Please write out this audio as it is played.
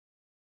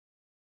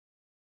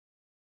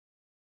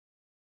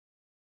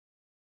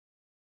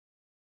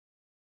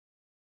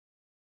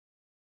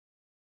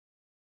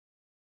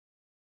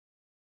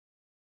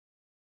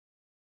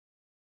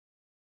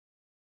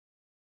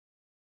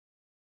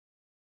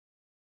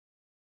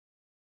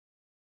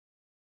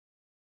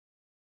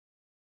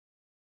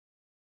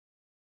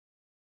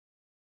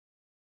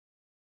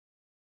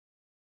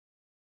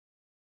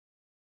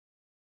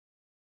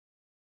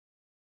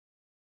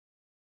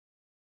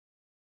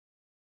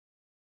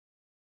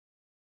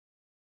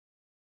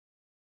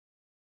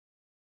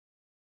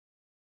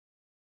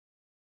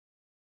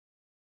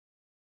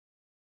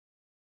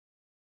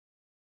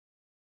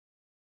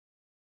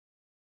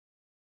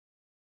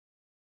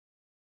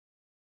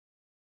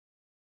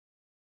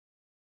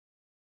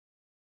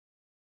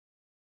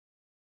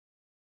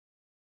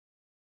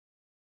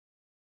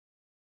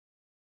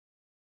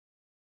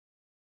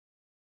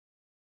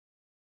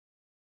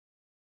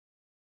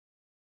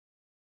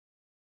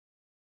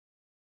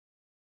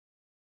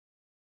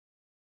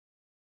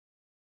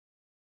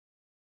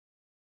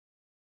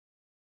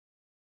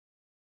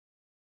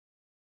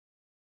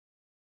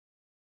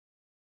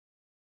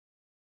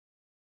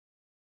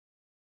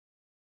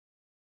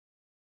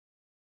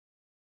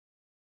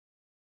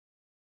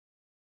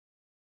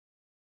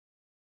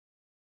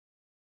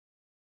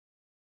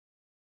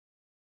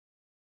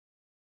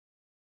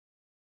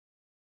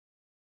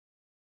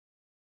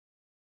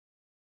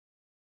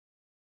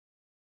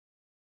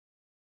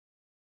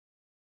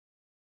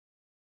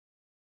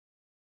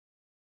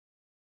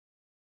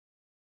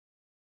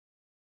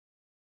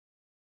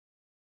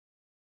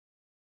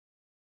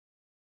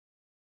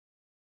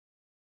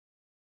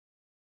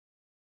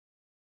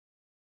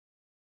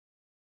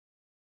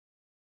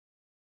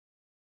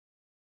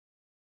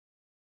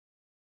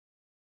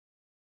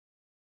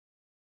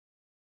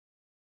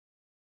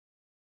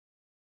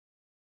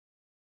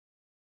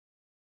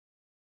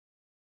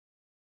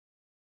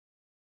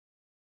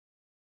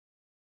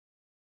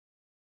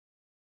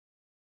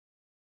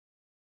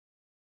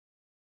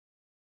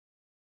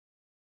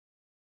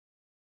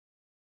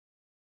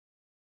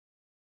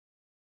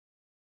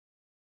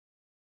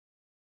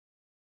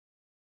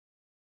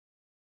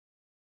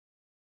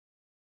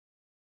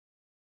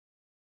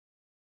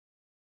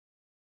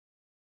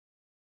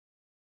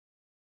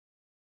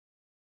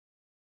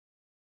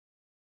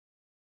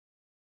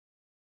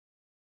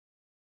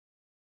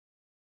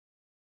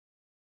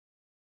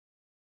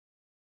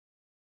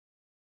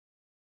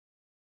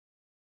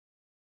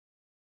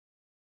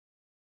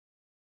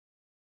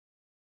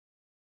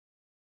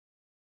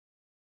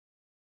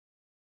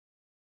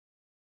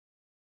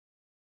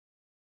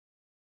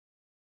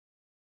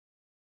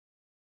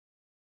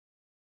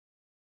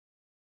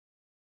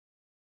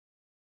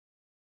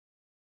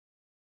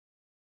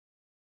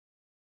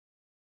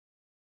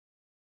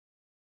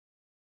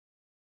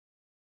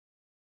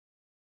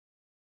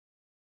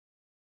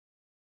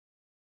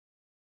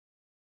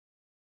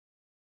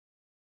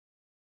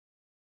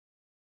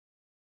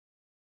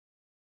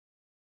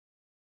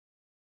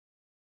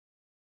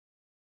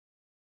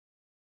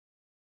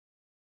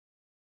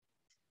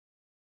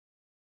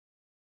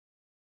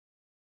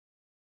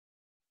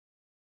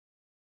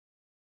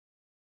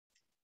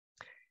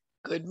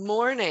Good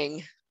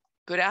morning,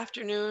 good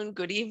afternoon,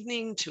 good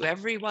evening to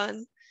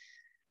everyone.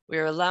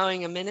 We're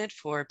allowing a minute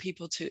for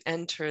people to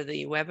enter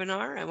the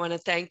webinar. I want to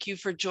thank you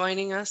for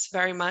joining us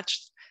very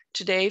much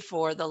today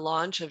for the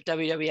launch of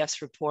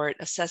WWF's report,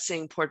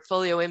 Assessing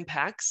Portfolio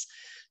Impacts,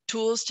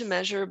 Tools to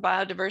Measure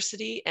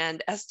Biodiversity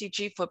and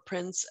SDG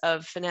Footprints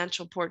of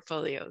Financial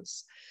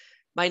Portfolios.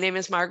 My name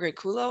is Margaret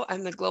Kulo.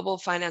 I'm the Global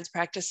Finance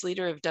Practice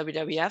Leader of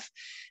WWF,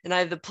 and I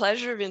have the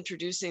pleasure of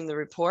introducing the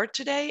report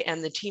today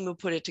and the team who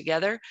put it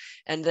together,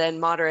 and then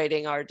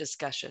moderating our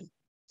discussion.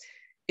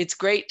 It's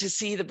great to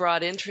see the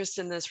broad interest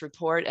in this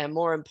report, and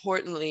more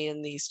importantly,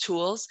 in these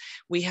tools.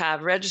 We have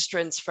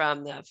registrants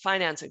from the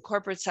finance and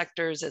corporate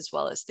sectors, as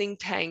well as think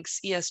tanks,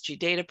 ESG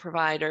data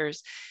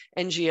providers,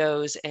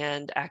 NGOs,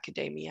 and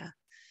academia.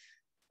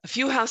 A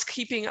few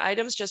housekeeping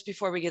items just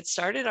before we get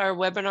started. Our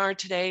webinar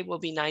today will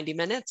be 90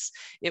 minutes.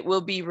 It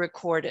will be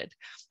recorded.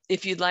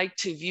 If you'd like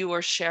to view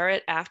or share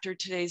it after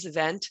today's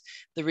event,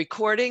 the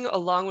recording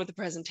along with the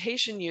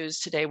presentation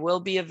used today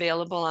will be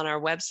available on our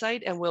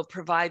website, and we'll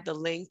provide the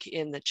link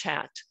in the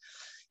chat.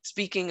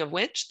 Speaking of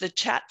which, the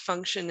chat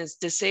function is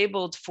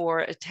disabled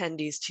for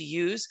attendees to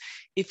use.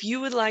 If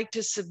you would like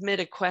to submit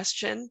a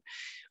question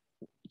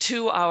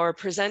to our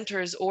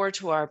presenters or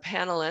to our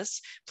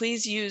panelists,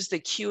 please use the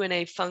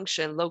Q&A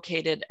function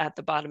located at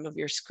the bottom of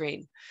your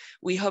screen.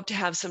 We hope to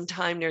have some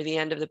time near the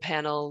end of the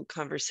panel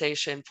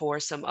conversation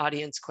for some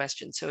audience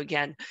questions. So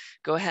again,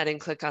 go ahead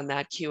and click on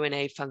that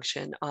Q&A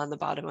function on the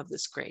bottom of the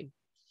screen.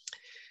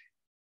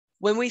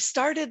 When we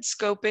started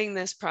scoping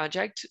this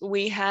project,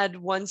 we had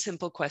one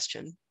simple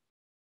question.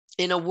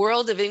 In a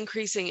world of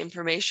increasing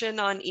information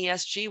on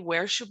ESG,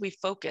 where should we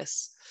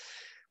focus?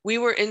 We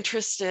were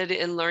interested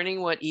in learning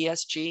what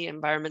ESG,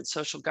 environment,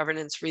 social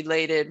governance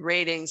related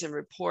ratings and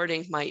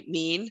reporting might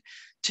mean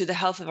to the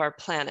health of our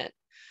planet.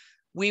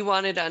 We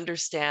wanted to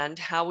understand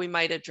how we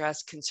might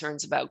address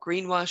concerns about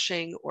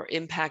greenwashing or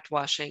impact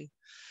washing.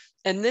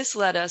 And this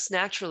led us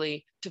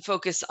naturally to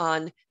focus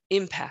on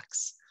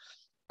impacts.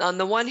 On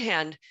the one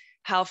hand,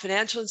 how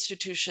financial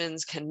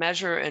institutions can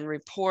measure and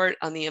report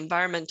on the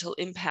environmental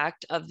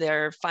impact of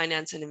their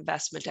finance and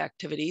investment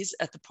activities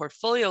at the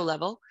portfolio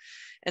level.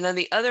 And on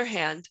the other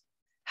hand,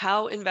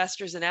 how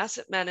investors and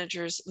asset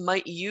managers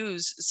might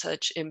use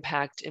such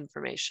impact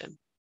information.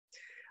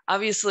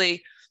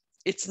 Obviously,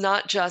 it's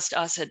not just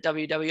us at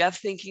WWF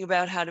thinking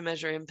about how to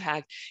measure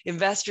impact.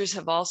 Investors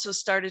have also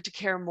started to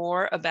care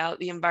more about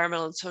the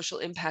environmental and social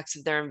impacts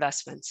of their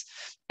investments.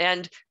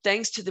 And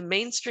thanks to the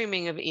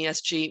mainstreaming of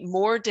ESG,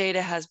 more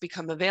data has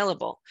become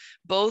available,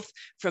 both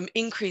from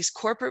increased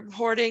corporate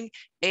reporting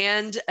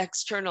and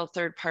external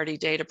third-party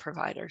data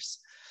providers.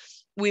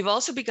 We've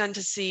also begun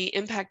to see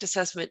impact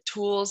assessment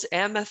tools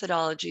and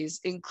methodologies,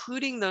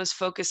 including those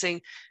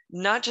focusing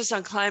not just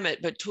on climate,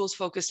 but tools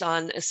focused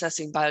on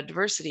assessing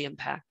biodiversity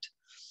impact.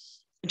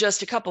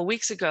 Just a couple of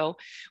weeks ago,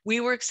 we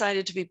were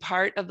excited to be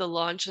part of the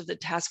launch of the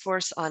Task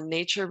Force on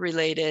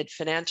Nature-Related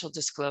Financial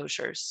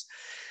Disclosures.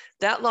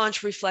 That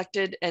launch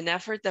reflected an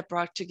effort that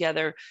brought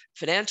together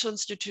financial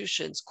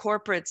institutions,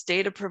 corporates,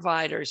 data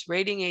providers,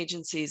 rating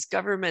agencies,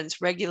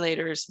 governments,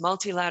 regulators,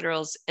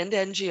 multilaterals, and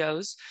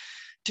NGOs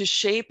to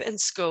shape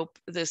and scope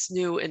this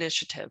new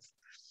initiative.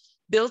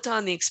 Built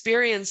on the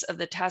experience of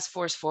the Task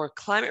Force for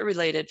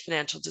Climate-Related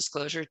Financial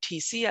Disclosure,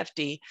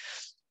 TCFD,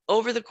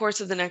 over the course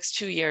of the next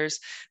 2 years,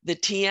 the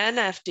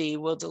TNFD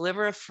will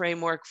deliver a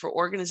framework for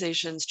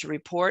organizations to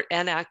report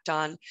and act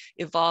on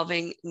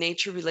evolving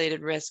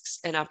nature-related risks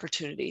and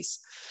opportunities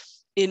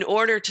in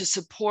order to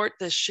support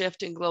the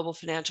shift in global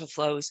financial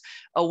flows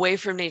away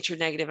from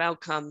nature-negative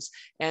outcomes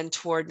and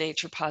toward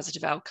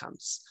nature-positive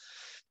outcomes.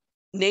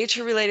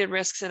 Nature-related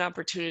risks and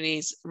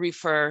opportunities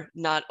refer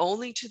not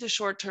only to the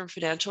short-term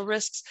financial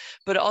risks,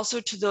 but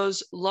also to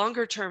those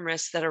longer-term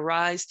risks that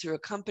arise through a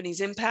company's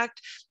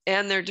impact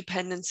and their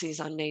dependencies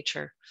on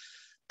nature.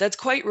 That's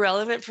quite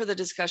relevant for the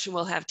discussion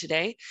we'll have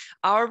today.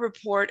 Our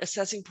report,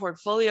 Assessing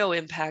Portfolio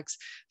Impacts,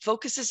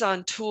 focuses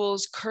on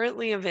tools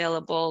currently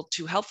available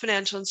to help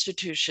financial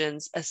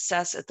institutions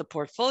assess at the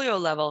portfolio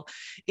level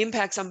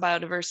impacts on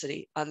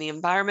biodiversity, on the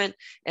environment,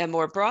 and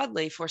more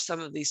broadly for some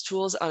of these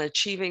tools on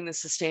achieving the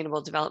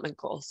Sustainable Development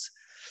Goals.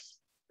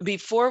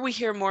 Before we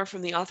hear more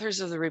from the authors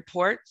of the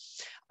report,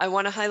 I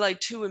want to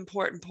highlight two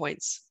important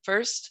points.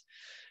 First,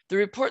 the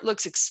report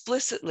looks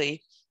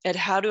explicitly at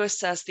how to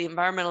assess the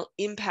environmental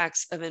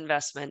impacts of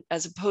investment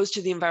as opposed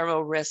to the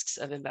environmental risks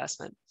of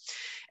investment.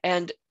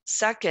 And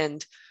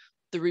second,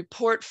 the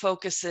report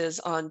focuses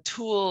on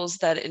tools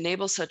that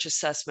enable such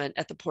assessment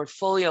at the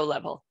portfolio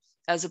level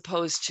as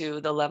opposed to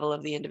the level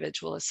of the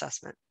individual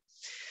assessment.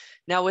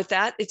 Now with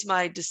that, it's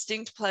my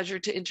distinct pleasure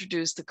to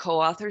introduce the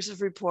co-authors of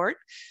the report,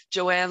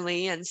 Joanne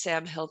Lee and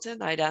Sam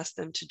Hilton. I'd ask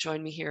them to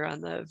join me here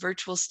on the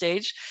virtual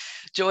stage.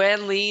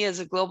 Joanne Lee is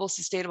a global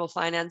sustainable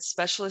finance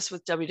specialist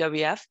with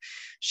WWF.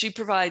 She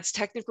provides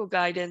technical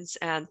guidance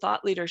and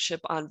thought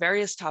leadership on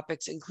various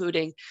topics,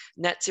 including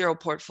net zero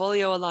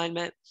portfolio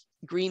alignment,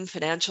 green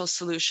financial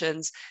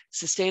solutions,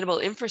 sustainable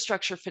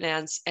infrastructure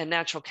finance, and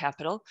natural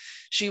capital.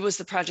 She was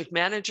the project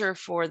manager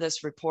for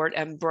this report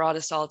and brought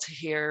us all to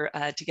here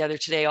together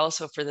today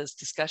also for this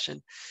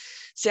discussion.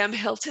 Sam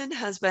Hilton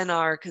has been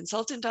our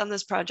consultant on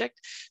this project.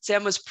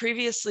 Sam was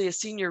previously a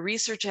senior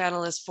research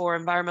analyst for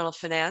environmental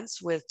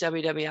finance with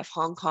WWF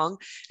Hong Kong,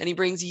 and he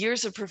brings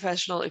years of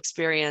professional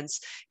experience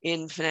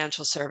in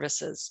financial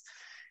services.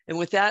 And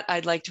with that,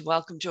 I'd like to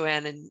welcome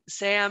Joanne and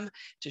Sam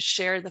to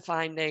share the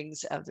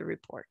findings of the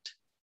report.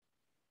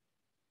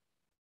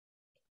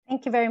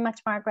 Thank you very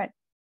much, Margaret.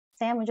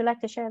 Sam, would you like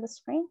to share the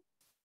screen?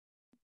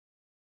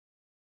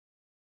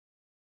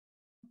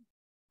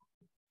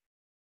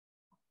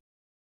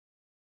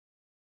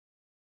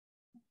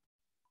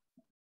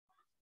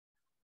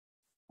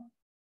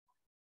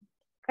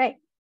 Great.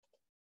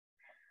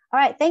 All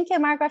right, thank you,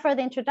 Margaret, for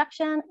the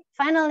introduction.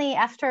 Finally,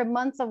 after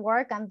months of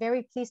work, I'm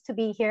very pleased to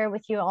be here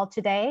with you all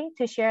today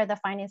to share the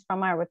findings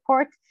from our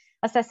report,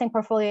 Assessing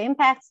Portfolio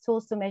Impacts,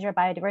 Tools to Measure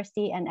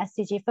Biodiversity and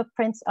SDG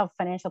Footprints of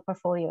Financial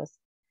Portfolios.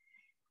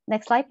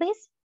 Next slide, please.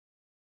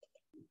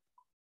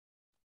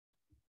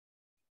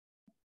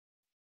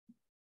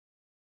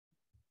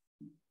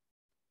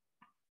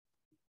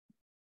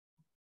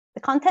 The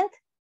content,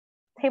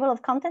 table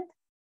of content.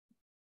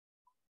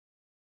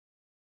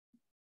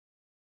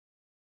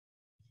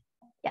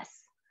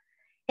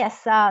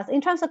 Yes,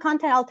 in terms of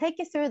content, I'll take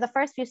you through the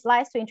first few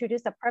slides to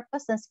introduce the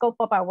purpose and scope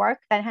of our work,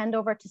 then hand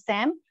over to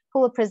Sam,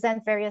 who will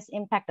present various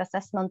impact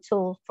assessment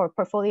tools for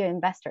portfolio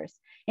investors.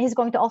 And he's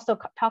going to also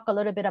talk a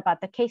little bit about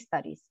the case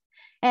studies.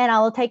 And I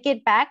will take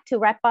it back to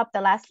wrap up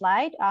the last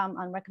slide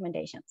on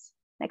recommendations.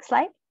 Next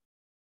slide.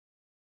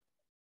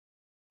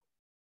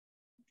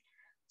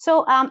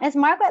 So as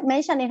Margaret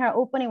mentioned in her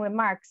opening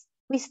remarks,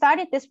 we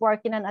started this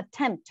work in an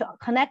attempt to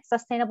connect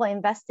sustainable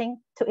investing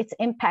to its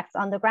impacts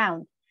on the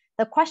ground.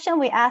 The question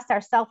we asked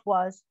ourselves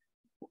was,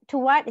 to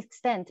what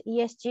extent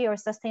ESG or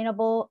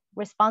sustainable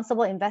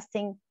responsible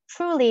investing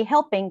truly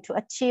helping to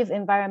achieve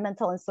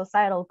environmental and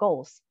societal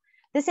goals?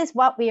 This is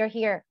what we are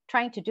here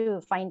trying to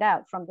do, find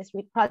out from this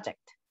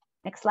project.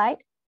 Next slide.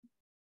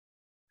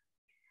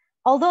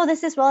 Although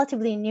this is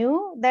relatively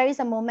new, there is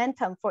a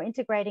momentum for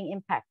integrating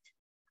impact.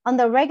 On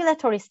the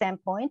regulatory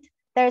standpoint,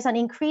 there is an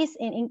increase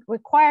in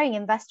requiring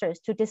investors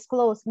to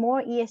disclose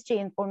more ESG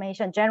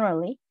information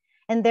generally,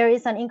 and there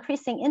is an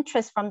increasing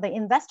interest from the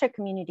investor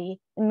community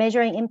in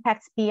measuring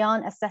impacts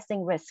beyond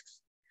assessing risks.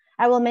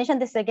 I will mention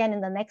this again in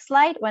the next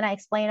slide when I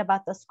explain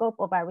about the scope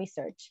of our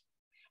research.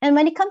 And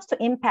when it comes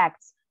to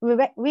impacts,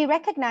 we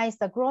recognize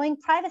the growing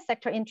private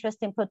sector interest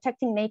in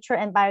protecting nature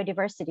and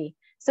biodiversity.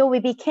 So we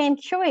became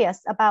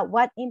curious about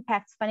what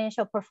impacts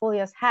financial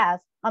portfolios have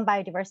on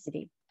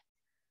biodiversity.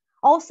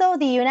 Also,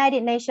 the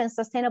United Nations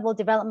Sustainable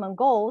Development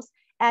Goals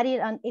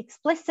added an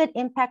explicit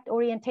impact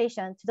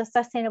orientation to the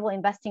sustainable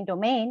investing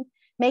domain,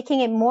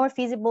 making it more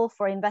feasible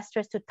for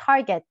investors to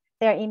target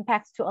their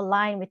impacts to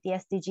align with the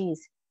SDGs.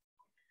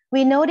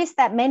 We noticed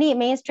that many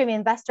mainstream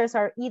investors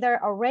are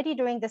either already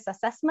doing this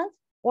assessment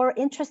or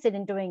interested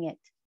in doing it.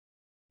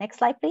 Next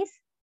slide, please.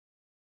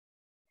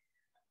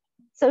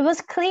 So it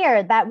was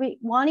clear that we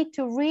wanted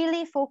to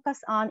really focus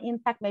on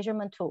impact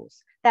measurement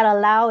tools that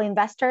allow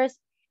investors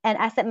and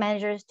asset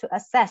managers to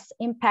assess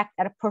impact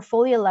at a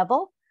portfolio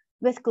level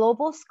with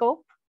global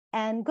scope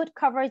and good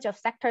coverage of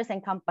sectors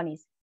and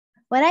companies.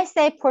 When I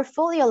say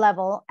portfolio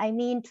level, I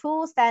mean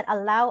tools that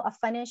allow a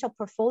financial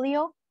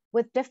portfolio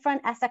with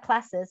different asset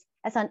classes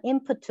as an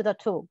input to the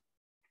tool.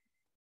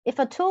 If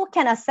a tool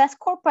can assess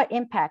corporate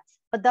impacts,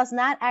 but does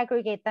not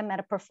aggregate them at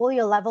a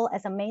portfolio level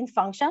as a main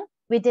function,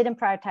 we didn't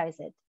prioritize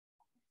it.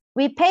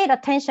 We paid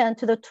attention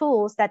to the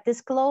tools that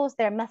disclose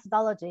their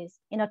methodologies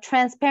in a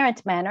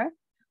transparent manner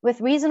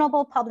with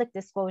reasonable public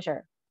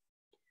disclosure.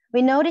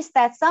 We noticed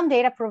that some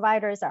data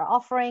providers are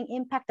offering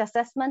impact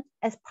assessment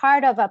as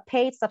part of a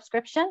paid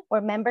subscription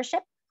or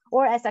membership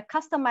or as a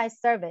customized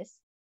service,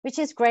 which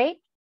is great,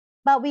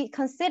 but we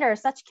consider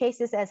such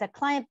cases as a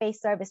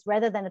client-based service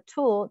rather than a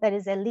tool that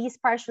is at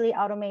least partially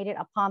automated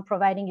upon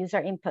providing user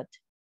input.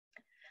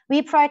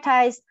 We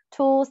prioritize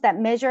tools that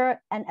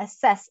measure and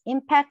assess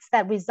impacts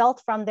that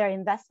result from their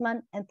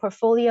investment and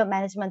portfolio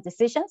management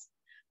decisions,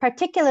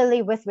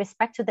 particularly with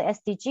respect to the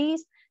SDGs,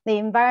 the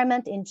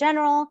environment in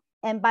general,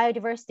 and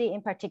biodiversity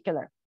in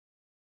particular.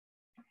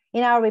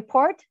 In our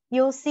report,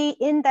 you'll see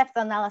in-depth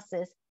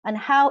analysis on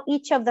how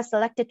each of the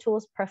selected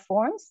tools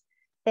performs,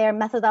 their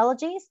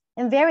methodologies,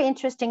 and very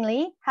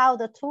interestingly, how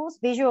the tools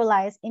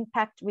visualize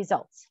impact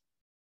results.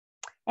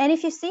 And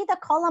if you see the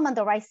column on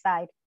the right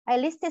side, I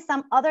listed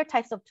some other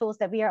types of tools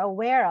that we are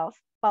aware of,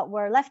 but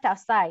were left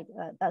outside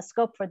the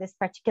scope for this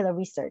particular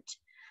research.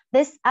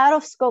 This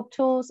out-of-scope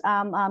tools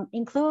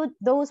include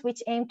those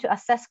which aim to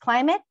assess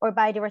climate or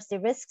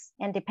biodiversity risks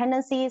and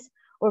dependencies,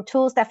 or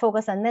tools that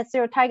focus on net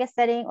zero target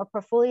setting or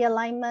portfolio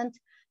alignment,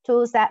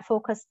 tools that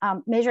focus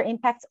measure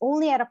impacts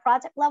only at a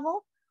project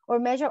level, or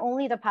measure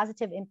only the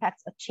positive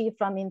impacts achieved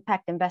from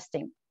impact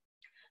investing.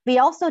 We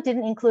also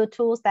didn't include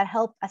tools that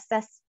help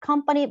assess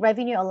company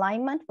revenue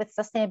alignment with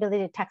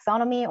sustainability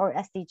taxonomy or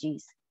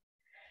SDGs.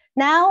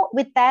 Now,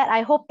 with that,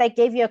 I hope that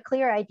gave you a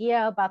clear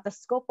idea about the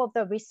scope of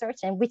the research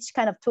and which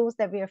kind of tools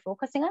that we are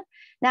focusing on.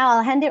 Now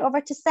I'll hand it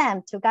over to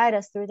Sam to guide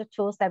us through the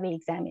tools that we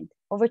examined.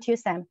 Over to you,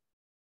 Sam.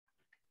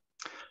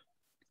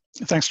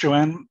 Thanks,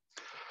 Joanne.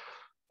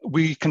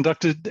 We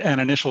conducted an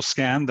initial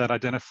scan that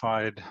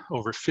identified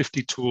over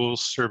 50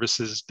 tools,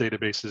 services,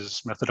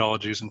 databases,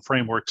 methodologies, and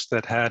frameworks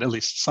that had at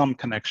least some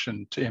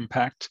connection to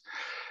impact.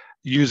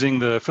 Using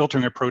the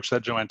filtering approach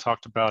that Joanne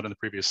talked about in the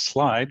previous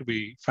slide,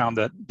 we found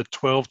that the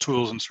 12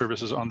 tools and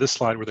services on this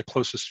slide were the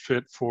closest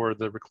fit for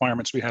the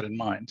requirements we had in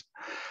mind.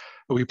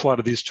 We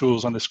plotted these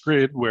tools on this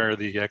grid where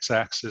the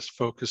x-axis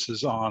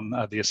focuses on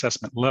the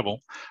assessment level.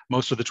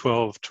 Most of the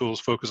 12 tools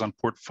focus on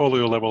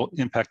portfolio level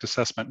impact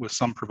assessment, with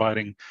some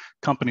providing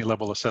company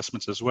level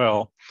assessments as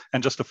well,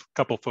 and just a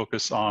couple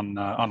focus on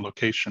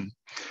location.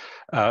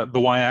 The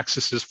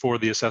y-axis is for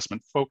the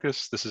assessment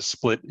focus. This is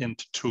split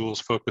into tools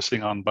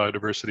focusing on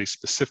biodiversity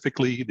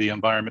specifically, the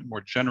environment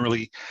more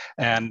generally,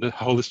 and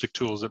holistic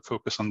tools that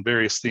focus on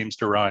various themes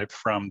derived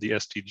from the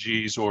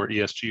SDGs or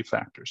ESG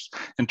factors.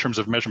 In terms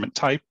of measurement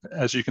type,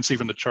 as you can see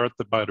from the chart,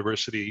 the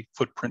biodiversity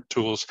footprint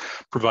tools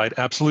provide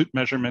absolute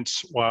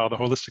measurements, while the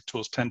holistic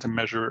tools tend to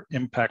measure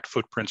impact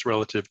footprints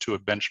relative to a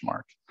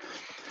benchmark.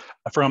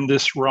 From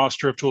this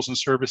roster of tools and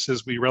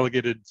services, we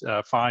relegated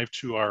 5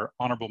 to our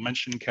honorable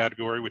mention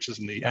category, which is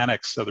in the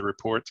annex of the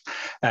report,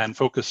 and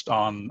focused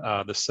on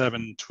the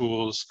 7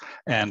 tools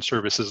and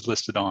services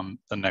listed on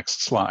the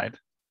next slide.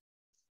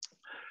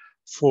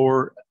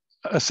 For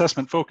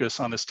assessment focus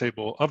on this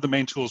table, of the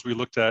main tools we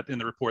looked at in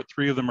the report,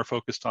 3 of them are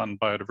focused on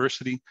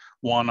biodiversity,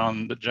 1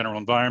 on the general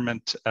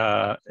environment,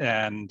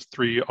 and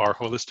 3 are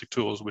holistic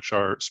tools, which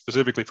are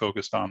specifically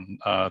focused on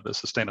the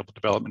Sustainable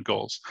Development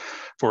Goals.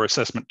 For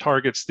assessment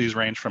targets, these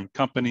range from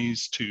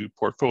companies to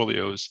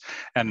portfolios.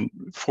 And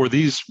for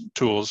these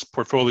tools,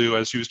 portfolio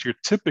as used here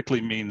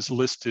typically means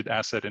listed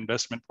asset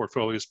investment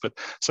portfolios, but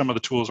some of the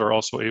tools are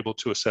also able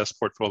to assess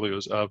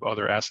portfolios of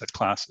other asset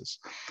classes.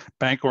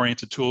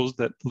 Bank-oriented tools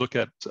that look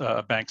at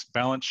a bank's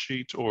balance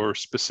sheet or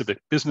specific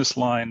business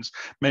lines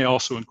may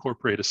also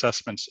incorporate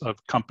assessments of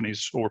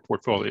companies or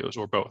portfolios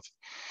or both.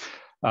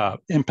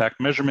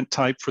 Impact measurement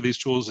type for these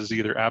tools is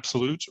either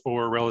absolute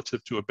or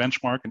relative to a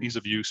benchmark, and ease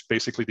of use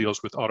basically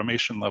deals with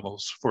automation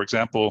levels. For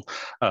example,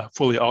 a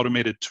fully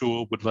automated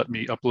tool would let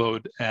me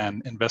upload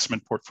an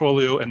investment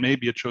portfolio and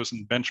maybe a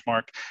chosen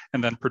benchmark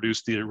and then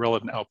produce the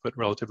relevant output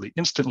relatively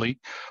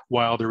instantly,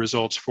 while the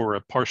results for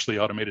a partially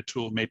automated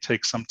tool may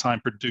take some time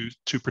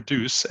to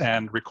produce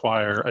and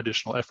require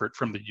additional effort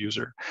from the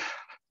user.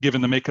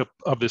 Given the makeup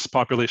of this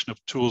population of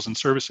tools and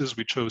services,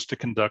 we chose to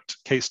conduct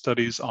case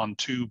studies on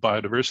 2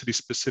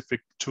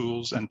 biodiversity-specific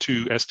tools and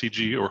 2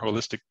 SDG or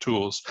holistic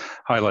tools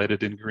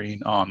highlighted in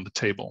green on the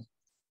table.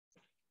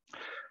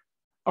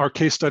 Our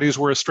case studies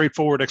were a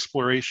straightforward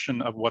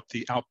exploration of what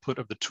the output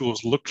of the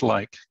tools looked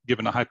like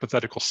given a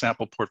hypothetical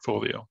sample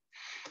portfolio.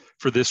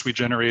 For this, we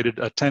generated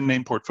a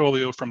 10-name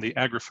portfolio from the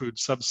agri-food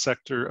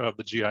subsector of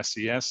the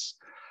GICS.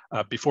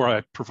 Before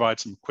I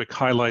provide some quick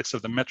highlights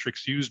of the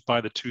metrics used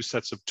by the 2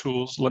 sets of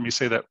tools, let me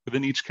say that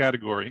within each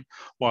category,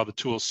 while the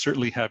tools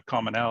certainly have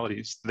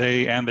commonalities,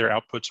 they and their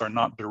outputs are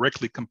not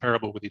directly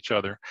comparable with each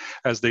other,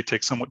 as they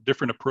take somewhat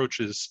different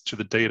approaches to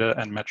the data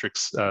and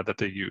metrics that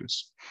they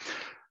use.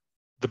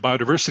 The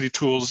biodiversity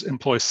tools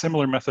employ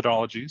similar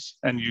methodologies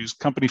and use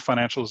company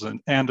financials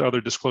and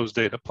other disclosed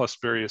data, plus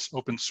various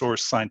open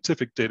source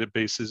scientific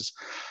databases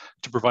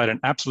to provide an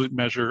absolute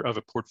measure of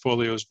a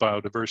portfolio's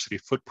biodiversity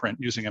footprint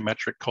using a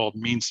metric called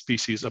mean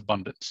species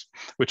abundance,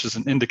 which is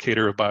an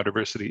indicator of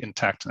biodiversity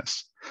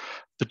intactness.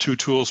 The 2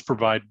 tools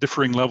provide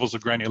differing levels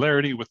of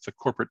granularity, with the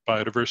corporate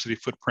biodiversity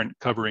footprint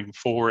covering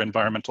 4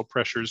 environmental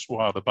pressures,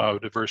 while the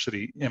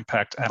biodiversity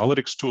impact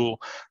analytics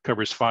tool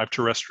covers 5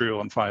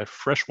 terrestrial and 5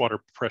 freshwater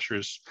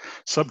pressures,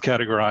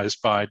 subcategorized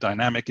by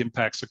dynamic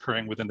impacts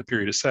occurring within the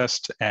period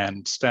assessed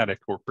and static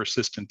or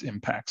persistent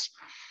impacts.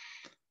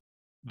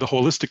 The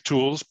holistic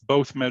tools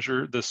both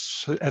measure the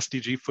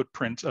SDG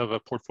footprint of a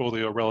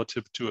portfolio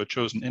relative to a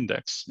chosen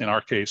index. In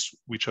our case,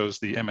 we chose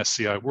the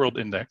MSCI World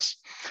Index,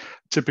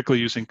 typically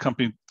using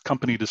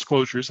company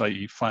disclosures,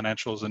 i.e.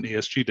 financials and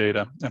ESG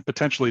data, and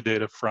potentially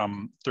data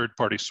from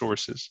third-party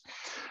sources.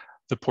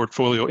 The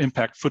Portfolio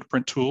Impact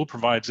Footprint tool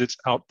provides its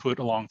output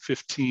along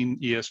 15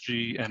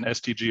 ESG and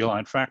SDG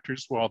aligned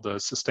factors, while the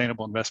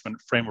Sustainable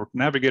Investment Framework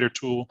Navigator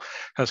tool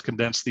has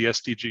condensed the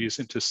SDGs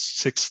into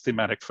 6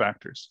 thematic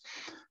factors.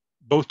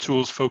 Both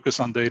tools focus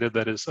on data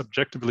that is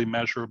objectively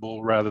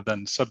measurable rather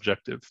than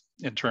subjective.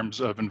 In terms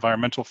of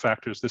environmental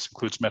factors, this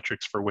includes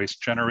metrics for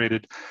waste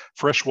generated,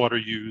 freshwater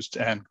used,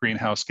 and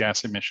greenhouse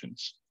gas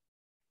emissions.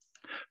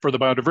 For the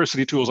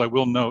biodiversity tools, I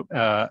will note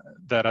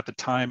that at the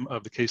time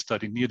of the case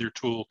study, neither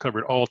tool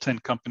covered all 10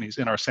 companies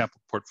in our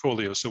sample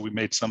portfolio, so we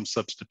made some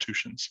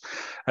substitutions.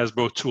 As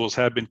both tools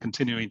have been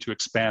continuing to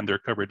expand their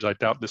coverage, I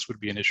doubt this would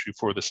be an issue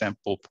for the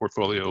sample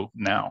portfolio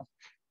now.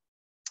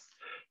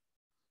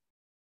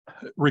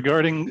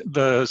 Regarding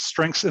the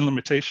strengths and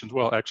limitations,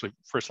 well, actually,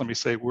 first let me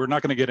say, we're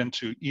not going to get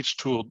into each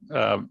tool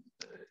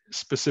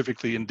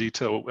specifically in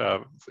detail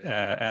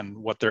and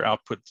what their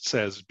output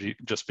says,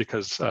 just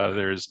because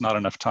there is not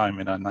enough time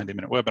in a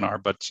 90-minute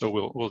webinar. But so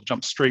we'll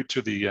jump straight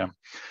to the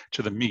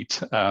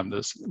meat.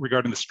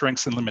 Regarding the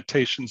strengths and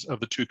limitations of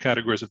the two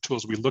categories of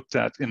tools we looked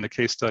at in the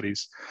case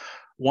studies.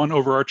 One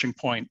overarching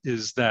point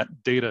is that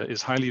data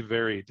is highly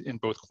varied in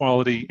both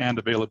quality and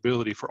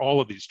availability for all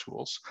of these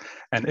tools,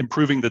 and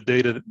improving the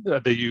data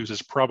that they use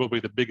is probably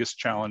the biggest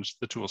challenge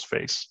the tools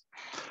face.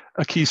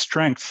 A key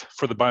strength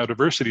for the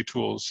biodiversity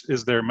tools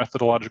is their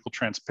methodological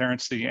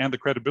transparency and the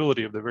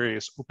credibility of the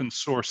various open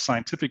source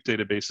scientific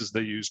databases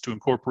they use to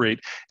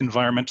incorporate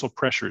environmental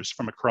pressures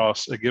from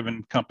across a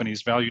given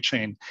company's value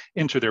chain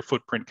into their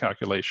footprint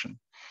calculation.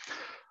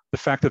 The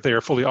fact that they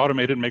are fully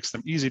automated makes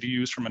them easy to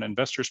use from an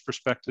investor's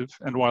perspective.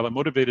 And while a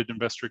motivated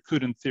investor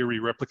could, in theory,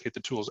 replicate the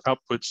tool's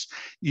outputs,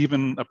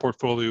 even a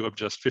portfolio of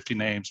just 50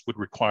 names would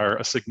require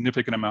a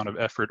significant amount of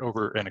effort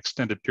over an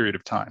extended period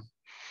of time.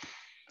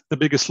 The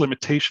biggest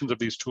limitations of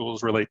these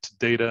tools relate to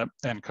data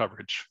and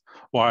coverage.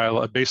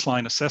 While a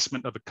baseline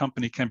assessment of a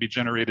company can be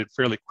generated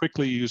fairly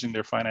quickly using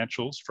their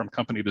financials from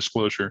company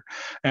disclosure,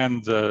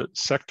 and the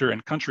sector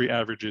and country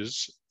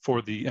averages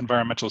for the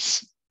environmental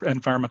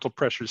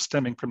pressures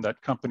stemming from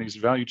that company's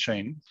value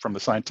chain from the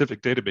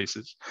scientific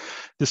databases.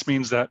 This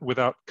means that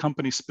without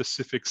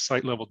company-specific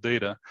site-level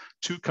data,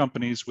 two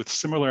companies with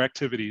similar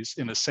activities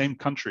in the same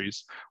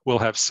countries will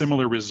have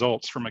similar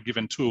results from a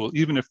given tool,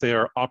 even if they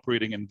are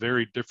operating in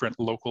very different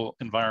local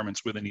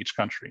environments within each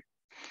country.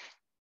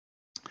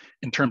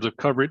 In terms of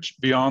coverage,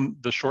 beyond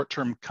the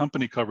short-term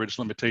company coverage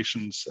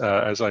limitations,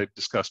 as I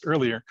discussed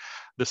earlier,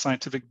 the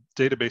scientific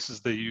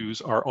databases they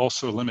use are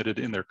also limited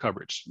in their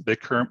coverage. They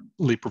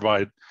currently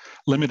provide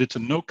limited to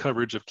no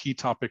coverage of key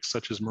topics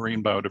such as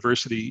marine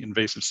biodiversity,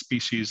 invasive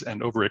species,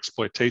 and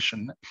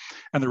overexploitation.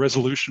 And the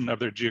resolution of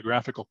their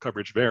geographical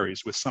coverage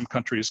varies, with some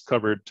countries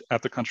covered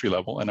at the country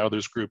level and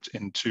others grouped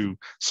into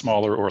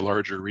smaller or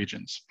larger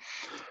regions.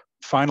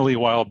 Finally,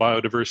 while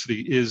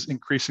biodiversity is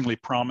increasingly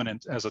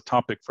prominent as a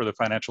topic for the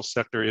financial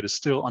sector, it is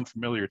still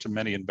unfamiliar to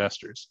many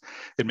investors.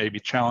 It may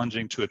be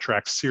challenging to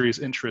attract serious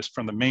interest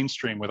from the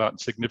mainstream without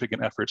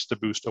significant efforts to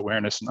boost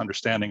awareness and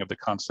understanding of the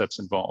concepts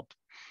involved.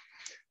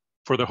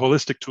 For the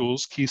holistic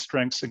tools, key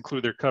strengths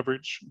include their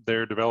coverage,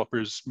 their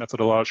developers'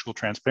 methodological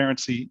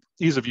transparency,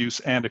 ease of use,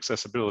 and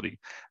accessibility.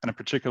 And in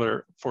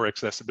particular, for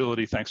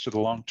accessibility, thanks to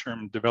the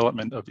long-term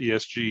development of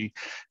ESG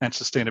and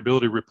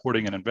sustainability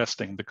reporting and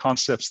investing, the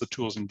concepts the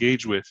tools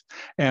engage with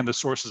and the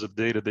sources of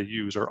data they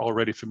use are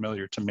already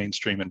familiar to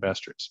mainstream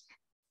investors.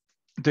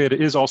 Data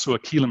is also a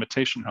key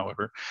limitation,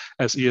 however,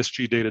 as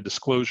ESG data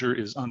disclosure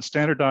is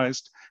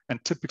unstandardized and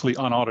typically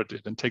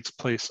unaudited and takes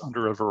place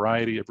under a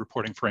variety of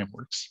reporting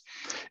frameworks.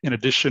 In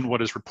addition,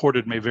 what is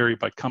reported may vary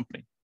by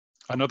company.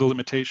 Another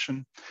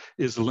limitation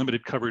is the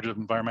limited coverage of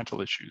environmental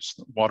issues,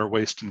 water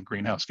waste and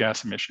greenhouse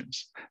gas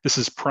emissions. This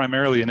is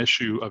primarily an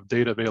issue of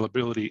data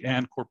availability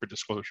and corporate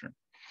disclosure.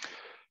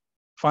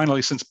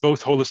 Finally, since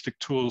both holistic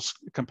tools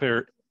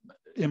compare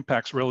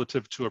impacts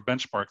relative to a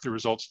benchmark, the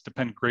results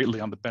depend greatly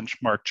on the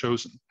benchmark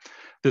chosen.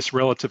 This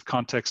relative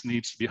context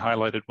needs to be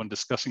highlighted when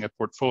discussing a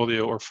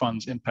portfolio or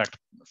fund's impact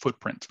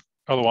footprint.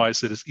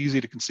 Otherwise, it is easy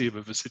to conceive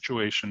of a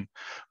situation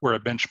where a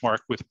benchmark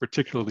with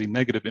particularly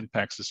negative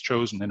impacts is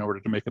chosen in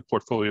order to make a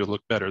portfolio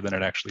look better than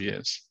it actually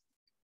is.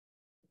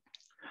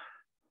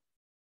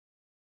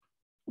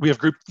 We have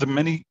grouped the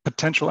many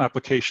potential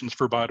applications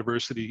for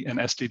biodiversity and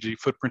SDG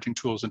footprinting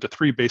tools into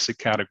three basic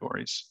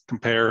categories: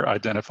 compare,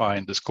 identify,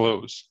 and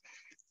disclose.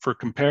 For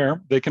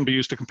compare, they can be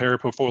used to compare a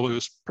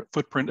portfolio's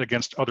footprint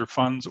against other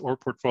funds or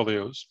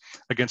portfolios,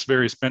 against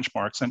various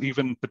benchmarks, and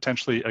even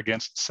potentially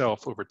against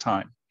self over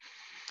time.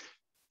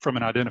 From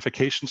an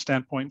identification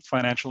standpoint,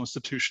 financial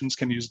institutions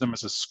can use them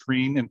as a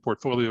screen in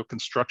portfolio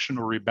construction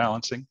or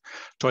rebalancing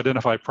to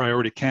identify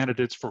priority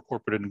candidates for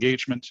corporate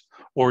engagement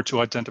or to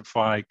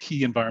identify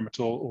key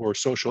environmental or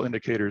social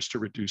indicators to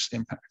reduce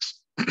impacts.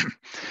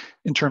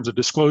 In terms of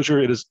disclosure,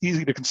 it is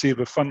easy to conceive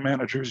of fund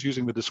managers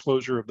using the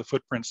disclosure of the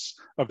footprints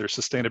of their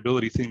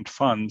sustainability-themed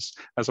funds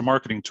as a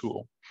marketing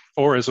tool,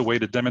 or as a way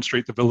to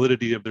demonstrate the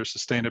validity of their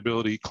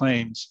sustainability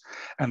claims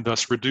and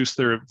thus reduce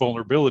their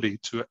vulnerability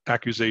to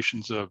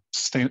accusations of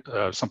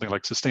something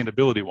like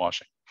sustainability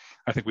washing.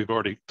 I think we've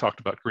already talked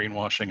about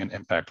greenwashing and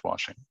impact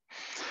washing.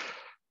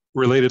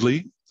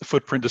 Relatedly,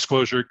 footprint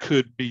disclosure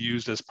could be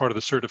used as part of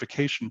the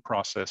certification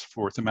process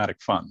for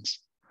thematic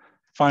funds.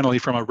 Finally,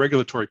 from a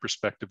regulatory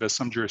perspective, as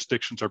some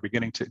jurisdictions are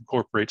beginning to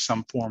incorporate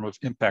some form of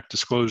impact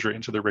disclosure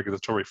into their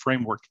regulatory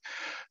framework,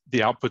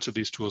 the outputs of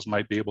these tools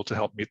might be able to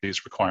help meet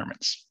these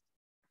requirements.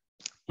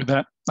 With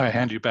that, I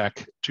hand you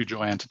back to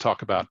Joanne to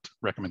talk about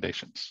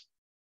recommendations.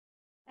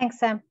 Thanks,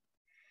 Sam.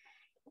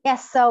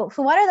 Yes, so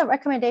what are the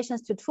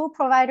recommendations to tool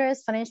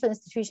providers, financial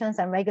institutions,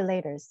 and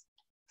regulators?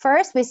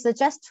 First, we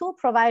suggest tool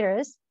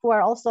providers who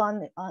are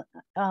also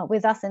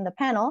with us in the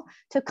panel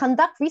to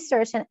conduct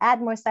research and add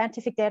more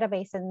scientific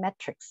database and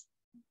metrics,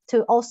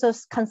 to also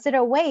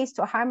consider ways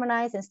to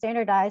harmonize and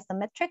standardize the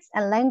metrics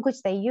and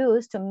language they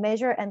use to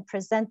measure and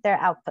present their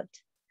output.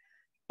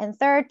 And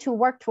third, to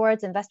work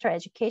towards investor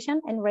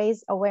education and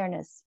raise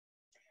awareness.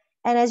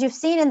 And as you've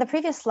seen in the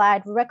previous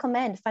slide, we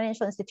recommend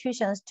financial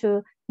institutions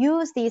to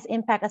use these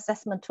impact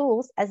assessment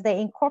tools as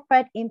they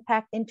incorporate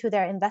impact into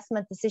their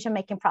investment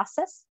decision-making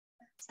process,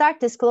 start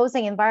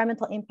disclosing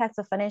environmental impacts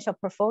of financial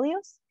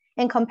portfolios,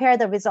 and compare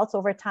the results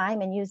over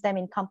time and use them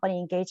in company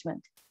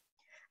engagement.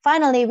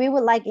 Finally, we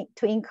would like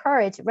to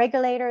encourage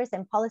regulators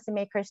and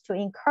policymakers to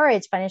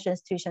encourage financial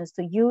institutions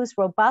to use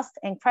robust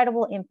and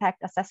credible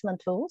impact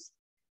assessment tools,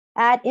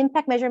 add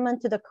impact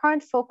measurement to the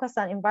current focus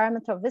on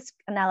environmental risk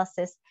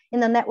analysis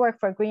in the network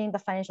for greening the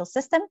financial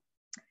system,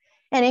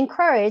 and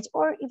encourage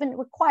or even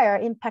require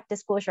impact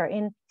disclosure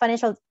in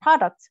financial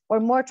products or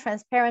more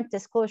transparent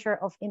disclosure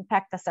of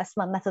impact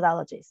assessment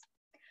methodologies.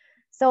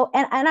 So,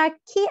 and our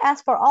key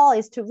ask for all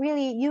is to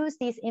really use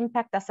these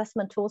impact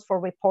assessment tools for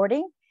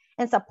reporting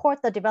and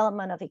support the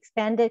development of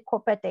expanded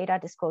corporate data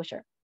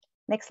disclosure.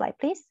 Next slide,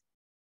 please.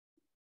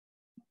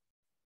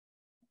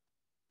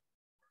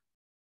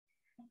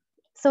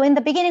 So in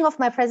the beginning of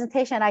my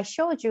presentation, I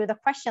showed you the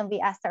question we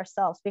asked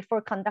ourselves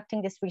before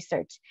conducting this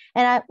research.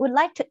 And I would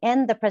like to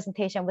end the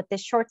presentation with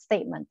this short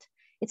statement.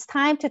 It's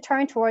time to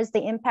turn towards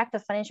the impact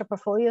of financial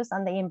portfolios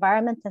on the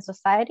environment and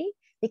society,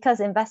 because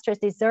investors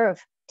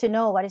deserve to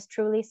know what is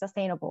truly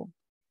sustainable.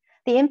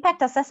 The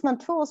impact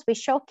assessment tools we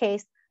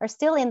showcased are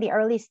still in the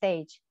early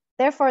stage.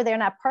 Therefore, they're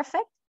not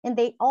perfect, and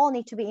they all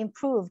need to be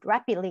improved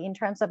rapidly in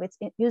terms of its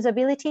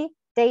usability,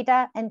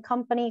 data, and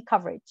company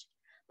coverage.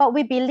 But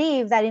we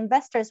believe that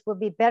investors will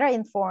be better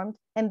informed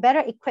and better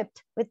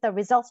equipped with the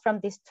results from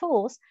these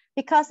tools,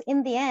 because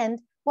in the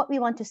end, what we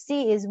want to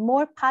see is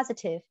more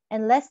positive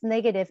and less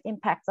negative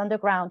impacts on the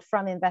ground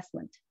from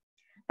investment.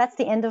 That's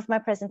the end of my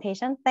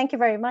presentation. Thank you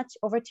very much.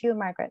 Over to you,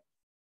 Margaret.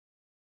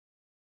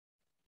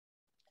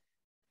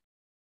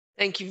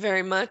 Thank you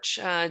very much,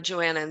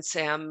 Joanna and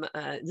Sam.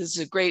 This is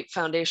a great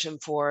foundation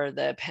for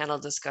the panel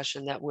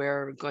discussion that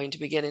we're going to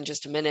begin in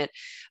just a minute.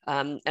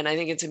 And I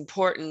think it's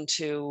important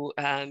to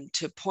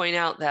point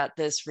out that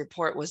this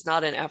report was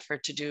not an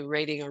effort to do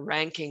rating or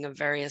ranking of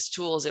various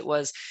tools. It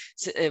was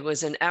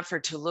an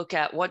effort to look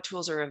at what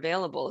tools are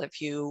available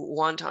if you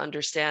want to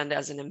understand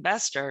as an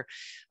investor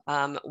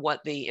what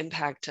the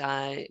impact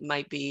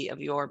might be of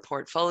your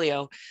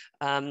portfolio,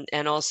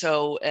 and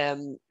also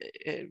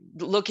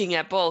looking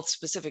at both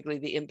specifically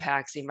the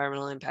impacts, the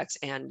environmental impacts,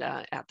 and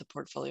at the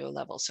portfolio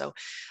level. So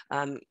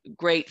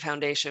great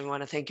foundation. I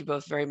want to thank you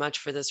both very much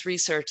for this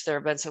research. There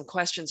have been some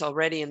questions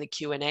already in the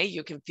Q&A.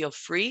 You can feel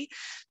free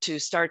to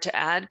start to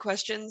add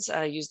questions.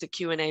 Use the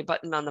Q&A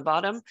button on the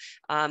bottom.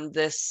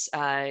 This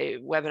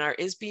webinar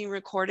is being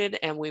recorded,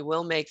 and we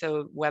will make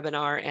the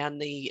webinar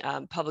and the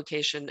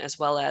publication, as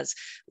well as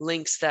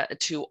links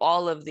to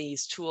all of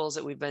these tools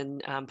that we've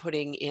been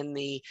putting in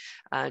the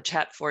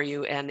chat for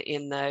you and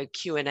in the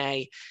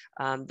Q&A.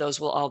 Those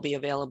will all be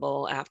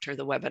available after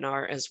the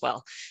webinar as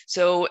well.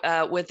 So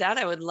with that,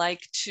 I would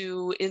like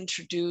to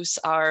introduce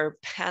our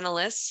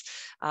panelists.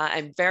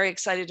 I'm very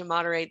excited to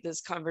moderate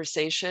this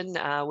conversation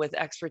with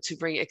experts who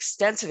bring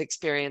extensive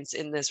experience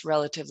in this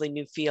relatively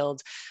new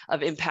field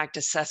of impact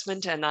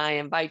assessment. And I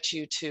invite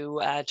you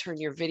to turn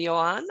your video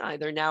on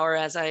either now or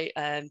as I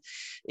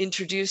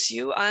introduce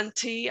you.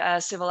 Antti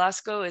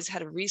Sivelasco is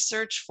head of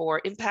research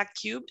for Impact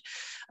Cubed,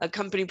 a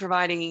company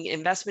providing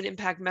investment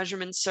impact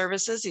measurement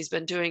services. He's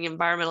been doing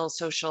environmental,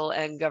 social,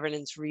 and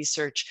governance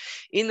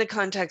research in the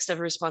context of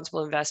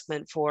responsible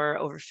investment for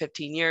over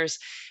 15 years.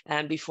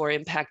 And before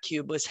Impact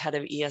Cube was head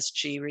of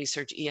ESG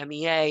research,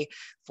 EMEA,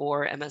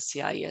 for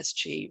MSCI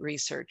ESG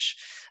research.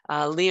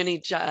 Leonie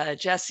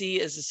Jesse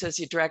is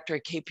Associate Director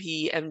at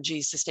KPMG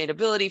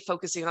Sustainability,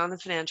 focusing on the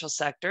financial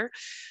sector.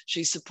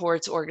 She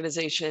supports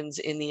organizations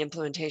in the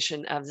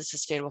implementation of the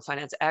Sustainable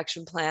Finance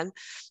Action Plan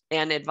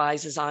and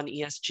advises on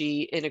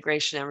ESG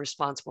integration and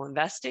responsible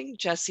investing.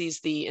 Jesse's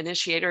the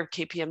initiator of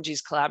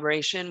KPMG's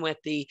collaboration with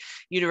the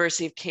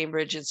University of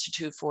Cambridge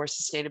Institute for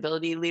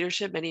Sustainability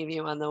Leadership. Many of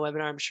you on the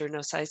webinar, I'm sure, know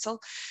CISL,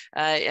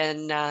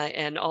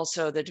 and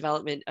also the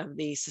development of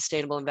the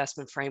Sustainable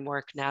Investment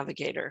Framework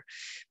Navigator.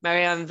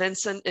 Marianne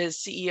Vincent is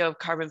CEO of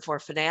Carbon for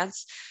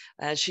Finance.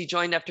 She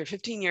joined after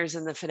 15 years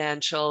in the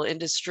financial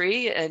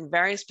industry in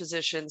various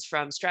positions,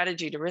 from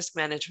strategy to risk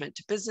management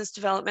to business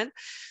development,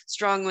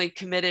 strongly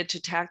committed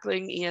to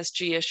tackling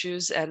ESG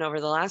issues. And over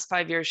the last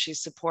 5 years,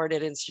 she's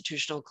supported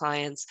institutional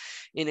clients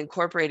in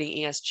incorporating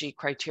ESG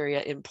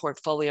criteria in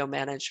portfolio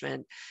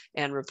management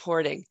and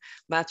reporting.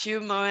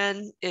 Mathieu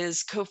Moen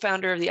is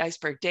co-founder of the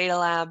Iceberg Data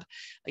Lab,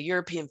 a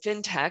European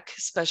fintech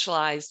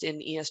specialized in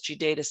ESG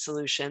data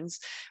solutions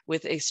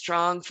with a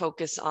strong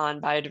focus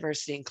on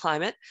biodiversity and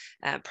climate.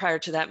 Prior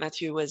to that,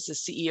 Mathieu was the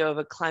CEO of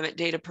a climate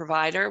data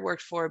provider,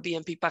 worked for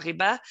BNP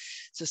Paribas,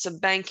 so some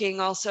banking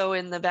also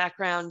in the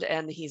background,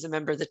 and he's a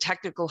member of the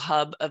technical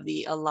hub of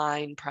the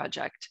Align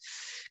project.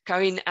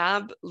 Karine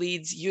Ab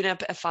leads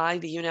UNEP FI,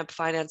 the UNEP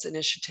Finance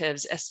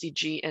Initiative's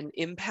SDG and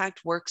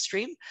Impact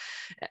workstream.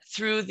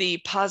 Through the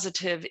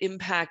Positive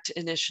Impact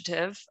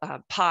Initiative,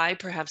 PI,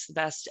 perhaps the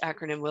best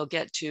acronym we'll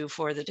get to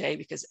for the day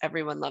because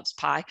everyone loves equals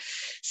pi.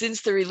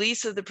 Since the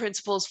release of the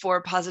Principles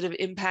for Positive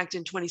Impact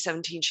in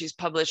 2017, she's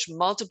published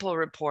multiple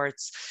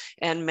reports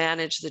and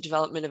managed the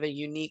development of a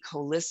unique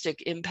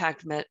holistic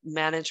impact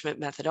management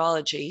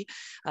methodology,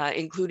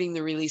 including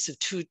the release of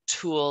 2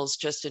 tools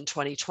just in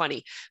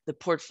 2020, the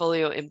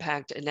Portfolio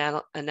Impact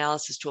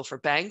Analysis Tool for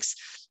banks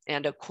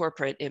and a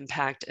corporate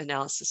impact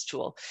analysis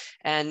tool.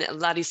 And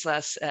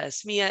Ladislas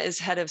Smia is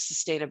head of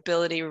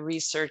sustainability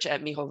research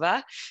at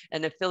Mirova,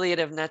 an affiliate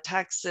of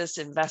Natixis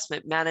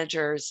Investment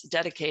Managers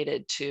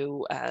dedicated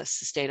to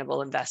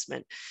sustainable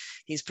investment.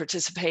 He's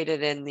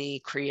participated in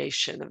the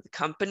creation of the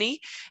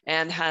company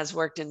and has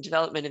worked in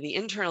development of the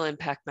internal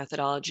impact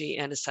methodology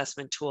and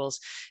assessment tools.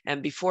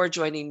 And before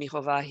joining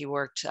Mirova, he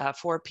worked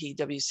for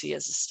PwC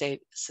as a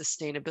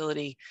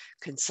sustainability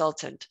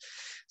consultant.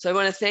 So I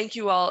want to thank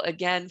you all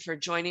again for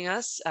joining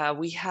us.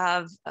 We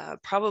have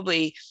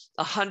probably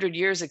 100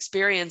 years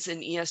experience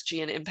in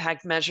ESG and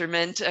impact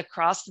measurement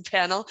across the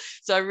panel.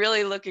 So I'm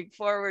really looking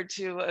forward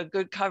to a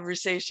good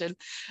conversation.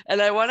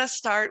 And I want to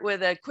start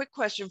with a quick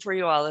question for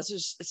you all. Let's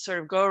just sort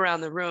of go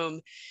around the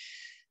room.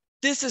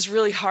 This is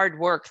really hard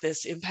work,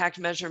 this impact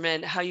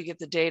measurement, how you get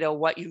the data,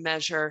 what you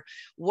measure.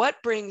 What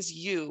brings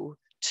you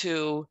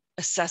to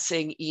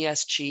assessing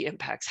ESG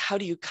impacts? How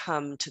do you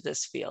come to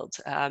this field?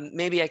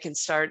 Maybe I can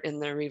start in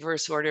the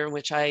reverse order in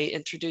which I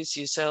introduce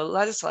you. So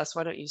Ladislas,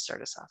 why don't you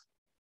start us off?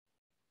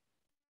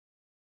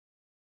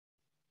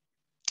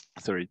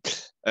 Sorry.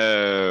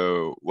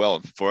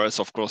 Well, for us,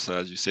 of course,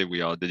 as you say,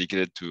 we are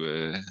dedicated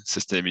to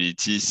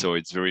sustainability. So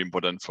it's very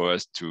important for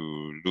us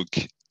to look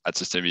at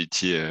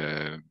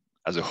sustainability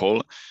as a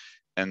whole.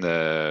 And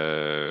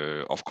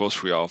of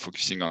course, we are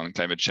focusing on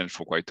climate change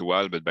for quite a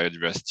while, but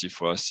biodiversity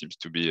for us seems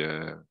to be,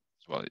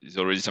 well, it's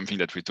already something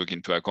that we took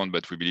into account,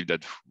 but we believe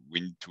that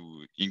we need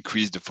to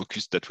increase the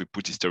focus that we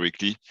put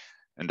historically.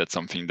 And that's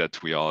something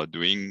that we are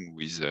doing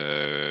with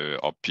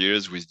our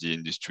peers, with the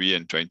industry,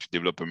 and trying to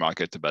develop a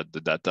market about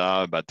the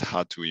data, about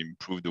how to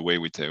improve the way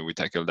we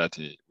tackle that,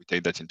 we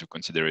take that into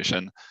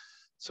consideration.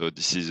 So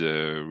this is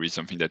really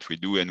something that we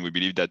do, and we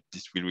believe that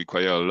this will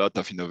require a lot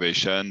of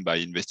innovation by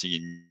investing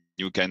in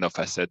new kind of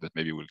asset, but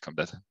maybe we'll come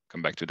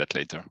back to that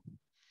later.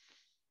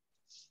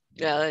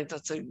 Yeah, I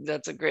think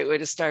that's a great way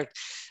to start.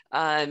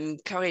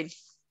 Corinne.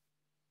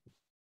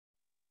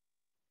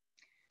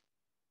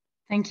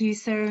 Thank you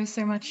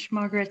so much,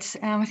 Margaret.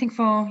 I think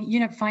for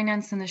UNEP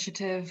Finance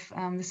Initiative,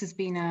 this has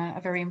been a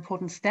very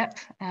important step.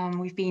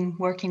 We've been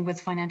working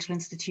with financial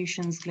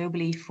institutions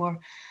globally for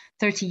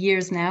 30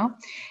 years now.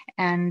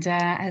 And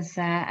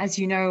as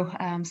you know,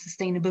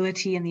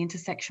 sustainability and the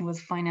intersection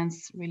with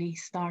finance really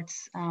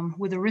starts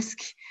with a risk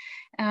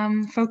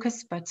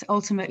focus, but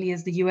ultimately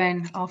as the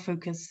UN, our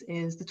focus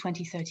is the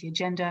 2030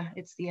 agenda,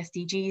 it's the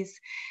SDGs.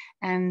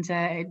 And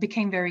it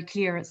became very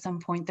clear at some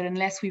point that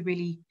unless we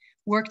really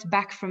worked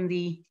back from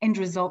the end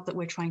result that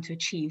we're trying to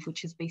achieve,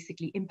 which is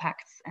basically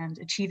impacts and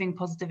achieving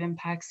positive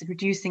impacts,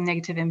 reducing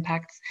negative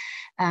impacts,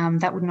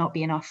 that would not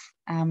be enough.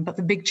 But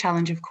the big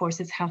challenge, of course,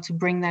 is how to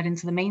bring that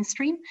into the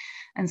mainstream.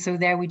 And so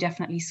there we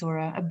definitely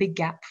saw a big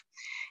gap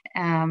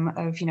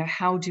of,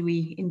 how do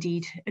we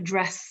indeed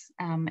address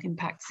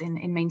impacts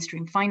in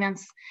mainstream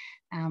finance?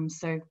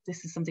 So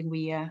this is something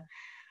we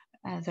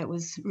that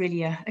was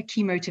really a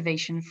key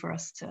motivation for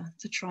us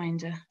to try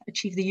and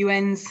achieve the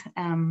UN's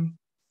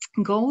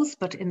goals,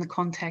 but in the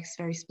context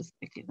very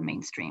specifically the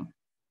mainstream.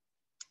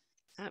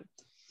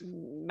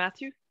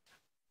 Matthew?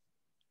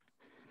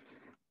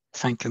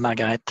 Thank you,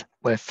 Margaret.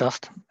 Well,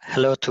 first,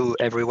 hello to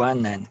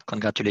everyone and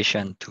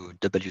congratulations to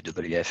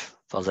WWF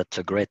for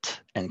that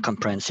great and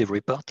comprehensive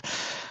report.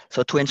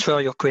 So to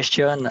answer your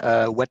question,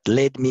 what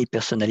led me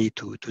personally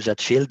to that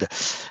field?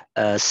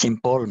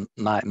 Simple,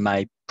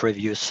 my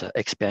previous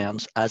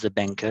experience as a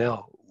banker,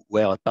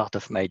 where a part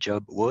of my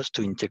job was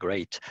to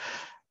integrate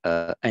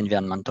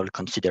environmental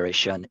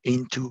consideration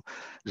into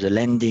the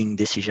lending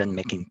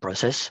decision-making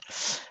process.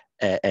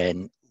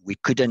 And we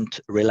couldn't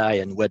rely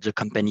on what the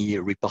company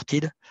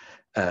reported,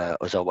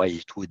 otherwise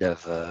it would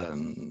have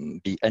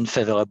be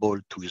unfavorable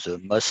to the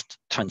most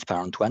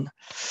transparent one.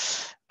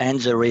 And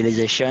the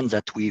realization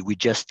that we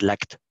just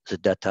lacked the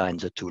data and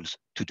the tools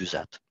to do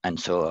that. And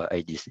so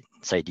I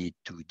decided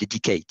to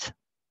dedicate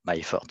my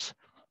efforts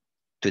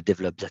to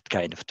develop that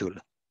kind of tool,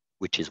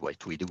 which is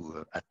what we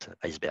do at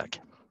Iceberg.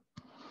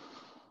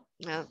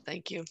 Yeah,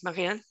 thank you.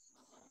 Marianne?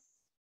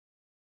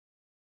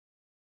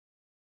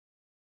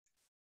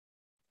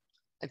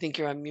 I think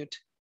you're on mute.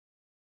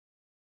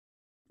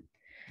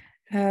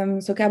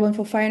 So Carbon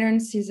for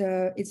Finance is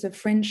a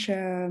French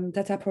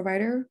data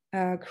provider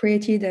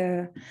created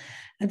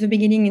at the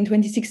beginning in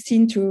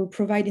 2016 to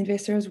provide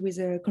investors with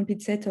a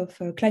complete set of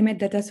climate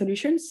data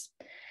solutions.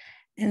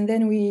 And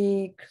then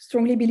we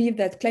strongly believe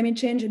that climate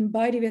change and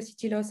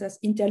biodiversity loss as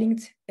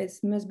interlinked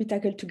must be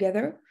tackled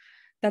together.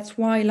 That's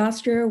why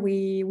last year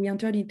we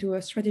entered into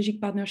a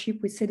strategic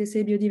partnership with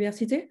CDC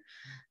Biodiversity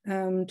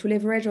to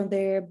leverage on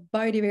their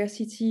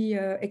biodiversity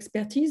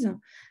expertise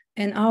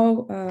and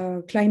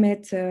our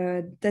climate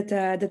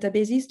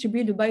databases to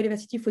build a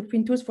biodiversity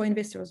footprint tools for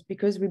investors,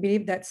 because we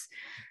believe that's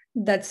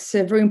That's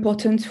very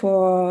important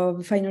for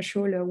the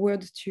financial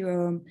world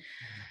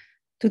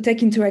to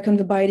take into account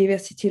the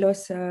biodiversity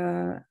loss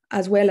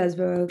as well as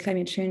the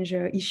climate change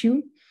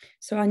issue.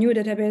 So our new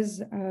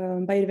database,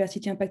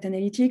 Biodiversity Impact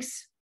Analytics,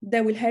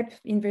 that will help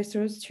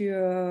investors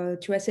to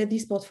assess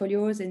these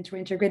portfolios and to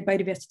integrate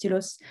biodiversity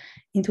loss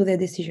into their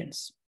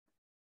decisions.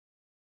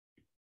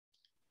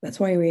 That's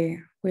why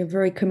we're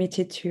very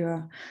committed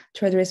to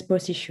address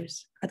both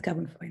issues at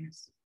Carbon for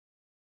Finance.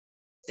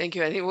 Thank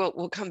you. I think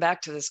we'll come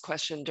back to this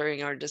question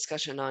during our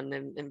discussion on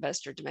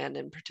investor demand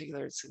in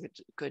particular. It's a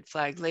good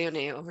flag.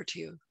 Leonie, over to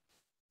you.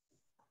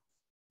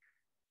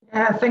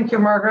 Yeah, thank you,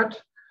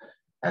 Margaret.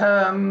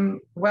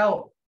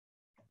 Well,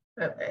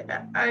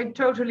 I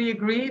totally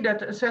agree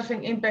that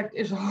assessing impact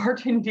is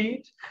hard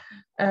indeed.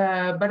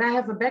 But I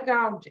have a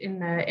background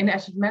in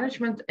asset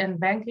management and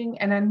banking,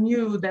 and I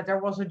knew that there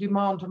was a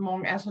demand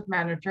among asset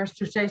managers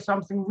to say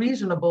something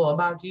reasonable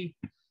about the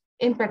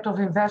impact of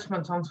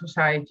investments on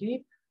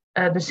society.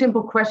 The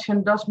simple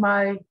question, does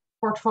my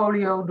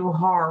portfolio do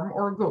harm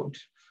or good?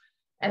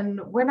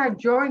 And when I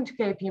joined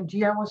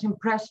KPMG, I was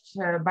impressed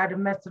by the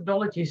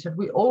methodologies that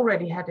we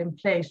already had in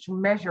place to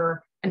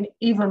measure and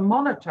even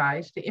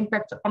monetize the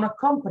impact on a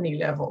company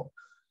level.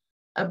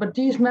 But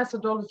these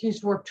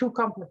methodologies were too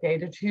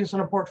complicated to use on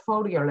a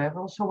portfolio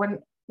level. So when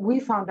we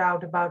found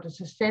out about the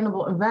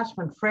Sustainable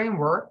Investment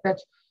Framework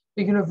that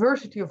the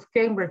University of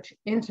Cambridge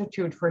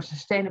Institute for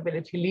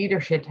Sustainability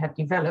Leadership had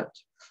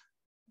developed,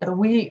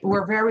 we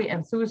were very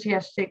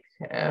enthusiastic,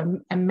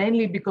 and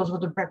mainly because of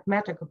the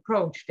pragmatic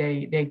approach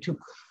they took.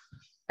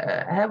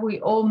 We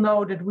all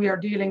know that we are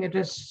dealing, it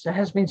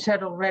has been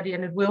said already,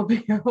 and it will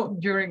be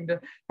during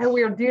and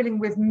we are dealing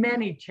with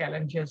many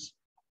challenges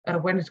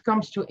when it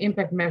comes to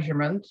impact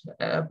measurement.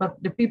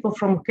 But the people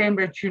from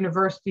Cambridge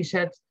University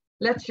said,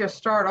 let's just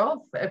start off,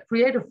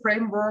 create a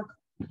framework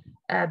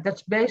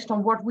that's based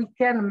on what we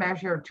can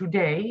measure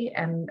today,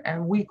 and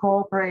we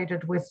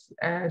cooperated with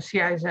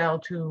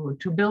CISL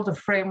to build a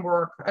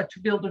framework, to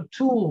build a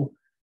tool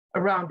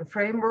around the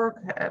framework,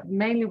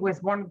 mainly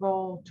with one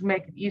goal: to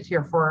make it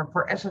easier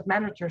for asset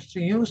managers to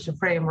use the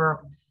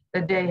framework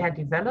that they had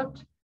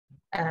developed,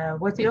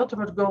 with the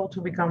ultimate goal to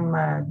become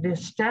the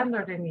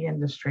standard in the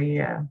industry.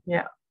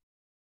 Yeah.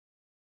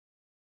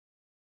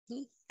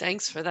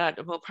 Thanks for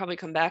that. We'll probably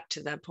come back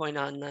to that point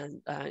on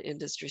the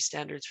industry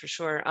standards for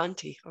sure.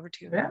 Antti, over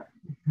to you. Yeah.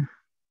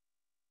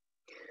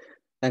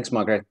 Thanks,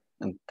 Margaret,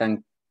 and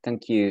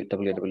thank you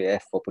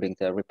WWF for putting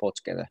the report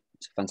together.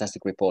 It's a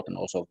fantastic report and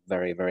also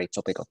very, very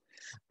topical.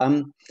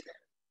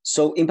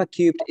 So Impact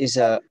Cubed is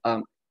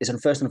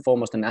first and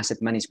foremost an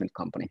asset management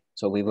company.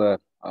 So we were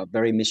a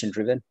very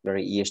mission-driven,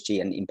 very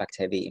ESG and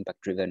impact-heavy,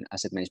 impact-driven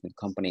asset management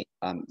company,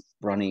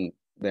 running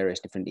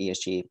various different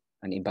ESG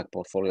and impact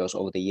portfolios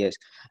over the years.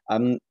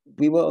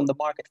 We were on the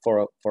market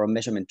for a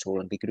measurement tool,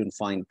 and we couldn't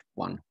find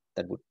one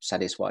that would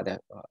satisfy the,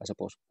 I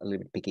suppose, a little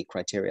bit picky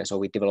criteria. So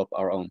we developed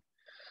our own.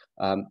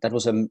 That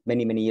was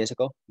many, many years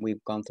ago.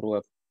 We've gone through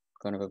a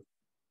kind of a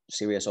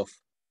series of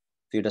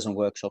few dozen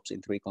workshops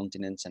in 3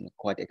 continents and a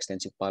quite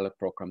extensive pilot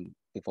program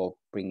before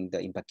bringing the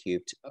Impact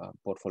Cubed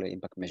portfolio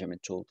impact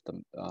measurement tool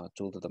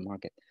to the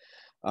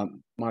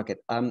market.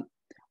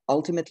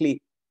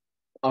 Ultimately,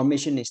 our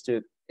mission is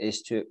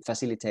to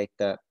facilitate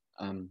the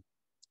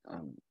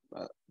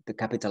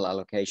capital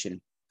allocation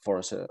for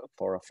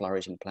a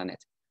flourishing planet,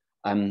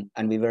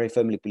 and we very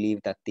firmly believe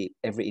that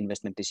every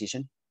investment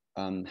decision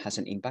has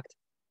an impact.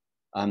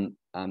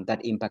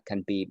 That impact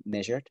can be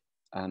measured.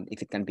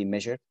 If it can be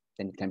measured,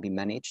 then it can be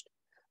managed.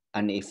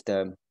 And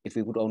if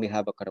we would only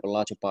have a kind of a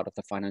larger part of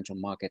the financial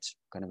markets,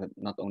 kind of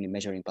not only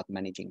measuring but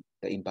managing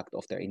the impact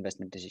of their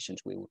investment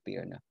decisions, we would be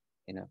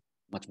in a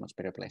much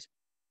better place.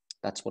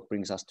 That's what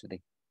brings us to the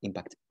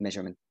impact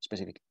measurement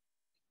specific.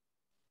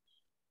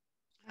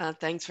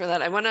 Thanks for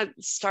that. I want to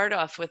start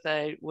off with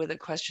a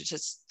question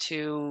just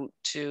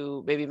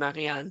to maybe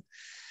Marianne,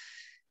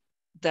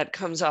 that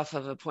comes off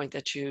of a point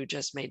that you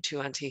just made too,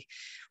 Antti.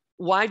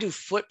 Why do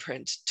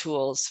footprint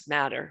tools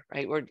matter,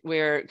 right?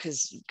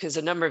 Because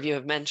a number of you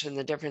have mentioned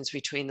the difference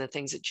between the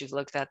things that you've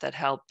looked at that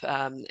help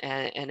an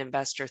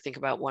investor think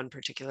about one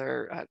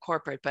particular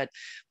corporate, but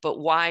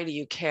why do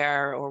you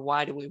care, or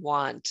why do we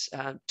want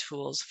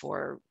tools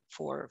for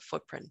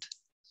footprint?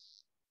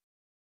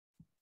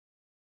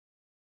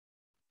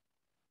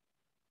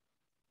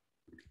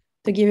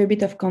 To give a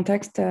bit of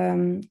context,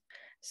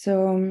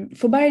 so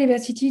for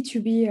biodiversity to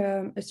be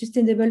a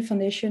sustainable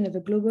foundation of a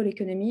global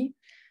economy,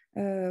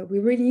 we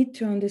really need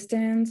to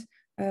understand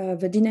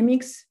the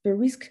dynamics, the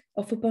risk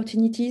of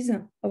opportunities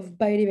of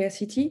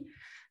biodiversity.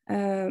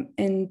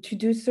 And to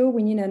do so,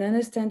 we need an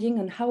understanding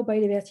on how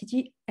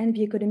biodiversity and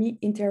the economy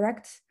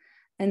interact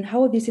and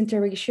how this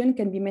interaction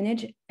can be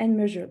managed and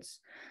measured.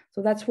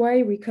 So that's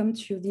why we come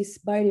to this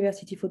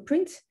biodiversity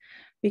footprint,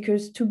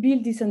 because to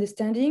build this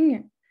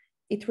understanding,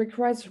 it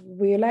requires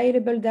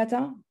reliable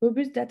data,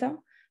 robust data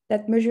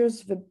that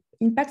measures the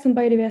impacts on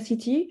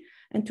biodiversity,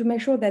 and to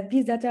make sure that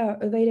these data are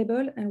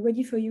available and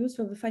ready for use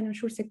for the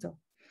financial sector.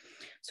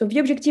 So the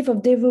objective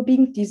of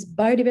developing this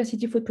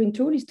biodiversity footprint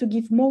tool is to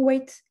give more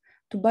weight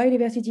to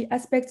biodiversity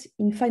aspects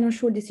in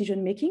financial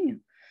decision making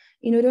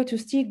in order to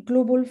steer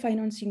global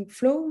financing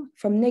flow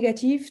from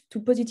negative to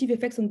positive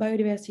effects on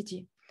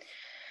biodiversity.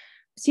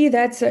 See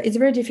that it's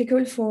very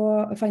difficult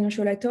for a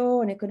financial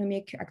actor, an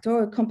economic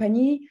actor, a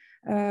company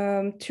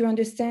to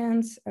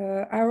understand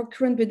our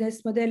current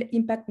business model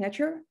impact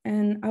nature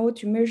and how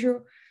to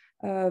measure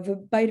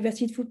the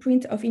biodiversity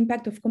footprint of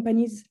impact of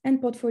companies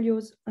and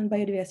portfolios on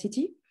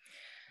biodiversity.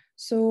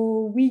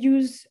 So we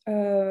use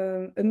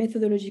a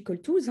methodological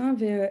tools,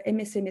 the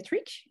MSA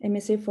metric,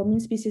 MSA for mean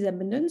species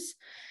abundance.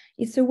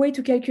 It's a way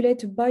to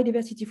calculate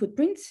biodiversity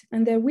footprint,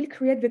 and they will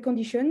create the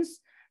conditions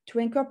to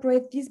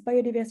incorporate these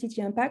biodiversity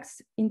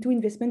impacts into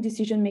investment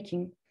decision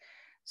making.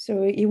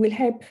 So it will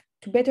help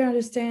to better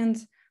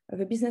understand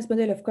the business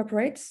model of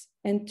corporates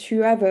and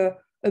to have a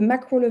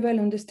macro level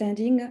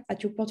understanding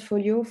at your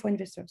portfolio for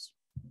investors.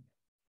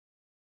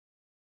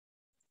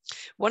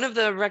 One of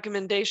the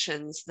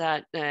recommendations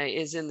that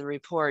is in the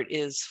report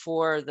is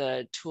for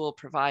the tool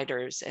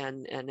providers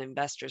and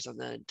investors on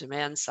the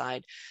demand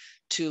side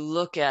to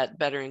look at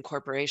better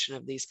incorporation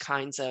of these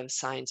kinds of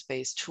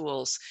science-based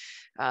tools.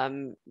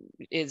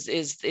 Is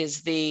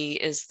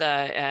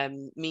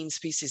the mean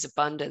species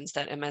abundance,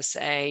 that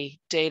MSA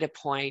data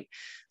point,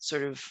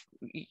 sort of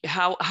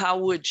how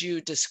would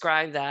you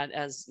describe that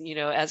as, you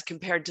know, as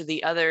compared to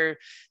the other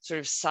sort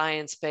of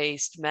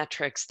science-based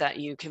metrics that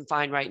you can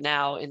find right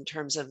now in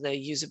terms of the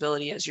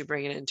usability as you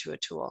bring it into a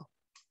tool?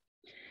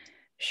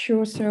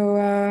 Sure. So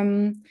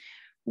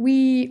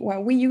we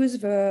use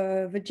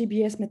the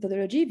GBS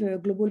methodology, the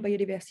Global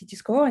Biodiversity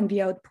Score, and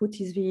the output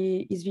is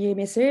the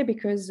MSA,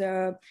 because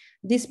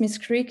this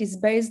metric is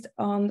based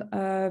on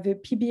the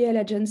PBL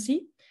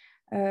agency,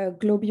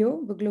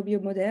 Globio, the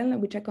Globio model,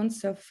 which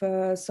accounts of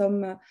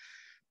some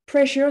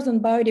pressures on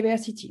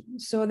biodiversity.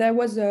 So there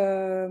was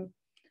a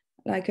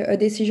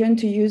decision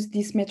to use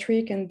this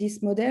metric and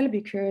this model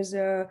because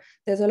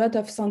there's a lot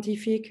of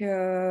scientific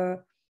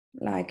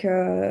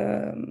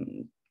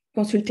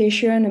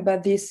consultation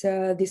about this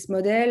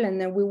model,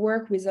 and we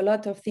work with a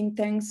lot of think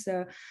tanks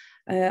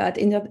at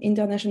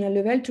international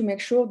level to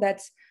make sure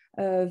that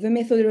the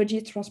methodology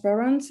is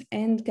transparent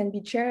and can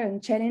be shared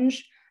and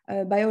challenged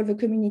by all the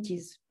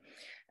communities.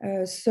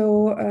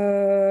 So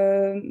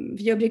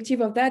the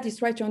objective of that is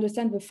try to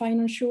understand the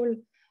financial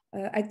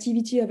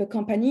activity of a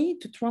company,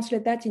 to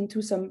translate that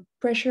into some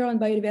pressure on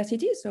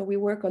biodiversity. So we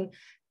work on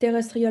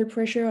terrestrial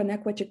pressure and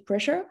aquatic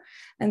pressure,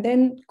 and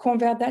then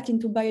convert that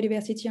into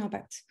biodiversity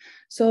impact.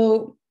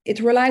 So it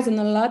relies on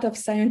a lot of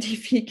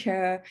scientific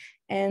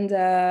and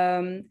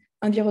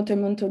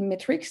environmental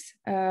metrics.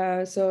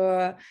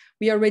 So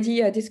we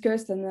already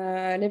discussed and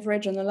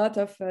leveraged on a lot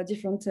of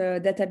different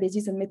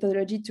databases and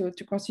methodology to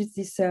construct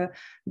this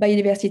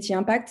biodiversity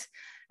impact.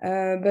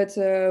 But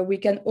we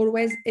can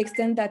always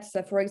extend that.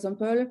 So for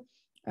example,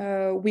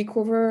 we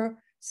cover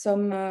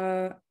some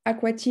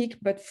aquatic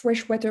but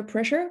freshwater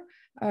pressure,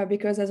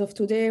 because as of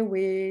today,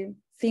 we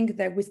think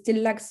that we still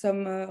lack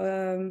some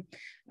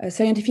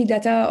scientific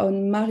data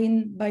on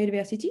marine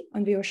biodiversity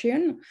on the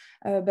ocean.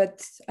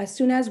 But as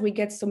soon as we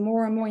get some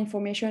more and more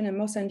information and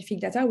more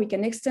scientific data, we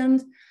can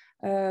extend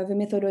the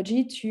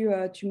methodology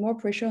to more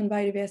pressure on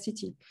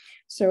biodiversity.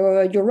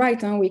 So you're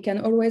right, we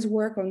can always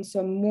work on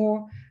some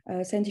more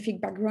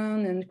scientific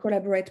background and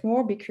collaborate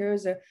more,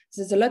 because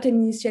there's a lot of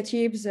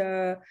initiatives,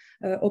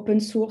 open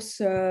source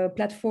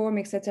platform,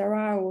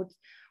 etc.,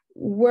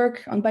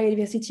 work on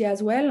biodiversity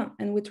as well.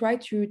 And we try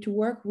to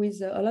work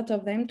with a lot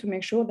of them to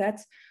make sure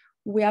that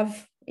we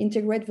have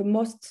integrate the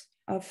most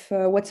of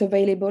what's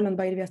available on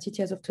biodiversity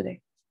as of today.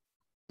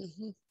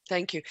 Mm-hmm.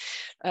 Thank you.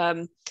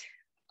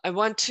 I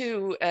want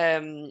to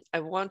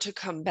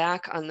come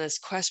back on this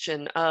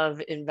question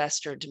of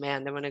investor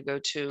demand. I want to go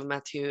to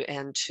Matthew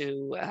and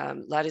to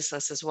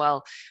Ladislas as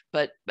well.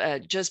 But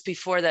just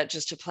before that,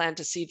 just to plant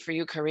a seed for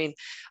you, Karine,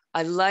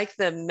 I like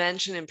the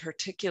mention in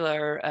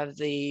particular of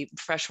the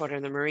freshwater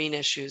and the marine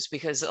issues,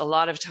 because a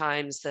lot of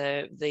times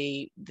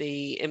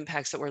the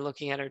impacts that we're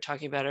looking at or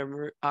talking about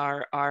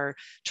are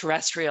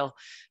terrestrial,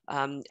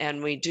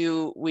 and we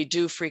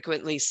do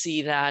frequently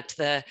see that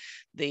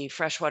the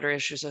freshwater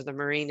issues or the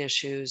marine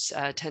issues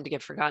tend to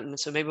get forgotten.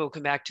 So maybe we'll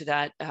come back to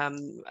that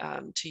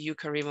to you,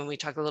 Karine, when we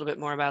talk a little bit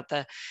more about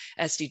the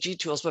SDG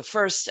tools. But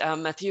first,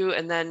 Matthew,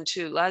 and then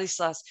to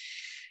Ladislas.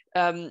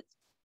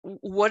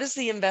 What does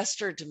the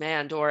investor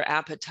demand or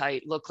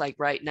appetite look like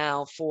right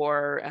now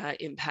for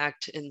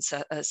impact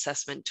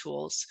assessment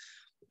tools?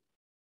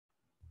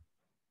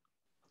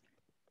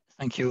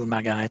 Thank you,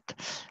 Margaret.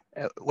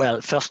 Well,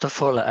 first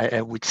of all,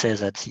 I would say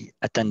that the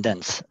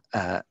attendance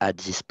at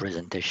this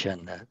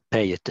presentation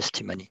pay a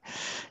testimony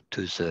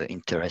to the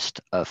interest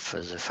of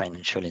the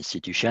financial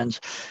institutions.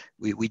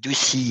 We do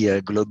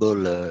see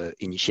global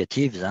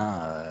initiatives.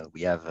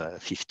 We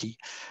have 50.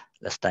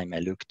 Last time I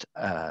looked,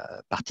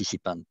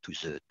 participants to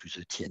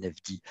the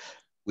TNFD,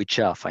 which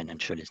are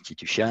financial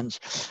institutions.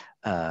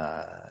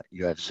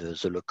 You have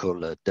the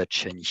local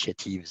Dutch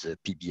initiatives, the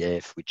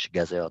PBF, which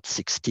gathered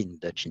 16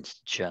 Dutch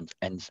institutions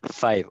and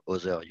 5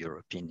 other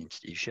European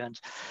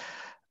institutions.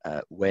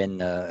 When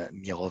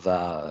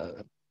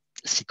Mirova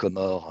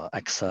Sycomore,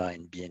 AXA,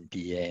 and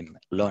BNPM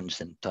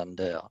launched and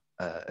tender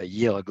a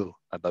year ago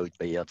about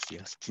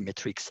biodiversity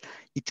metrics,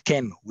 it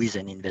came with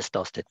an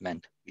investor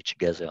statement which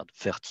gathered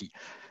 30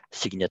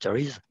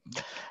 signatories.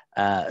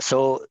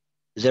 So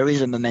there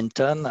is a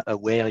momentum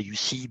where you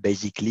see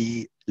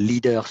basically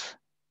leaders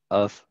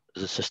of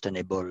the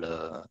sustainable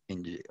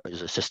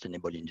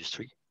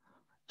industry,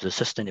 the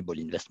sustainable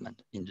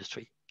investment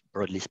industry,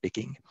 broadly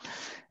speaking,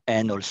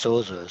 and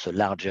also the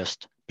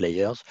largest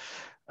players,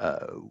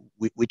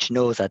 which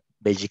know that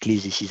basically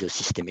this is a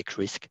systemic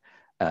risk,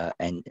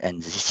 and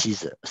this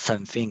is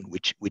something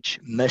which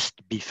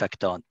must be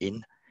factored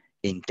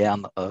in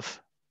terms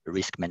of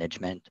risk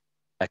management,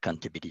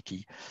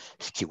 accountability,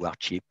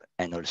 stewardship,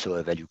 and also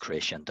a value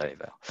creation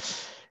driver.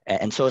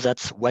 And so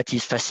that's what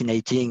is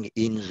fascinating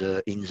in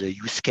the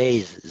use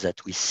case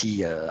that we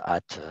see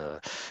at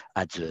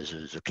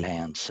the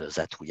clients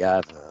that we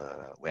have,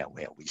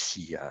 where we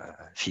see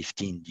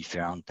 15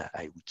 different,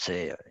 I would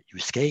say,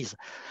 use case,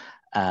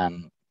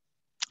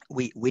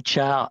 which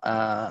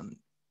are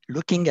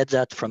looking at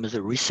that from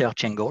the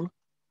research angle,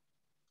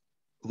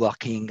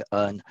 working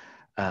on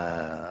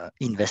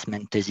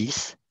investment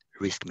thesis,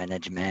 risk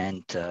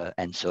management,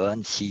 and so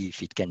on, see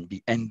if it can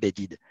be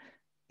embedded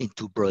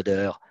into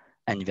broader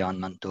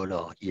environmental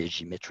or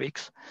ESG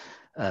metrics.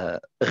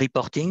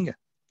 Reporting,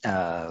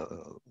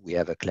 we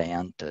have a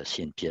client,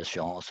 CNP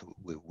Assurance,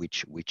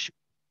 which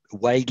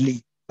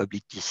widely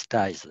published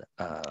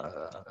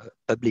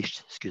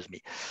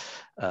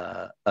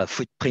a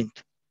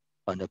footprint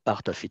on a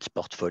part of its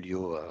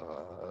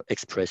portfolio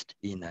expressed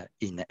in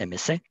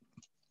MSA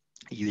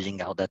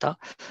using our data.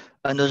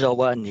 Another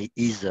one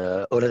is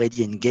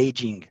already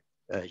engaging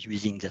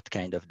using that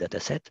kind of data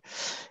set.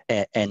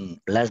 And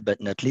last but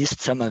not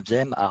least, some of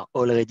them are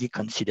already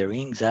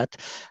considering that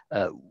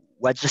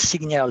what the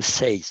signal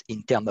says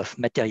in terms of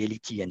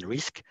materiality and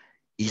risk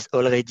is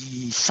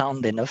already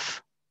sound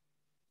enough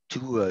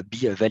to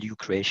be a value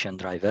creation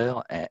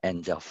driver.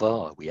 And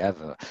therefore, we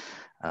have,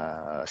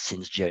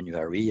 since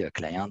January, a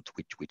client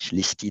which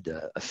listed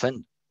a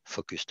fund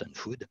focused on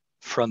food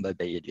from a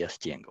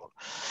biodiversity angle.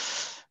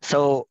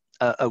 So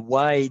a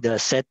wide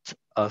set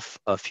of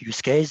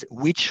use case,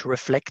 which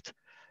reflect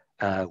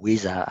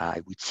with,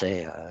 I would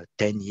say,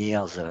 10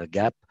 years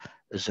gap,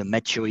 the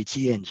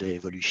maturity and the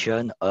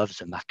evolution of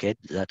the market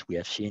that we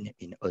have seen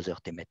in other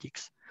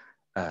thematics,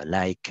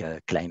 like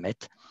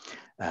climate,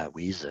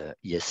 with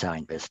ESR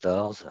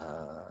investors,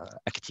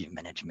 active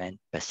management,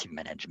 passive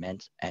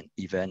management, and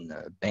even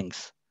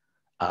banks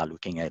are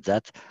looking at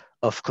that.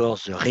 Of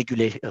course, the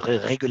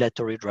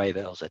regulatory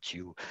drivers that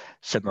you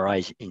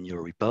summarize in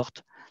your report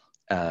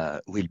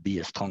will be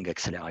a strong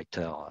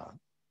accelerator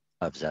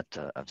of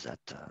that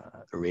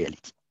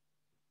reality.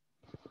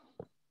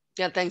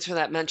 Yeah, thanks for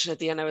that mention at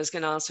the end. I was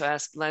going to also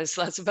ask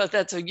Ladislas about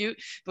that. So you,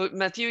 but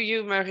Mathieu,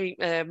 you, Marianne,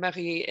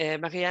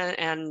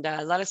 and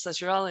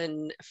Ladislas, you're all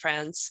in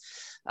France,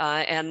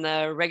 and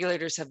the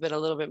regulators have been a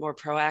little bit more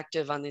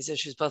proactive on these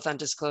issues, both on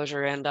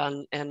disclosure and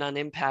on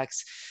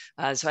impacts.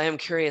 So I am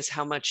curious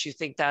how much you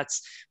think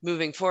that's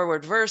moving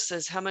forward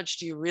versus how much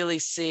do you really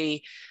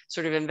see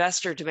sort of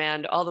investor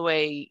demand all the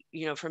way,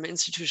 from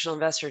institutional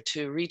investor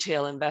to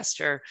retail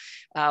investor.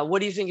 What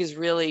do you think is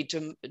really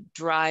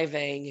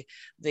driving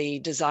the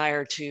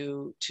desire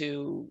to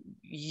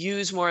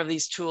use more of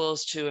these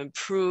tools to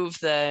improve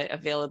the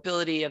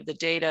availability of the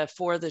data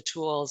for the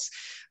tools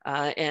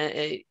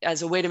and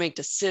as a way to make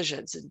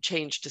decisions and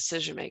change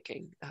decision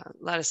making?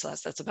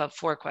 Ladislas, that's about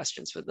 4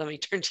 questions, but let me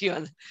turn to you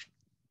on.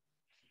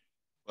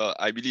 Well,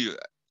 I believe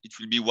it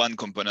will be one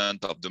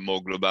component of the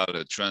more global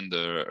trend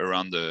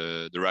around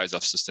the rise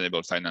of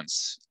sustainable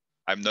finance.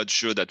 I'm not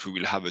sure that we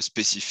will have a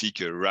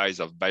specific rise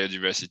of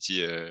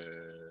biodiversity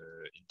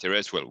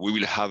interest. Well,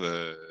 we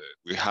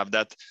have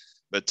that,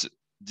 but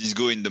this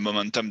go in the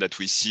momentum that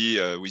we see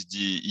with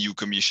the EU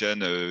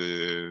Commission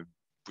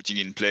putting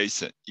in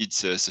place its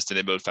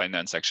sustainable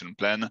finance action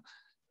plan.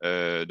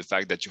 The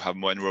fact that you have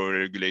more and more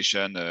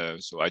regulation,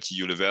 so at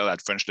EU level,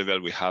 at French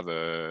level, we have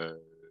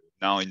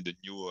now in the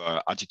new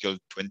Article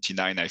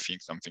 29, I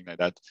think, something like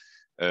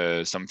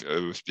that, some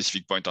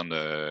specific point on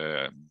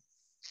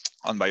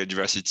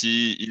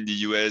biodiversity. In the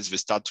US, they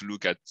start to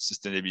look at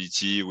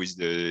sustainability with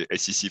the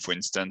SEC, for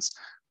instance,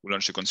 who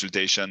launched a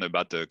consultation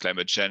about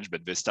climate change,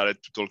 but they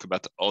started to talk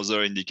about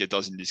other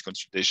indicators in this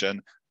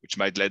consultation, which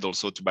might lead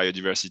also to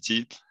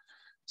biodiversity.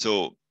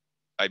 So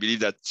I believe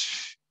that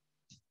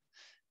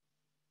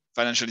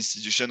financial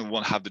institutions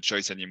won't have the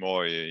choice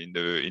anymore in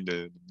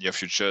the near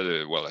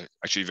future. Well,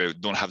 actually, they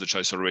don't have the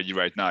choice already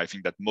right now. I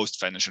think that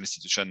most financial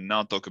institutions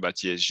now talk about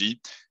ESG.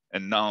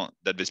 And now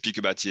that they speak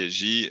about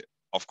ESG,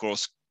 of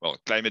course, well,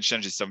 climate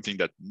change is something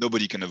that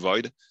nobody can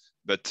avoid.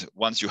 But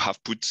once you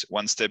have put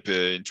one step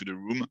into the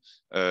room,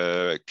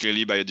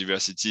 clearly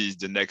biodiversity is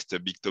the next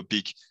big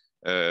topic.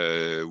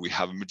 We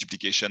have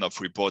multiplication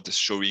of reports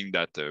showing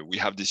that we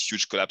have this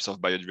huge collapse of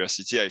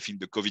biodiversity. I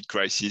think the COVID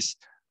crisis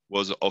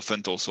was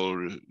often also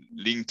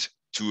linked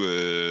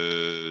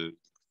to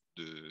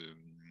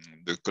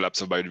the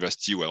collapse of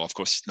biodiversity, well, of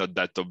course, it's not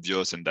that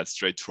obvious and that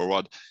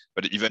straightforward,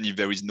 but even if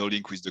there is no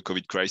link with the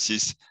COVID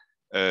crisis,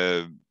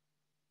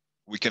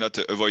 we cannot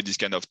avoid this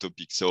kind of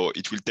topic. So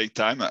it will take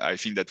time. I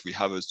think that we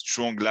have a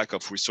strong lack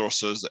of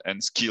resources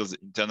and skills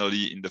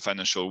internally in the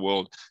financial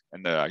world.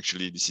 And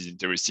actually, this is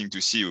interesting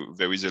to see.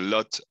 There is a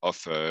lot of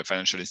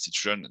financial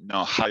institutions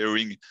now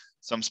hiring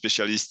some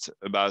specialists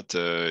about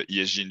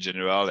ESG in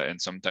general,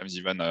 and sometimes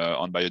even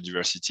on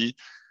biodiversity.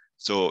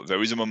 So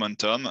there is a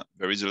momentum,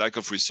 there is a lack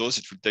of resource.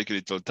 It will take a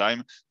little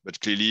time, but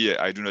clearly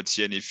I do not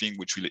see anything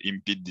which will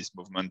impede this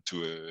movement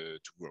to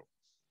grow.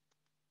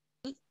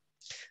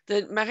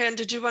 Marianne,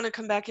 did you want to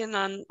come back in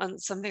on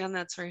something on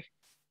that? Sorry.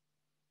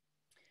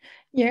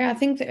 Yeah, I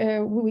think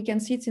we can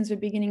see it since the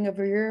beginning of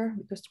the year,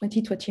 because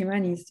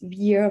 2021 is the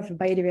year of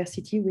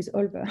biodiversity with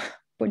all the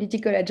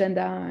political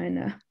agenda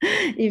and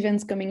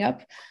events coming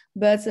up.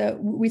 But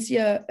we see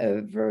a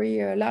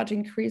very large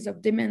increase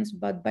of demands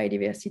about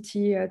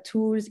biodiversity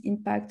tools,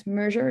 impact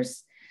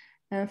measures.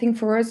 And I think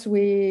for us,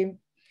 we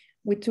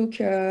take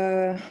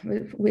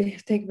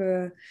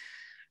the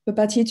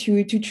party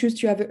to choose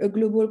to have a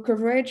global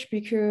coverage,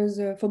 because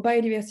for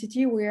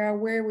biodiversity, we are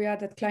where we are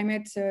that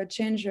climate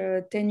change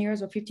 10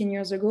 years or 15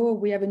 years ago.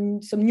 We have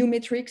some new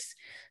metrics.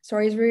 So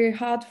it's very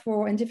hard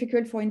and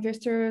difficult for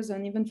investors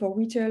and even for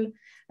retail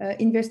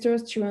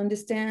investors to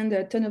understand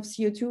a ton of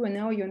CO2, and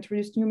now you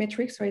introduce new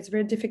metrics, so it's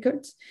very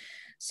difficult.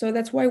 So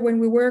that's why when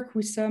we work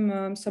with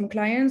some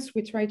clients,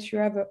 we try to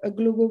have a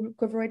global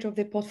coverage of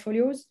their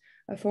portfolios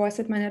for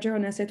asset manager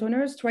and asset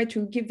owners, try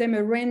to give them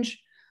a range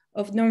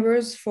of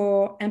numbers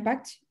for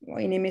impact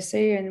in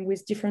MSA and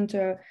with different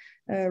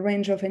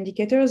range of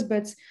indicators,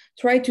 but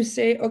try to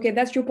say, okay,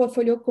 that's your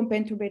portfolio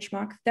compared to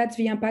benchmark. That's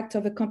the impact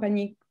of a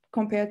company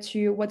compared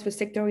to what the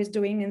sector is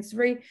doing. And it's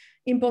very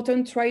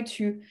important, try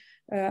to,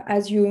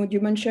 as you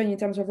mentioned in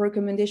terms of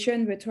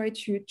recommendation, but try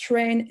to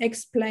train,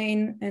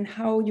 explain, and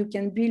how you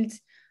can build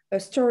a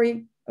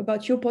story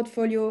about your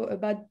portfolio,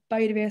 about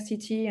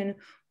biodiversity, and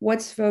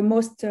what's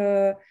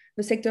the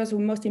sectors who are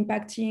most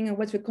impacting, and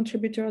what's the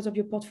contributors of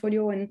your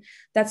portfolio. And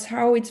that's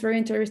how it's very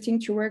interesting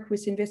to work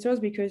with investors,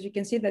 because you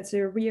can see that's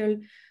a real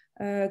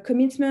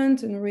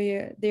commitment, and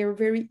they're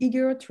very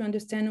eager to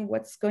understand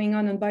what's going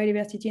on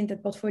biodiversity in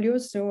that portfolio.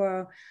 So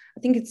I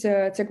think it's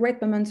a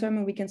great momentum,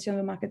 and we can see on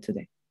the market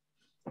today.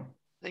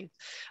 Thanks.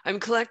 I'm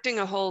collecting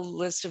a whole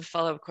list of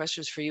follow-up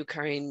questions for you,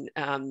 Karine.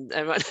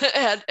 I want to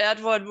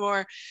add one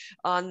more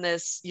on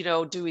this. You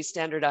know, do we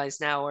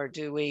standardize now, or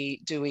do we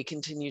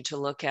continue to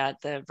look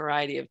at the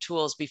variety of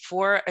tools?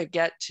 Before I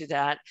get to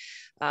that,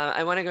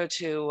 I want to go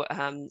to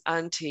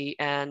Antti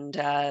and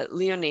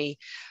Leonie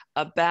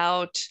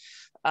about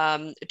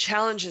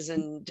challenges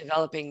in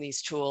developing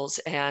these tools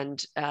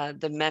and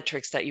the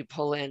metrics that you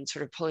pull in,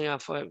 sort of pulling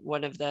off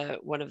one of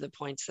the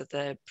points that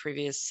the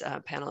previous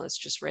panelists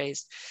just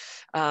raised.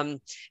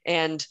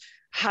 And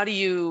how do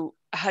you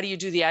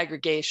do the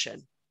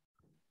aggregation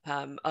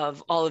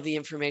of all of the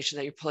information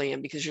that you're pulling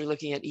in, because you're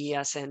looking at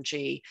ES and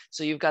G.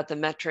 So you've got the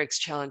metrics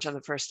challenge on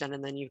the first end,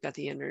 and then you've got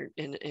the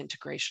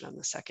integration on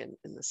the second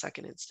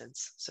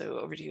instance. So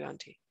over to you,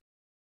 Antti.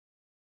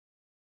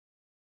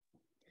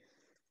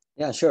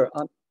 Yeah, sure.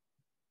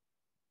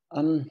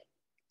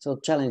 So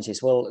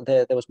challenges. Well,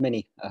 there was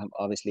many.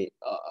 Obviously,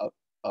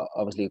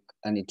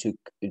 and it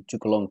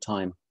took a long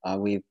time.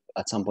 We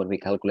at some point we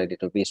calculated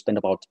that we spent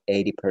about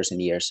 80 person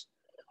years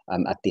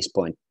at this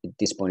point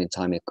in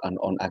time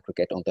on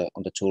aggregate on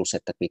the tool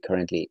set that we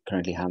currently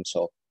have.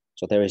 So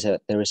there is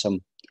some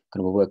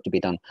kind of work to be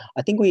done.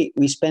 I think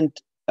we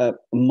spent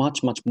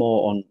much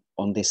more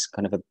on this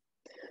kind of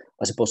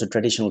I suppose a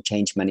traditional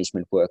change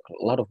management work,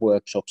 a lot of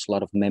workshops, a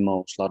lot of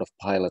memos, a lot of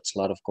pilots, a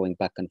lot of going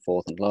back and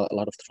forth, and a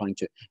lot of trying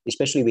to,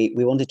 especially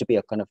we wanted to be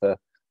a kind of a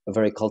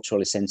very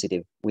culturally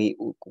sensitive. We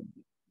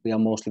are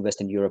mostly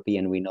Western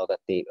European. We know that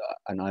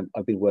and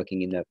I've been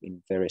working in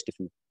various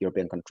different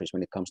European countries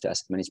when it comes to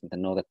asset management,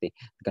 and know that the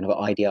kind of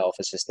idea of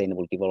a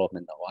sustainable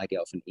development, or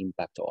idea of an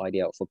impact, or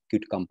idea of a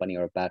good company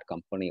or a bad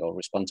company, or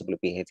responsible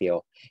behavior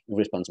or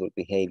irresponsible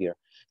behavior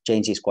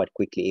changes quite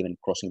quickly, even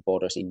crossing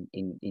borders in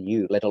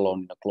EU, let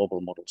alone in a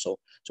global model. So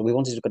we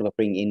wanted to kind of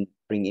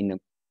bring in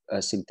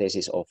a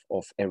synthesis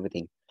of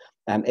everything.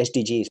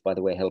 SDGs, by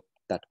the way, helped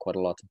that quite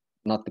a lot.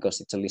 Not because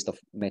it's a list of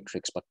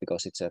metrics, but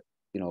because it's a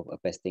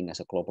best thing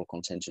as a global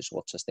consensus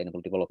what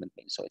sustainable development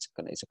means. So it's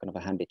a kind of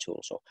a handy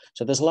tool. So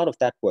there's a lot of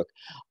that work.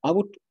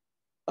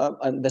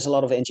 And there's a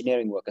lot of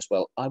engineering work as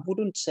well. I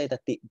wouldn't say that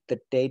the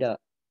data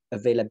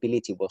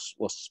availability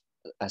was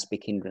as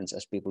big hindrance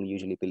as people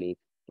usually believe.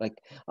 Like,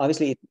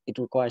 obviously it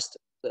requires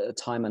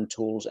time and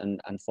tools and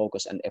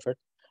focus and effort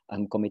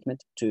and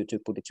commitment to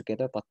put it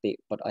together. But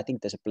I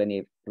think there's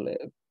plenty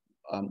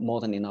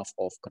more than enough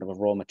of kind of a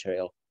raw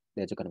material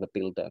there to kind of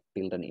build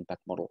an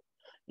impact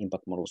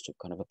models to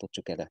kind of put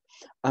together.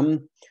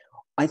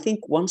 I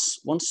think once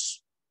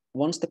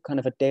the kind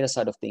of a data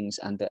side of things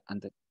and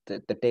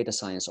the data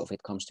science of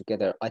it comes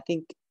together, I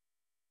think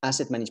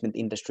asset management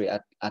industry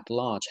at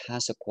large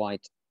has a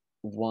quite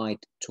wide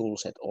tool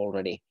set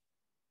already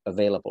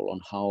available on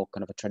how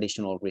kind of a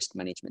traditional risk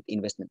management,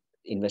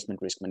 investment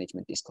risk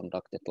management is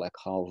conducted, like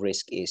how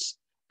risk is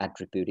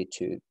attributed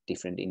to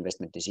different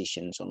investment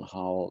decisions, on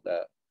how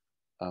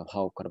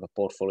kind of a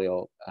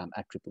portfolio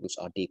attributes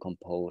are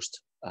decomposed,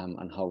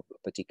 and how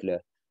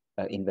particular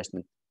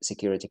investment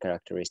security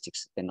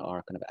characteristics then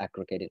are kind of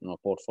aggregated on a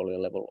portfolio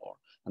level,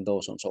 and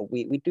those on. So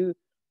we do.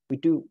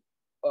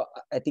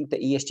 I think the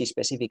ESG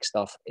specific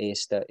stuff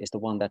is the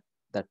one that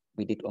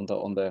we did on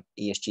the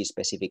ESG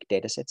specific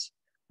data sets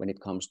when it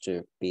comes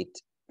to be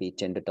it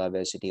gender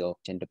diversity or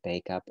gender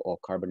pay gap or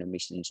carbon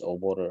emissions or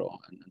water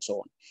and so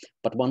on.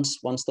 But once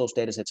those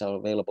data sets are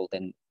available,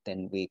 then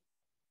we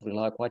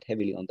rely quite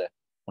heavily on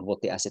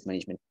what the asset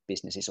management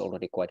business is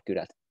already quite good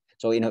at.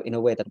 So in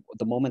a way that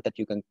the moment that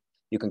you can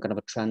kind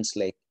of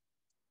translate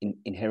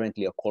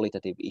inherently a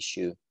qualitative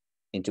issue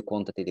into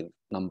quantitative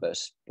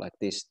numbers, like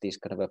these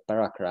kind of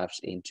paragraphs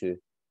into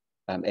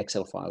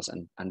Excel files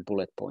and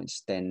bullet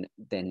points, then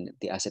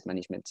the asset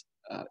management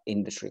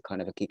industry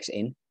kind of kicks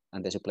in,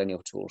 and there's plenty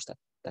of tools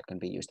that can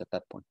be used at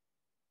that point.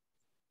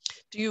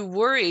 Do you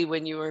worry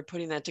when you were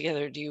putting that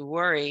together? Do you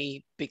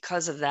worry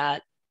because of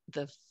that,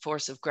 the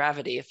force of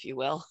gravity, if you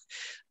will?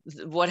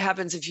 What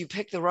happens if you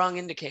pick the wrong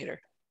indicator?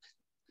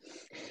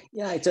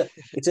 Yeah,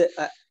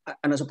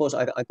 and I suppose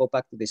I go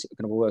back to this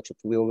kind of workshop.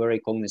 We were very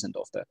cognizant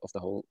of the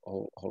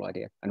whole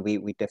idea, and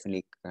we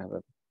definitely kind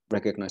of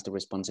recognize the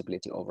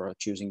responsibility over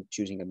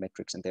choosing a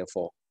metrics, and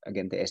therefore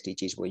again the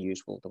SDGs were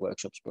useful, the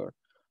workshops were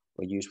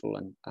useful,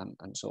 and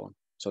so on.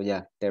 So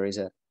yeah, there is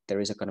a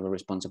kind of a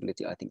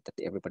responsibility, I think, that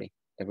everybody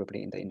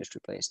in the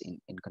industry plays in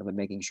kind of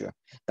making sure.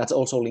 That's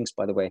also links,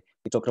 by the way.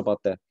 We talked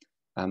about the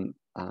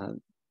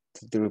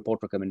report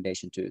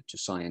recommendation to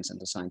science and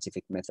the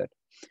scientific method.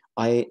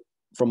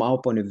 From our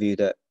point of view,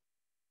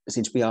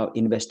 since we are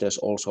investors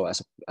also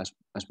as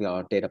we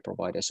are data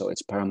providers, so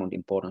it's paramount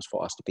importance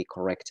for us to be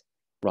correct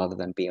rather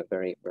than be a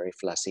very, very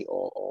flashy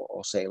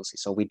or salesy.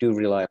 So we do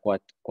rely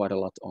quite a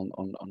lot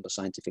on the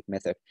scientific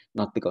method,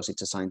 not because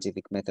it's a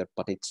scientific method,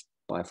 but it's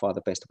by far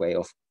the best way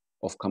of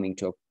coming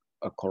to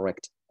a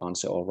correct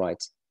answer or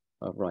right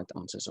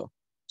answer. So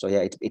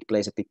yeah, it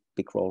plays a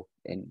big role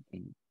in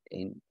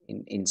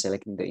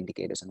selecting the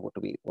indicators and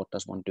what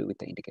does one do with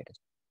the indicators.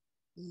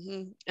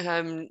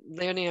 Mm-hmm.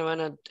 Leonie, I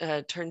want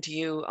to turn to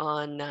you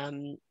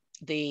on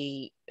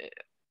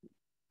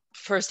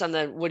first on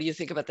what do you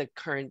think about the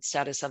current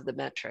status of the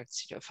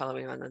metrics,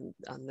 following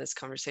on this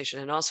conversation,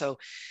 and also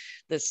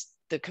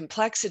the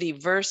complexity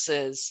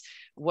versus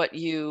what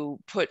you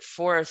put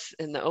forth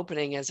in the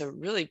opening as a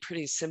really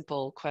pretty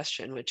simple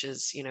question, which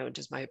is,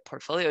 does my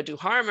portfolio do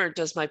harm or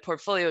does my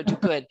portfolio do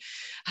good?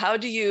 How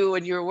do you,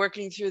 when you're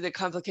working through the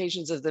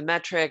complications of the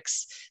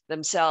metrics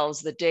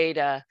themselves, the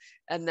data,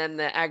 and then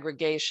the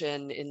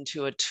aggregation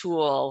into a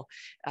tool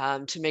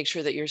to make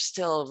sure that you're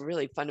still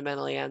really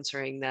fundamentally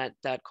answering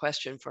that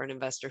question for an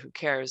investor who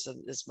cares,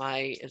 is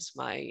my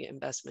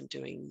investment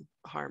doing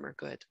harm or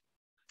good?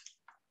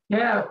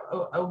 Yeah,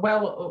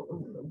 well,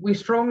 we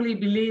strongly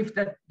believe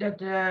that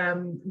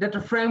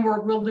the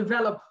framework will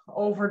develop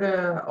over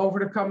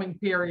the coming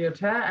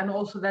period, and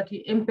also that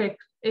the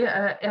impact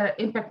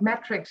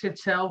metrics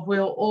itself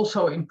will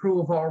also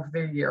improve over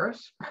the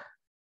years.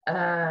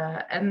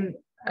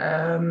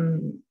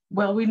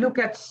 Well, we look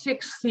at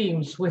 6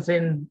 themes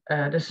within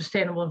the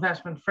sustainable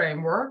investment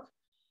framework,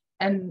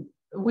 and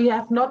we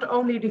have not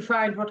only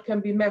defined what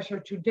can be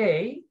measured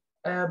today,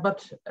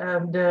 but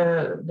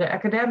the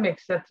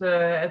academics at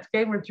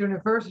Cambridge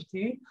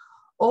University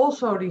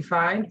also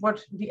defined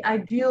what the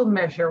ideal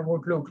measure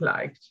would look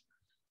like.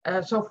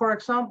 So, for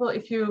example,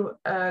 if you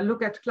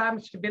look at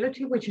climate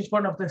stability, which is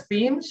one of the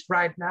themes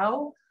right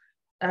now,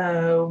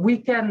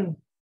 we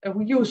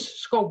use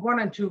scope 1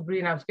 and 2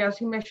 greenhouse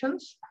gas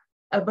emissions,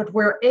 but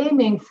we're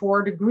aiming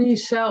for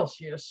degrees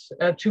Celsius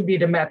to be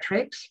the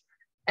metrics.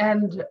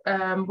 And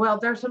well,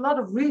 there's a lot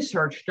of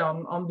research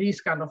done on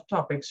these kind of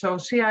topics. So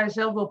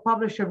CISL will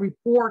publish a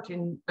report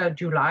in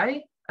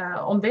July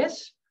on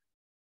this.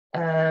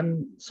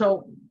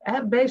 So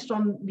based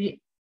on the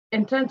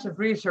intensive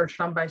research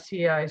done by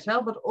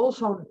CISL, but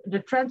also the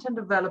trends and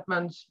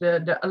developments,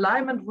 the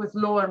alignment with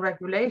law and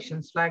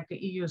regulations like the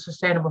EU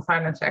Sustainable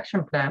Finance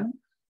Action Plan,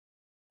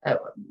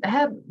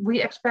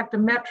 we expect the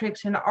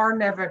metrics in our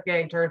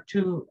navigator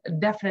to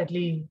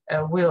definitely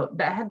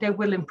they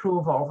will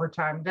improve over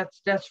time.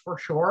 That's for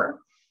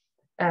sure.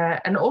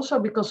 And also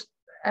because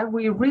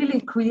we really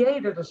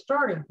created a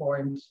starting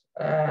point.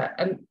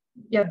 And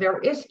yeah, there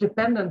is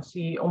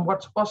dependency on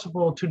what's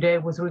possible today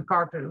with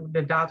regard to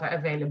the data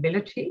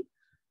availability.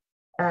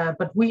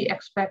 But we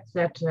expect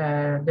that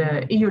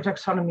the EU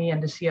taxonomy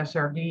and the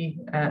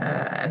CSRD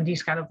and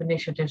these kind of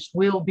initiatives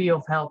will be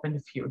of help in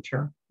the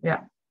future.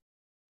 Yeah.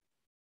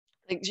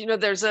 You know,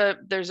 there's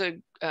a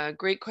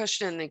great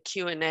question in the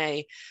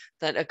Q&A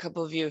that a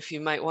couple of you, if you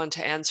might want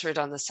to answer it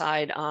on the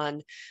side,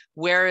 on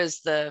where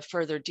is the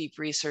further deep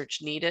research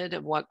needed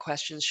and what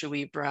questions should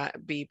we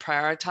be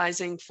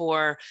prioritizing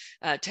for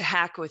to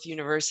hack with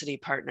university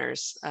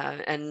partners.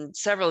 And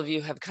several of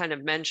you have kind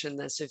of mentioned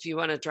this. If you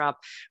want to drop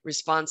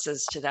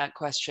responses to that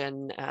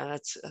question,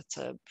 that's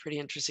a pretty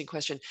interesting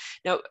question.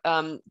 Now,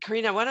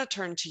 Karina, I want to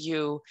turn to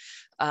you.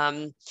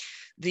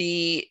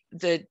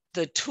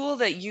 The tool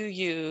that you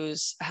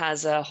use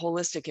has a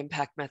holistic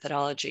impact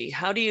methodology.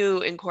 How do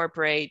you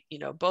incorporate, you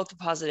know, both the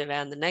positive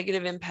and the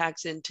negative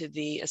impacts into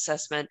the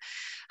assessment?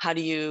 How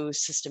do you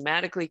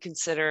systematically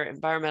consider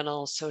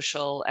environmental,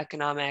 social,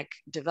 economic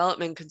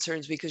development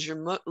concerns? Because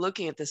you're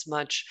looking at this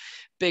much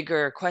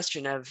bigger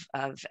question of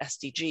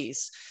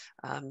SDGs.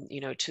 You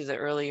know, to the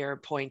earlier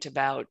point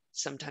about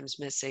sometimes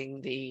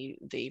missing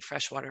the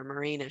freshwater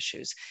marine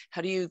issues.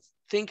 How do you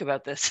think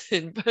about this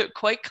in a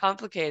quite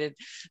complicated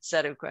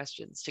set of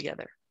questions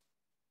together?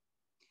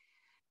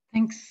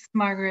 Thanks,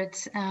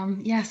 Margaret.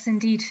 Yes,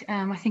 indeed.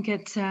 I think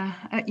at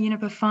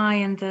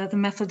UNIPIFI and the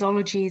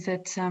methodology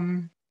that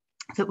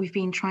that we've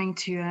been trying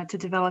to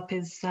develop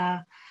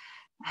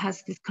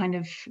has this kind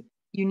of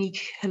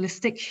unique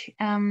holistic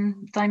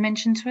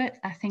dimension to it.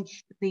 I think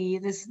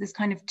there's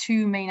kind of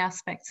two main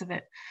aspects of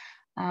it.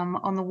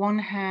 On the one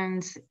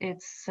hand,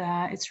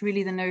 it's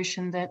really the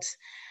notion that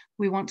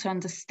we want to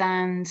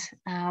understand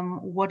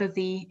what are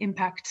the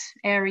impact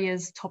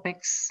areas,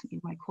 topics, you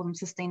might call them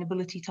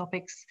sustainability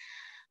topics,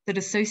 that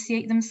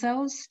associate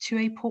themselves to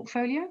a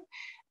portfolio.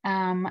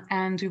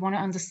 And we want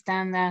to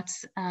understand that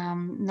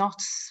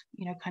not,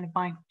 you know, kind of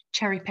by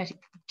cherry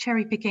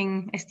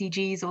picking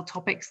SDGs or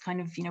topics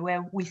kind of, you know,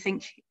 where we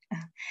think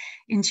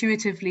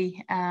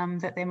intuitively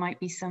that there might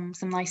be some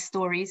nice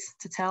stories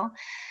to tell,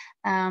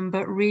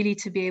 but really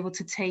to be able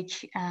to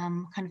take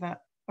kind of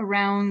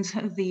around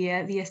the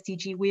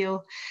SDG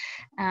wheel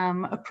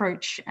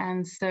approach.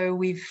 And so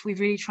we've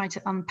really tried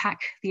to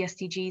unpack the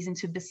SDGs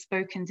into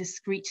bespoke and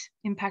discrete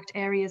impact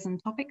areas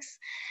and topics.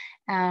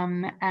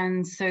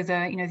 And so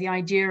the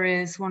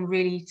idea is one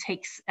really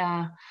takes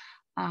a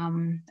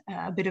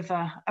bit of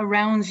a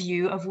round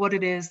view of what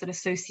it is that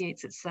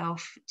associates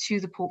itself to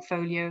the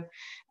portfolio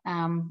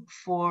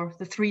for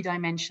the three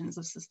dimensions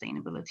of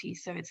sustainability.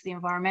 So it's the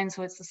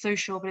environmental, it's the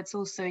social, but it's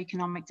also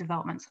economic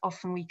development.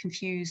 Often we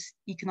confuse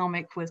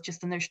economic with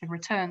just the notion of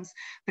returns,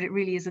 but it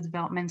really is a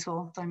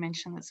developmental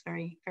dimension that's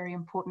very, very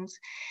important.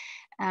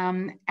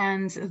 And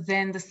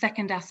then the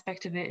second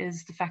aspect of it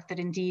is the fact that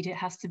indeed it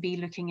has to be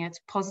looking at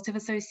positive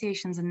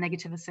associations and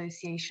negative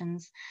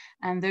associations.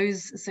 And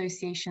those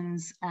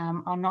associations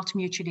are not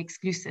mutually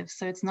exclusive.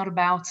 So it's not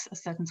about a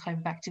certain type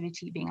of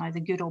activity being either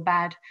good or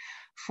bad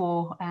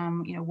for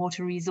you know,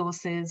 water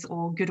resources,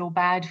 or good or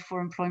bad for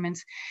employment.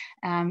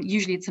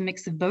 Usually it's a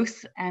mix of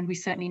both. And we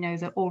certainly know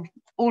that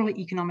all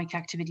economic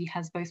activity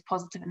has both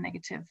positive and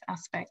negative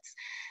aspects.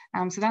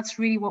 So that's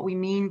really what we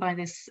mean by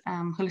this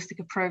holistic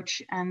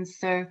approach. And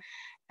so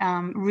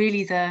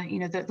really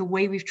the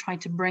way we've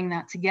tried to bring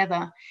that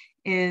together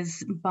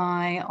is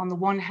by, on the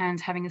one hand,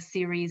 having a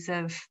series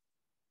of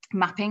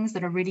mappings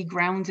that are really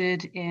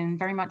grounded in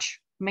very much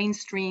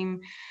mainstream,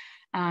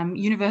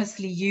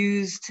 universally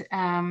used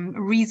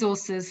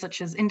resources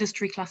such as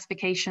industry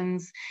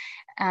classifications,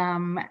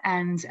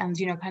 and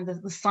you know, kind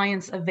of the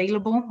science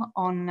available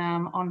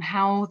on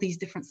how these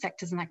different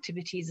sectors and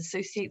activities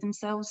associate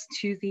themselves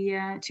to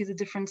the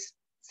different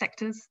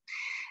sectors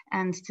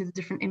and to the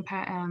different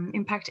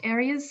impact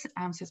areas.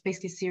 So it's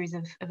basically a series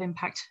of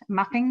impact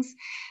mappings.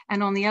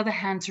 And on the other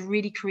hand, to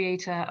really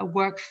create a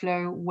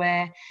workflow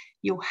where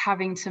you're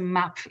having to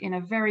map in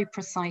a very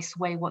precise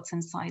way what's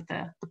inside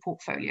the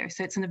portfolio.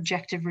 So it's an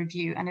objective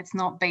review, and it's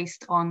not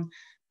based on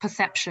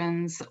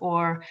perceptions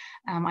or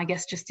I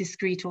guess just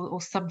discrete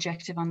or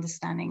subjective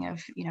understanding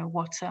of, you know,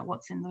 what's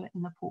in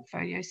the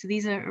portfolio. So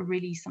these are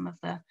really some of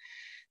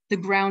the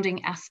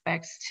grounding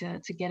aspects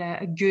to get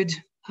a good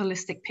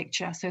holistic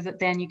picture, so that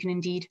then you can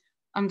indeed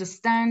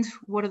understand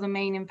what are the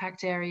main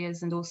impact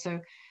areas and also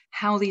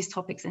how these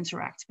topics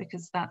interact,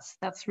 because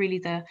that's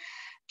really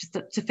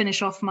to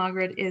finish off,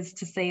 Margaret, is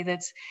to say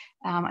that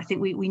I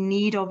think we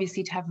need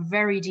obviously to have a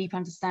very deep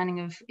understanding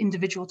of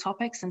individual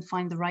topics and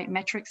find the right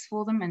metrics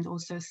for them, and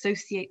also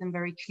associate them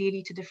very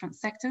clearly to different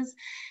sectors.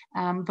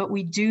 But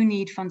we do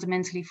need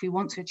fundamentally, if we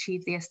want to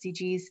achieve the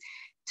SDGs,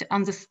 to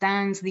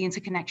understand the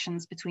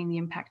interconnections between the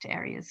impact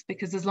areas,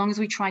 because as long as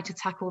we try to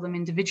tackle them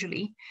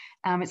individually,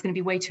 it's going to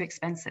be way too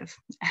expensive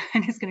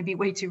and it's going to be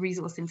way too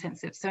resource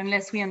intensive. So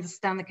unless we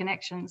understand the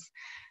connections,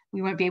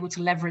 we won't be able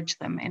to leverage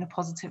them in a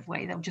positive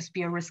way. There'll just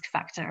be a risk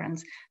factor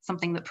and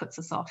something that puts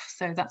us off.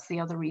 So that's the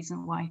other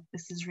reason why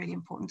this is really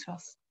important to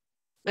us.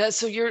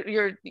 So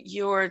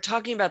you're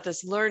talking about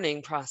this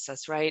learning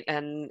process, right?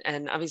 And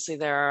obviously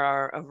there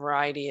are a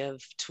variety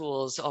of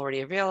tools already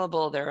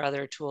available. There are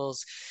other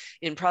tools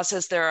in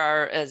process. There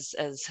are, as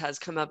has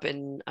come up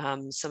in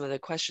some of the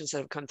questions that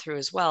have come through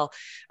as well,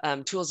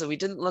 tools that we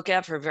didn't look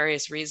at for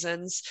various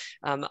reasons.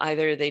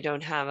 Either they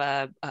don't have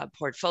a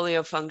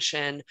portfolio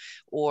function,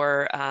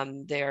 or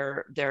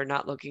they're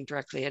not looking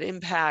directly at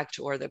impact,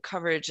 or the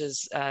coverage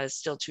is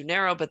still too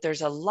narrow. But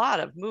there's a lot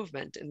of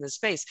movement in this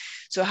space.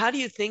 So how do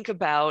you think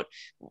about,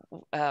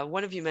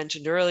 one of you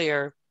mentioned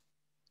earlier,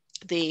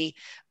 the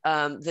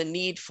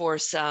need for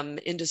some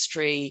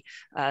industry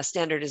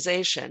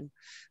standardization.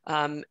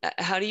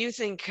 How do you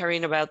think,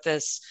 Karine, about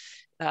this?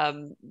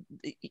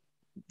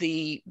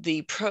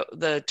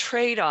 The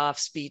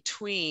trade-offs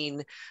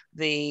between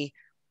the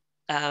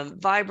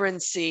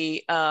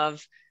vibrancy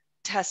of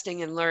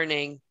testing and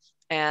learning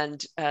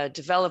and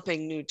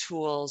developing new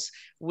tools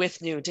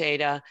with new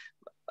data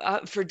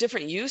for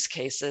different use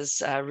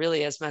cases,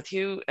 really, as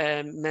Mathieu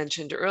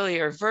mentioned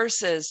earlier,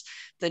 versus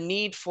the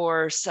need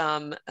for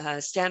some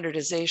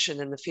standardization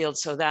in the field,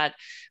 so that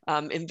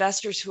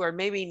investors who are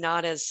maybe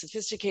not as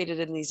sophisticated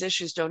in these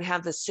issues don't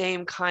have the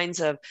same kinds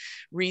of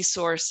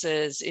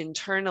resources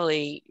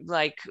internally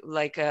like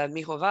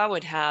Mirova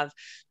would have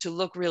to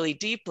look really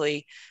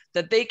deeply,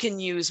 that they can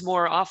use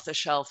more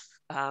off-the-shelf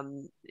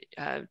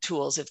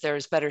tools if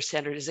there's better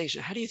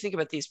standardization. How do you think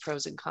about these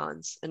pros and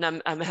cons? And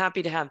I'm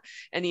happy to have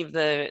any of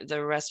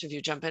the rest of you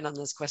jump in on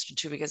this question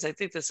too, because I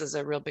think this is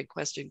a real big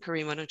question.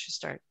 Karine, why don't you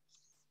start?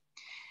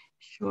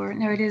 Sure.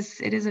 No, it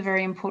is a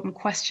very important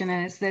question,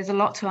 and there's a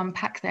lot to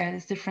unpack there.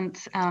 There's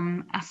different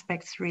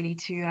aspects really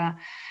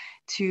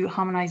to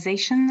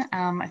harmonization.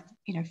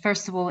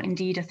 First of all,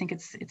 indeed, I think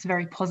it's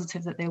very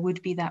positive that there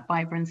would be that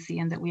vibrancy,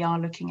 and that we are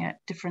looking at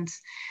different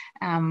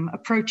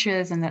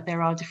approaches, and that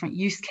there are different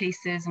use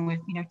cases. And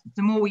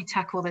the more we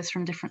tackle this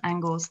from different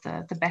angles,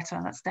 the better.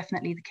 That's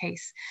definitely the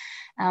case.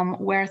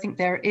 Where I think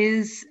there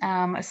is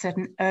a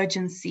certain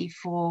urgency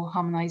for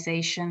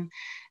harmonization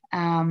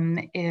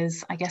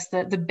is, I guess,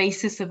 the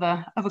basis of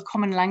a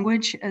common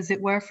language, as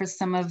it were, for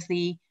some of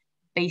the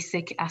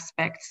basic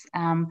aspects.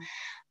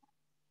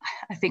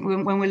 I think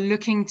when we're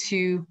looking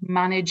to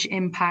manage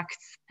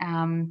impacts,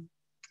 and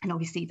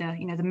obviously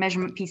the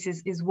measurement piece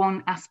is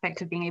one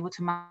aspect of being able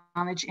to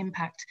manage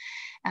impact.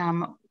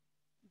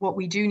 What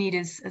we do need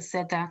is, as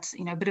said, that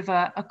a bit of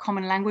a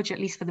common language, at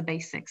least for the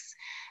basics.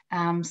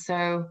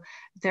 So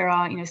there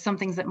are some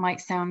things that might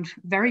sound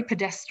very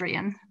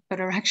pedestrian, but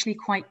are actually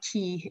quite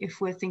key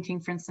if we're thinking,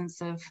 for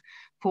instance, of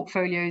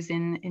portfolios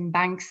in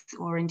banks,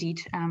 or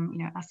indeed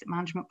asset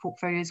management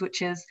portfolios,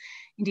 which is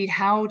indeed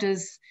how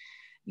does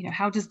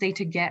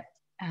data get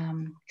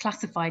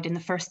classified in the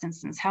first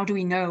instance? How do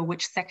we know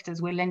which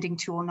sectors we're lending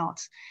to or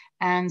not?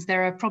 And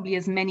there are probably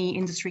as many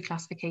industry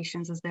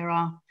classifications as there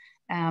are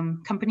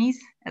companies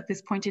at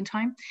this point in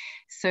time.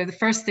 So the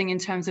first thing in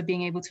terms of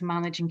being able to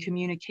manage and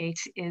communicate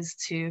is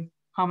to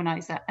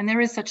harmonize that. And there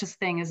is such a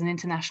thing as an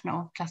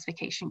international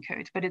classification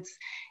code, but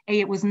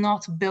it was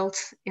not built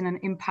in an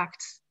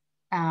impact.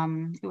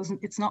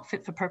 It's not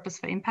fit for purpose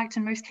for impact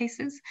in most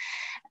cases,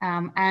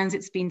 and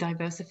it's been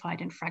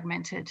diversified and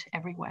fragmented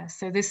everywhere.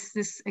 So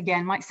this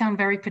again might sound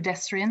very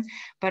pedestrian,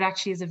 but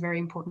actually is a very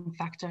important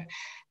factor.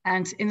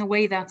 And in a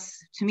way, to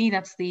me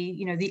that's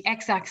the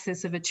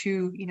x-axis of a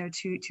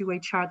two-way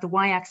chart. The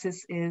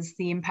y-axis is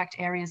the impact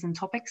areas and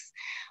topics.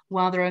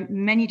 While there are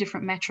many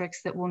different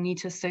metrics that will need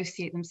to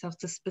associate themselves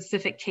to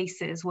specific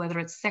cases, whether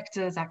it's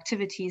sectors,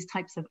 activities,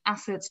 types of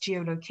assets,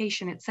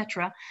 geolocation,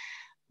 etc.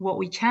 What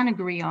we can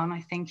agree on, I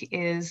think,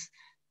 is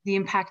the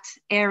impact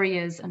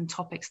areas and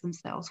topics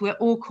themselves. We're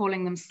all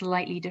calling them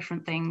slightly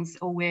different things,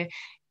 or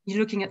you're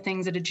looking at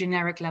things at a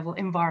generic level,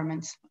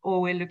 environment,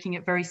 or we're looking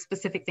at very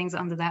specific things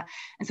under that.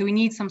 And so we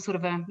need some sort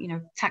of a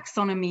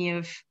taxonomy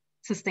of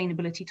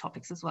sustainability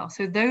topics as well.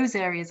 So those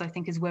areas, I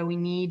think, is where we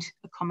need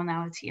a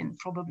commonality, and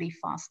probably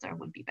faster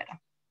would be better.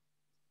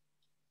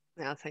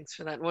 Yeah, thanks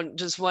for that.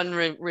 Just one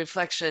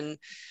reflection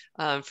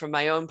from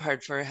my own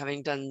part, for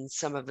having done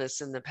some of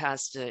this in the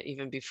past,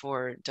 even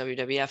before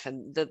WWF,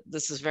 and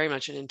this is very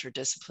much an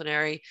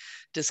interdisciplinary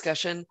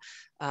discussion.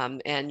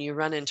 And you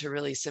run into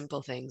really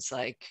simple things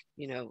like,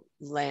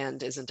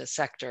 land isn't a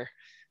sector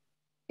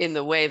in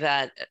the way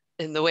that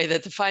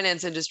the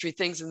finance industry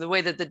thinks, in the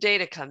way that the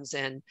data comes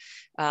in.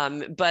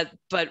 But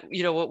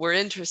what we're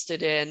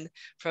interested in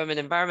from an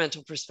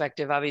environmental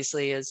perspective,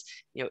 obviously, is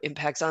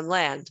impacts on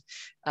land.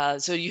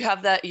 So you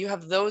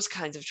have those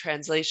kinds of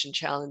translation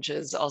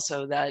challenges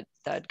also that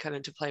come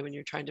into play when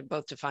you're trying to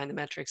both define the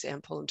metrics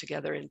and pull them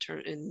together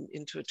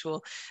into a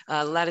tool.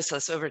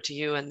 Ladislas, over to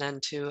you, and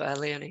then to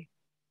Leonie.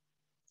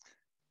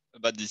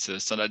 About this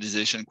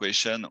standardization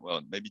question,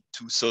 well, maybe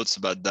two thoughts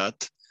about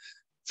that.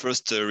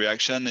 First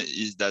reaction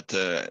is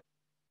that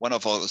one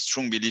of our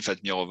strong beliefs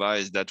at Mirova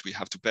is that we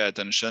have to pay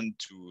attention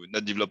to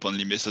not develop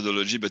only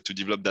methodology, but to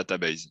develop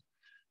database.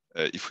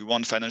 If we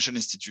want financial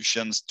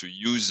institutions to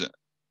use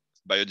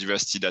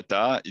biodiversity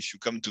data, if you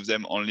come to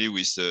them only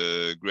with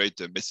a great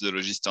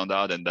methodology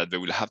standard and that they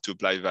will have to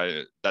apply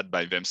that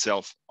by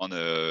themselves on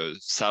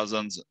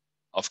thousands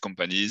of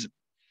companies,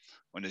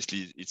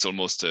 honestly, it's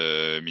almost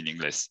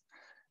meaningless.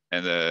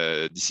 And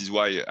this is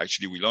why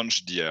actually we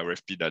launched the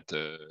RFP that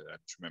I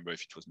don't remember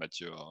if it was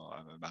Mathieu or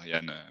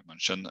Marianne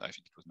mentioned. I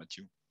think it was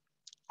Mathieu.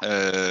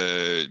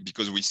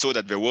 Because we saw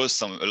that there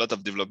was a lot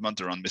of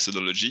development around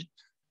methodology,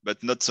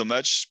 but not so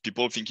much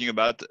people thinking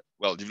about,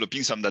 well,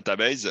 developing some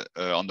database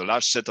on the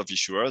large set of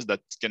issuers that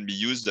can be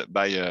used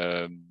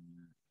by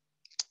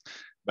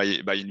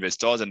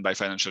investors and by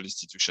financial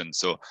institutions.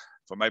 So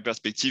from my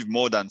perspective,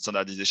 more than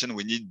standardization,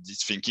 we need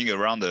this thinking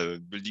around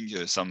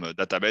building some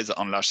database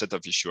on large set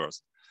of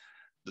issuers.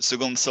 The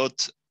second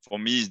thought for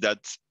me is that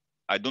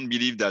I don't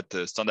believe that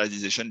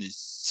standardization is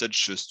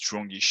such a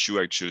strong issue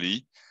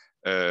actually.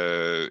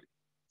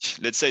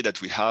 Let's say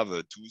that we have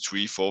 2,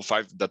 3, 4,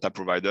 5 data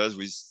providers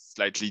with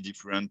slightly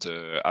different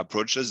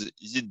approaches.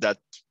 Is it that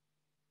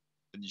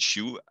an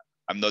issue?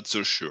 I'm not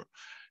so sure.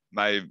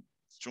 My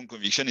strong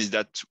conviction is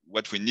that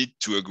what we need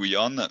to agree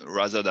on,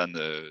 rather than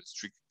a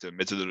strict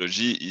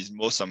methodology, is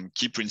more some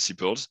key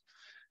principles.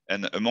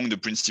 And among the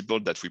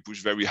principles that we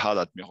push very hard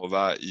at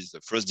Mirova is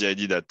first the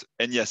idea that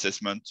any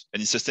assessment,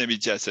 any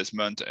sustainability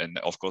assessment, and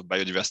of course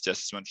biodiversity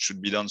assessment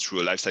should be done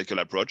through a life cycle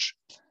approach.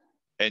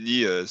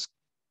 Any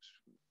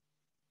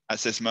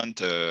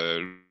assessment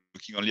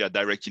looking only at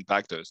direct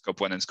impact,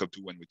 scope 1 and scope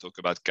 2 when we talk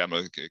about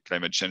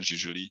climate change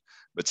usually,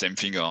 but same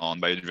thing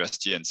on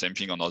biodiversity and same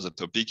thing on other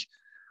topics.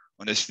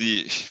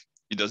 Honestly,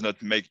 it does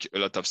not make a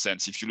lot of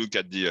sense. If you look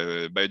at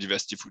the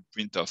biodiversity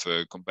footprint of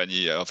a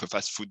company, of a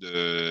fast food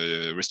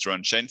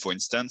restaurant chain, for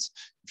instance,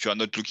 if you are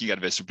not looking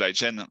at the supply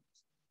chain,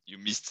 you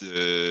missed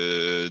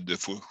the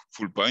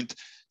full point.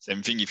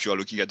 Same thing if you are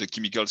looking at a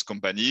chemicals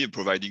company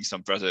providing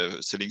some,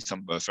 selling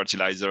some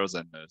fertilizers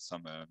and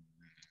some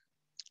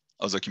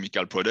other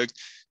chemical product.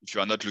 If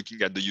you are not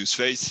looking at the use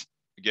phase,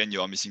 again,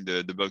 you are missing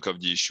the bulk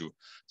of the issue.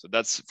 So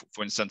that's,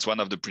 for instance, one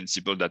of the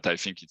principles that I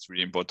think it's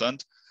really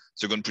important.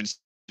 Second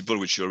principle,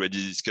 which you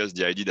already discussed,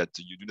 the idea that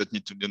you do not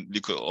need to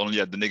look only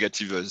at the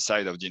negative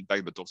side of the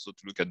impact, but also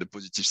to look at the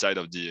positive side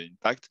of the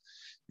impact,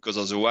 because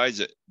otherwise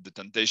the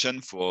temptation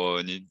for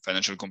any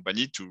financial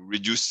company to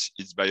reduce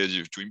its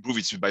to improve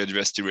its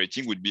biodiversity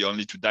rating would be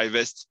only to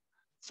divest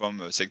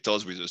from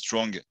sectors with a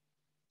strong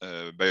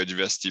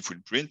biodiversity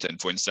footprint, and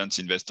for instance,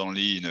 invest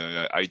only in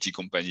IT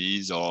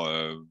companies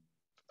or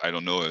I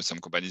don't know, some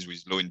companies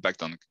with low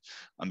impact on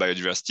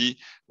biodiversity,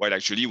 while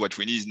actually what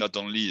we need is not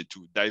only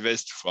to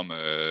divest from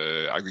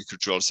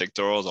agricultural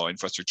sectors or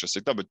infrastructure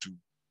sector, but to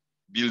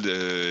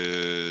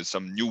build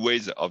some new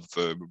ways of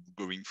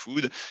growing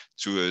food,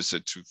 to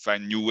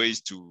find new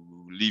ways to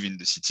live in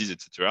the cities,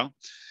 etc.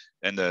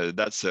 And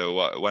that's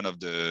one of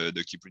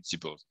the key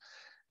principles.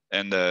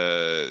 And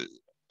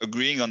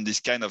agreeing on this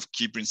kind of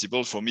key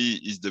principles for me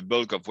is the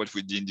bulk of what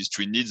the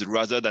industry needs,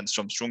 rather than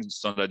some strong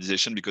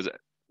standardization, because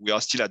we are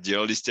still at the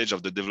early stage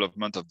of the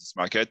development of this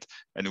market,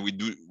 and we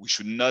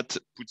should not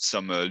put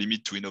some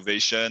limit to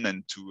innovation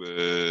and to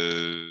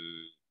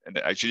and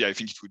actually I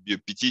think it would be a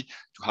pity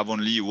to have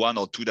only 1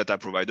 or 2 data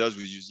providers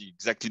with using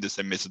exactly the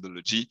same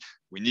methodology.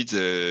 We need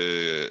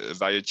a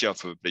variety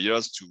of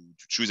players to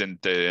choose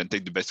and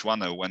take the best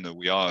one when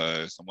we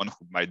are someone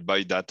who might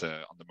buy that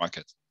on the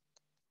market.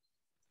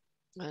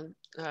 And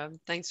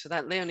thanks for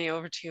that. Leonie,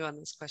 over to you on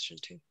this question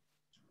too.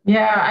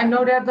 Yeah, I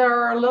know that there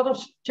are a lot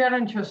of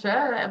challenges,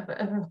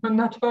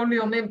 not only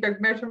on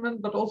impact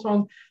measurement, but also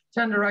on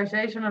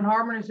standardization and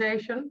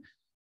harmonization.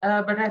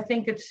 But I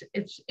think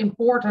it's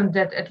important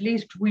that at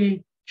least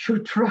we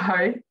should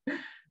try.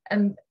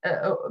 And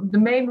the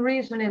main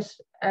reason is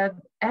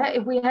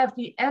if we have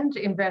the end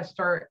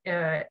investor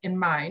in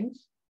mind,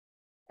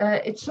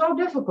 it's so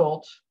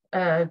difficult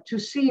to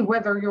see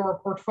whether your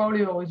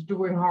portfolio is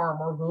doing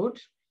harm or good.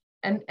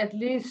 And at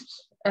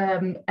least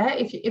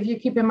if you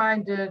keep in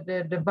mind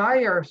the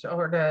buyers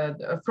or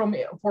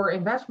for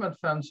investment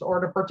funds or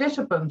the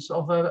participants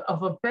of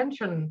a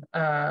pension,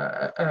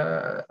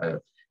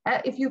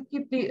 if you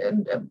keep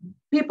the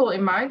people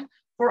in mind,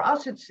 for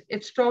us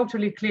it's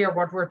totally clear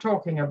what we're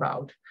talking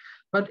about.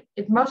 But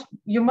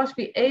you must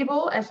be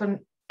able, as an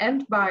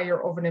end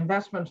buyer of an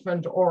investment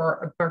fund or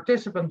a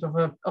participant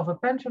of a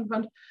pension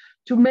fund,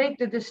 to make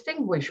the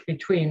distinguish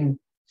between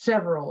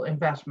several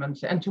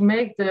investments and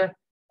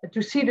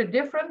to see the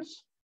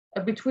difference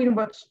between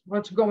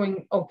what's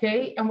going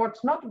okay and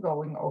what's not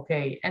going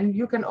okay. And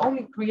you can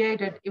only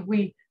create it if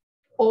we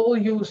all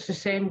use the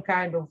same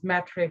kind of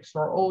metrics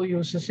or all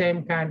use the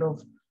same kind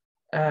of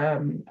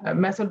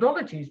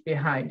methodologies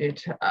behind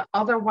it.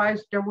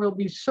 Otherwise, there will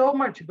be so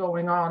much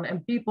going on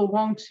and people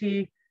won't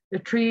see the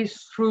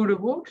trees through the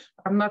wood.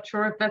 I'm not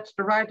sure if that's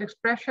the right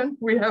expression.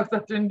 We have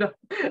that in the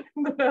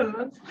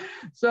Netherlands.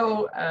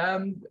 So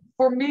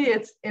for me,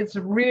 it's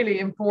really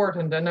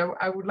important. And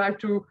I would like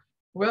to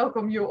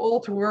welcome you all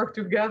to work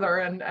together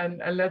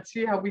and let's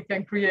see how we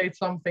can create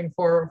something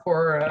for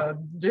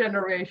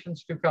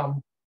generations to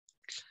come.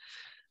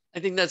 I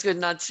think that's good.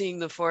 Not seeing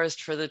the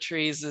forest for the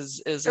trees is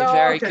a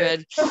very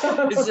good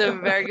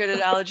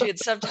analogy. And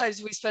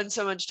sometimes we spend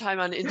so much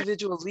time on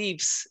individual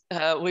leaves,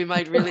 we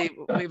might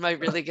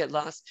really get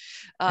lost.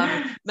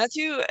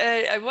 Matthew,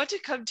 I want to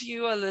come to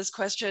you on this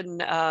question,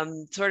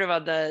 sort of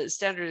on the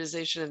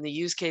standardization and the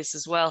use case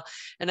as well.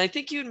 And I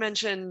think you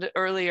mentioned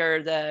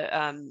earlier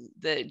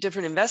the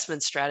different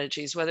investment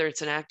strategies, whether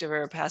it's an active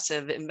or a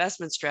passive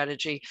investment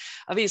strategy.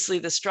 Obviously,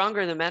 the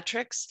stronger the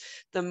metrics,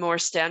 the more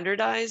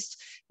standardized,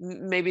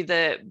 maybe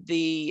the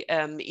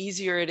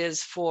easier it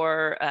is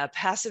for a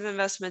passive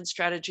investment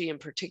strategy in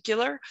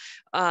particular,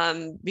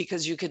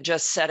 because you could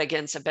just set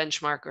against a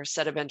benchmark or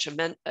set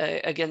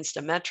against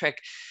a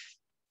metric.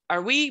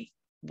 Are we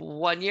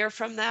 1 year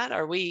from that?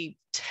 Are we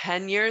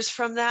 10 years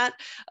from that?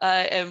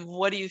 And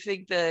what do you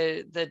think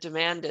the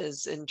demand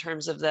is in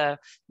terms of the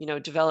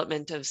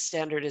development of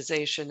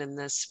standardization in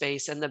this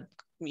space, and the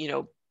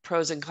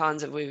pros and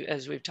cons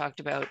as we've talked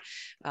about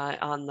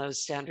on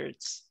those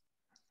standards?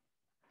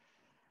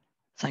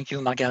 Thank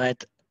you,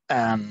 Margaret.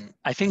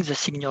 I think the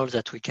signals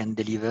that we can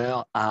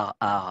deliver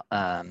are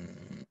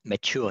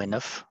mature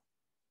enough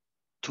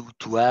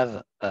to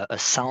have a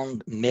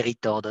sound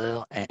merit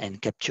order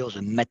and capture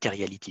the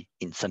materiality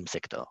in some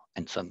sector,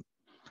 and some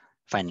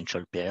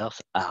financial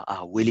players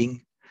are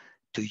willing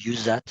to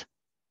use that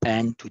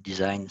and to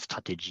design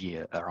strategy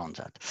around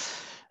that.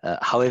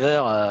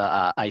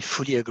 However, I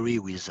fully agree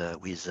with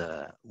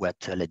what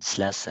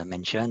Ladislas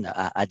mentioned.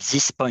 At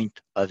this point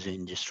of the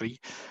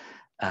industry,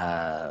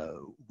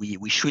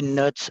 we should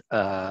not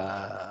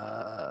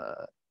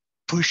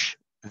push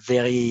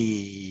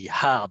very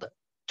hard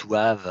to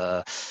have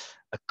a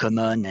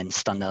common and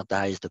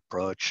standardized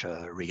approach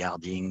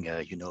regarding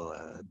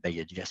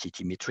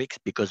biodiversity metrics,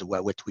 because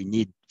what we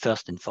need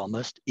first and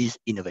foremost is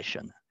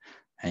innovation,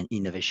 and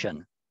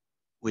innovation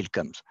will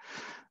come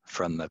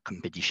from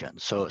competition.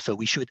 So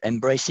we should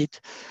embrace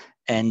it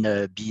and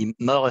be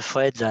more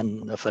afraid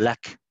than of a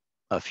lack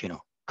of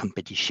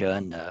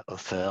competition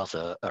offers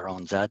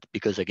around that,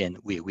 because again,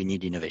 we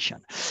need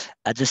innovation.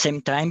 At the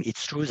same time,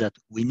 it's true that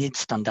we need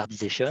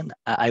standardization,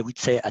 I would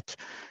say, at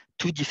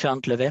two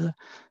different levels.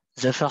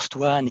 The first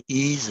one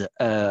is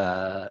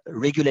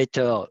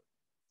regulator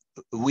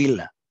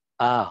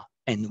are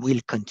and will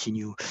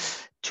continue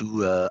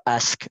to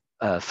ask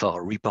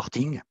for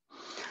reporting.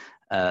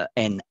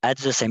 And at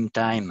the same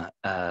time,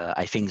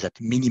 I think that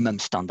minimum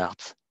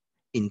standards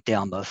in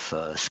terms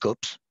of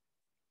scopes,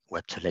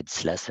 what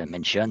Ladislas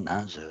mentioned,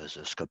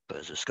 the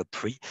scope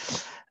 3,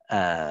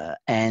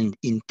 and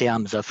in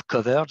terms of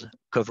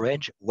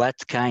coverage, what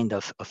kind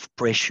of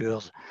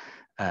pressures,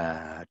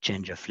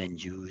 change of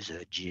land use,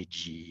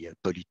 GHG,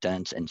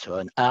 pollutants, and so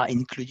on, are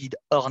included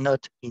or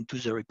not into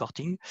the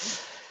reporting,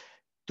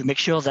 to make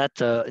sure that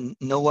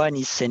no one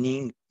is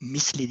sending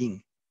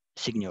misleading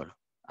signal.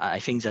 I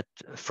think that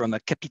from a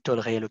capital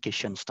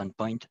reallocation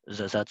standpoint,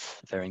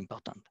 that's very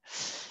important.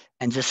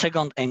 And the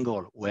second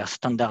angle where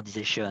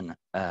standardization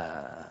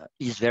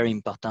is very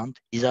important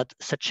is that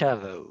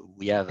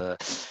we have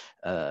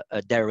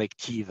a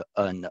directive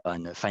on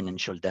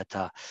financial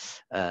data,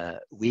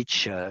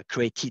 which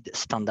created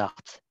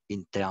standards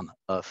in terms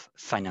of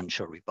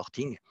financial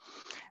reporting.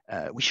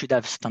 We should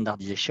have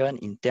standardization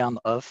in terms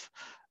of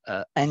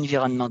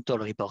environmental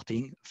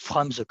reporting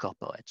from the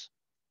corporates.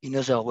 In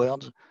other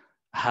words,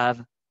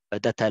 have a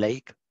data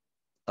lake,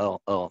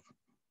 or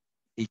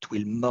it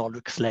will more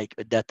look like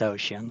a data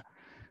ocean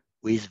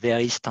with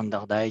very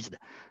standardized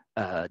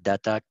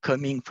data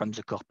coming from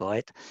the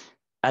corporate,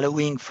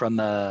 allowing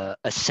from a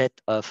set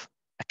of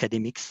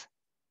academics,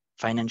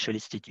 financial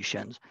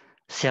institutions,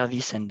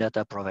 service and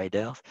data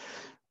providers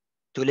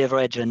to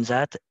leverage on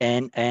that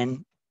and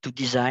to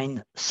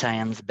design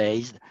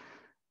science-based,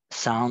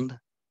 sound,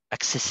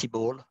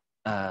 accessible,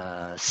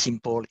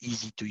 simple,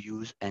 easy to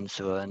use, and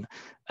so on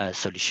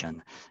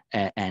solution.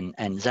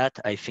 And that,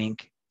 I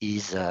think,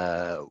 is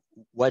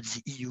what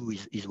the EU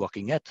is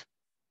working at,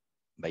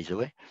 by the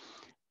way,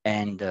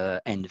 and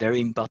very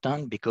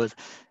important, because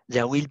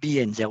there will be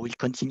and there will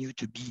continue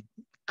to be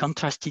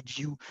contrasted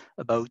view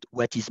about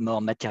what is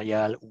more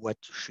material, what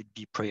should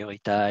be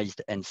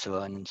prioritized, and so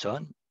on and so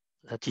on.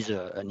 That is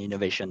an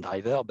innovation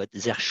driver, but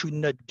there should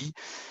not be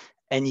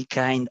any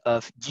kind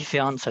of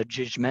difference of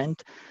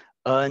judgment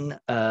on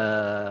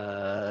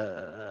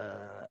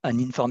an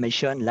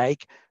information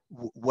like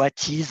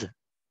what is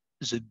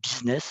the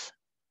business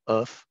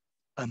of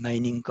a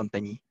mining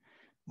company,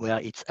 where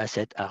its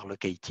assets are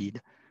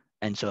located,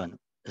 and so on.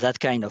 That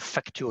kind of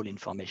factual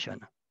information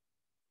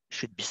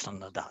should be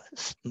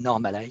standardized,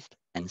 normalized,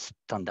 and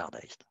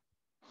standardized.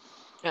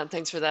 Yeah,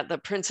 thanks for that. The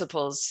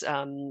principles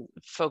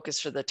focus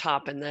for the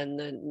top, and then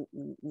the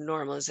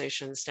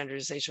normalization,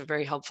 standardization,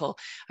 very helpful.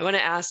 I want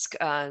to ask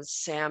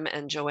Sam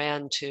and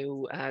Joanne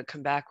to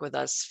come back with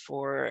us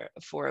for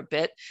a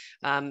bit.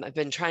 I've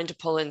been trying to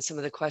pull in some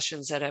of the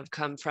questions that have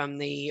come from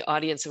the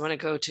audience. I want to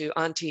go to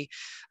Antti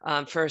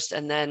first,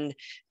 and then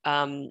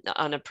on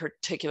a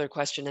particular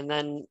question. And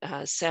then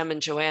Sam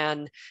and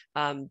Joanne,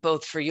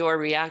 both for your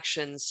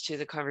reactions to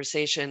the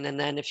conversation, and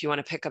then if you want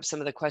to pick up some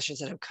of the questions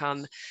that have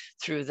come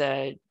through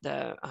the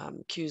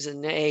Q's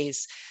and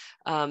A's,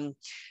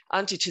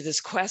 onto to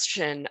this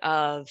question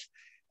of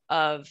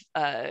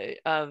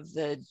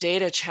the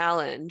data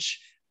challenge.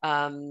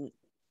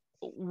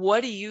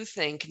 What do you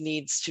think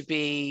needs to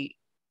be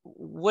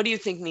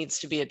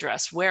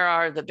addressed? Where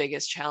are the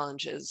biggest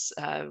challenges?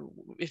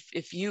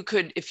 If you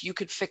could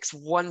fix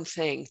one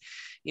thing,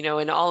 you know,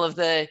 in all of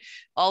the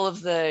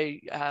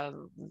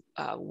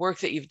work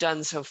that you've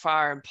done so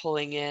far and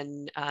pulling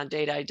in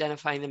data,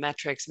 identifying the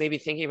metrics, maybe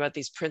thinking about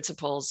these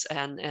principles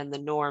and the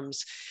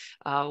norms,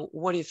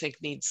 what do you think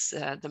needs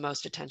the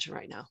most attention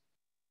right now?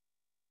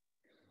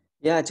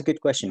 Yeah, it's a good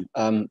question.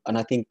 And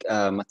I think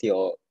Matthew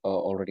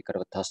already kind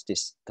of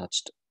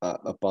touched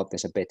about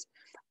this a bit.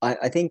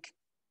 I think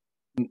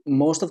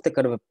most of the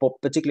kind of,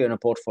 particularly on a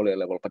portfolio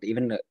level, but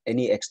even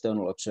any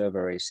external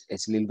observer is a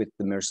little bit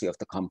the mercy of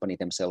the company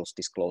themselves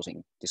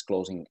disclosing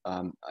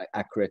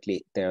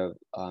accurately their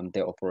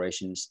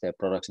operations, their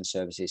products and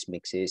services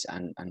mixes,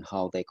 and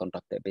how they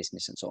conduct their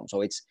business and so on. So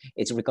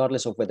it's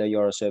regardless of whether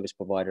you're a service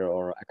provider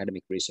or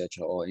academic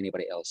researcher or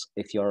anybody else.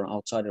 If you're an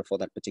outsider for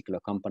that particular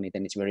company,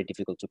 then it's very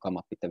difficult to come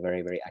up with a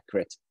very, very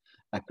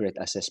accurate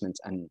assessments,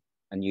 and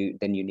you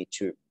need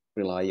to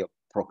rely on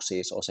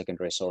proxies or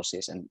secondary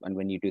sources, and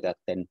when you do that,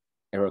 then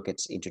error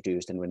gets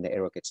introduced, and when the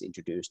error gets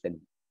introduced, then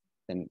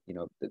you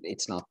know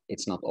it's not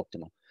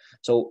optimal.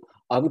 So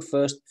I would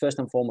first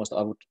and foremost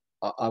I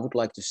would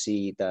like to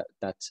see that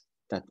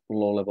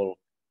low level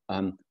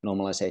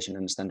normalization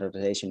and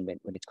standardization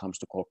when it comes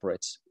to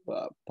corporates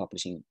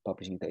publishing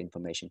the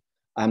information,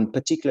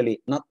 particularly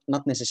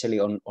not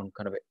necessarily on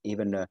kind of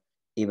even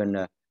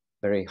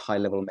very high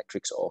level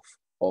metrics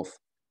of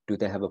do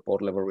they have a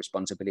board level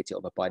responsibility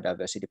of a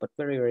biodiversity, but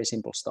very, very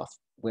simple stuff.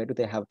 Where do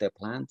they have their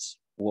plants?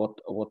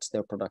 What's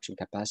their production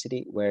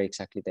capacity? Where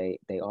exactly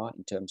they are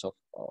in terms of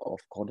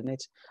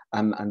coordinates?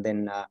 And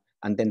then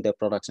their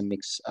products and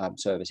mix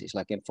services.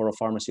 Like for a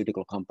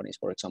pharmaceutical companies,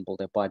 for example,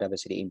 their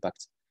biodiversity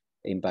impact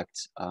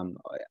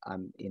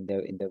in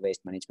their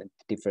waste management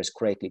differs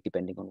greatly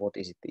depending on what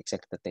is it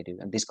exactly that they do.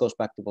 And this goes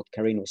back to what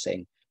Karin was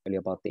saying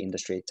earlier about the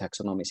industry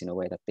taxonomies, in a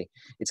way that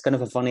it's kind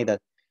of funny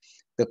that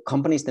the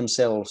companies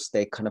themselves,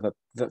 they kind of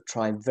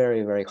try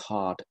very, very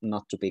hard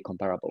not to be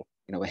comparable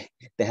in a way.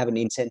 They have an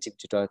incentive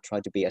to try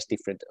to be as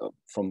different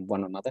from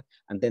one another.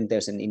 And then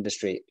there's an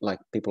industry, like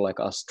people like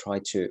us try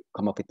to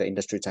come up with the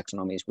industry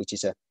taxonomies, which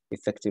is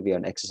effectively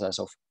an exercise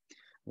of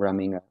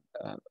ramming a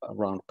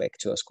round peg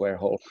to a square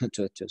hole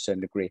to a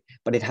certain degree.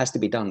 But it has to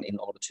be done in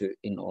order to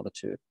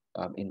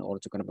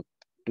kind of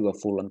do a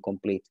full and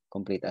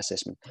complete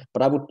assessment.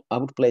 But I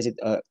would place it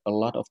a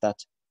lot of that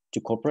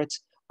to corporates.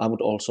 I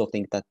would also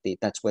think that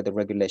that's where the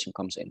regulation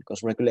comes in,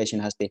 because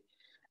regulation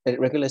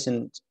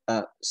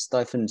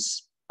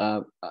stifles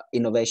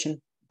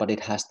innovation, but it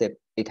has the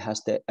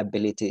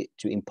ability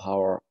to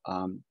empower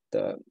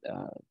the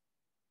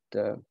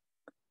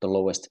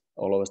lowest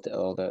or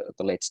the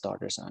late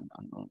starters and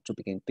to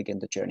begin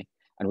the journey.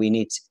 And we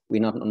need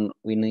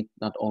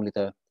not only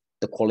the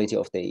quality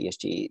of the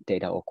ESG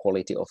data or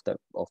quality of the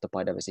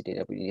biodiversity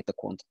data, we need the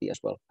quantity as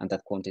well. And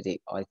that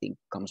quantity, I think,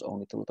 comes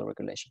only through the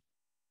regulation.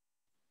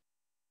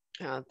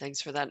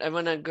 Thanks for that. I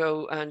want to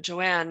go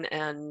Joanne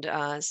and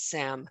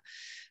Sam.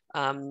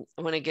 I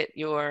want to get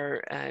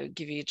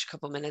give you each a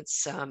couple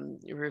minutes,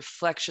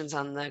 reflections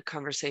on the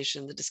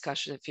conversation, the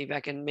discussion, and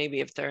feedback, and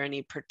maybe if there are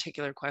any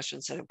particular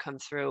questions that have come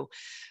through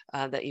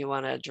that you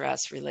want to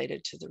address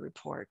related to the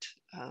report.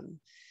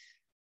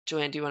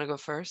 Joanne, do you want to go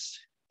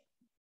first?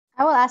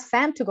 I will ask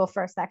Sam to go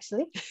first,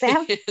 actually.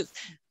 Sam?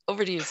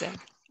 Over to you, Sam.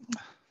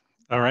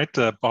 All right,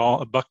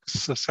 buck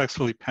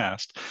successfully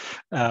passed.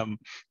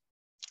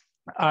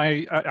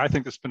 I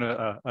think it's been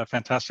a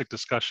fantastic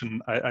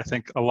discussion. I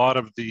think a lot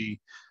of the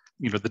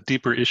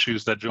deeper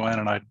issues that Joanne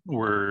and I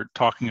were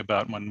talking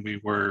about when we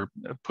were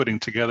putting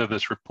together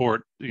this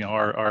report, we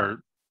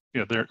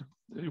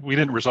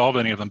didn't resolve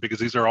any of them because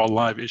these are all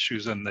live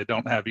issues and they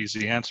don't have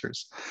easy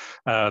answers.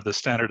 The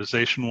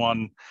standardization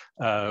one,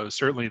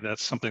 certainly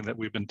that's something that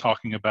we've been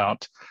talking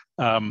about.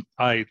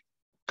 I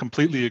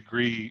completely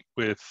agree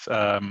with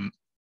the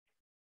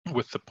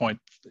point.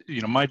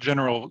 My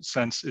general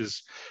sense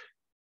is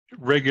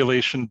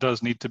regulation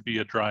does need to be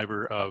a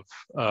driver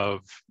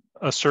of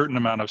a certain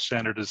amount of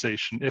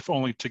standardization, if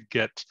only to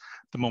get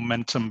the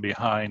momentum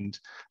behind,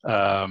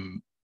 a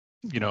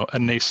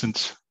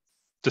nascent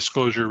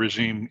disclosure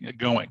regime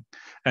going.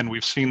 And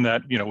we've seen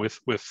that,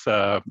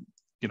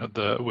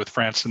 with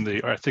France and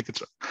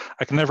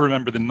I can never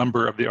remember the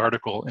number of the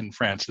article in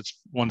France. It's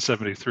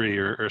 173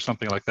 or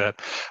something like that.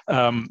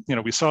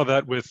 We saw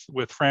that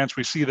with France.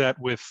 We see that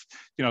with,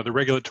 the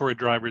regulatory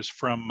drivers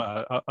from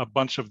a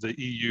bunch of the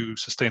EU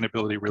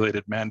sustainability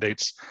related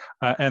mandates.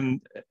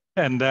 And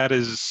that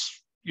is,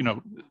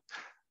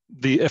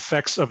 the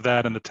effects of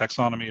that and the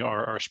taxonomy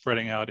are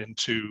spreading out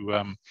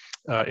into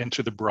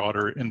the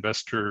broader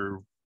investor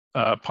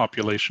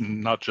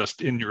population, not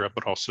just in Europe,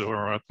 but also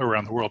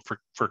around the world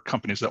for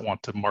companies that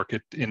want to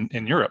market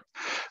in Europe.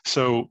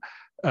 So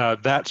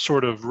that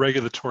sort of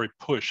regulatory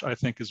push, I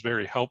think, is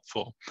very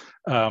helpful.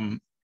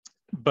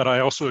 But I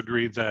also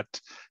agree that,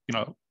 you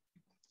know,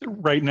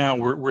 right now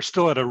we're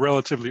still at a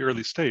relatively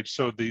early stage.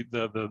 So the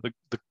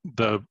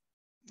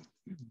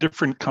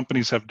different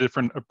companies have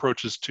different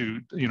approaches to,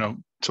 you know,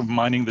 to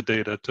mining the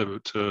data, to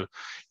you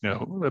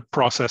know,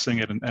 processing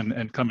it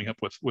and coming up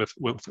with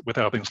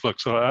how things look.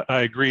 So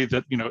I agree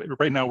that, you know,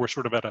 right now we're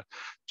sort of at a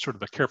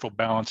careful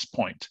balance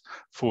point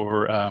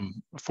for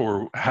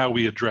how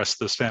we address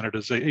the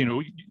standardization. You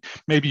know,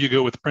 maybe you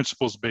go with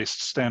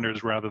principles-based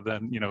standards rather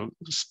than, you know,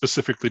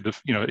 specifically,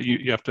 you know,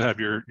 you have to have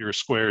your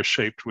square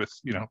shaped with,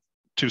 you know,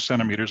 2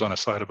 centimeters on a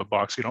side of a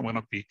box. You don't want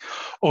to be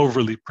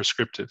overly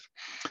prescriptive.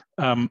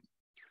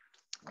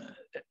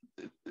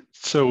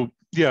 So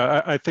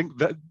yeah, I think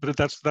that, but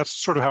that's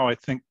sort of how I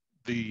think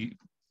the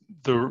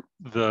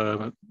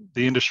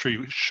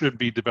industry should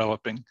be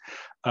developing.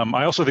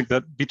 I also think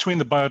that between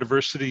the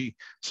biodiversity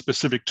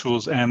specific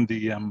tools and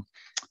the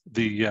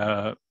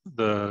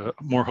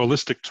more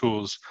holistic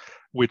tools,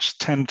 which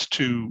tend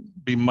to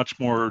be much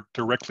more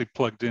directly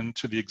plugged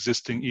into the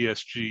existing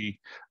ESG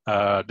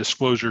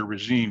disclosure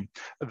regime,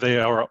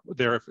 they're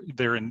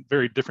in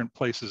very different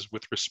places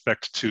with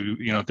respect to,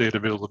 you know, data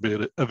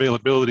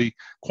availability,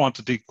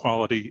 quantity,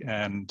 quality,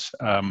 and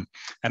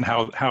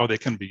how they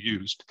can be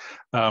used.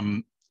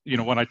 You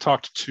know, when I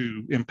talked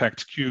to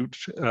Impact Cubed,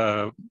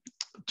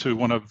 to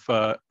one of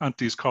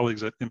Anti's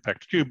colleagues at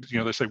Impact Cube, you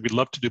know, they say, we'd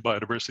love to do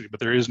biodiversity, but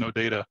there is no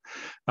data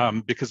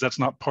because that's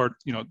not part,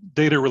 you know,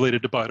 data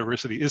related to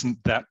biodiversity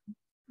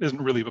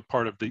isn't really a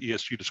part of the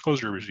ESG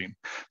disclosure regime.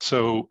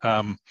 So,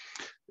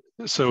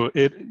 so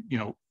it, you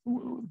know,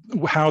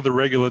 how the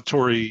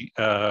regulatory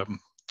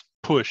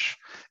push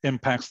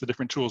impacts the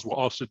different tools will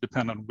also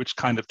depend on which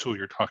kind of tool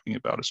you're talking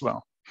about as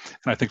well.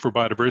 And I think for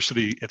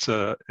biodiversity, it's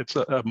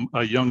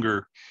a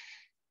younger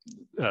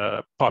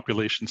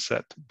population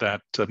set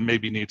that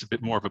maybe needs a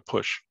bit more of a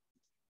push.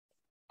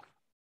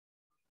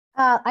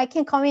 I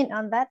can comment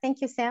on that. Thank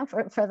you, Sam,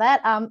 for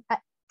that.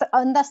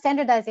 On the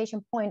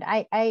standardization point,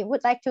 I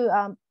would like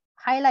to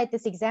highlight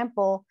this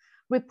example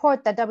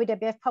report that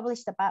WWF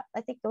published about,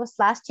 I think it was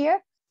last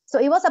year. So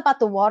it was about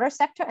the water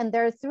sector, and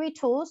there are 3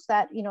 tools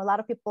that, you know, a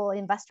lot of people,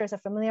 investors, are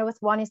familiar with.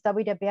 One is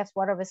WWF's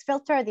Water Risk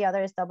Filter, the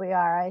other is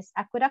WRI's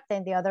Aqueduct,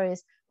 and the other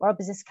is World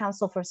Business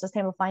Council for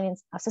Sustainable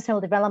Finance,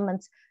 Sustainable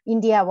Development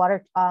India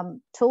Water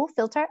Tool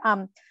Filter.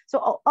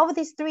 So of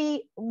these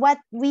 3, what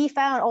we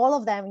found, all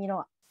of them, you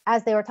know,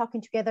 as they were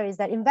talking together, is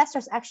that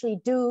investors actually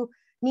do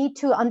need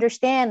to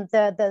understand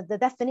the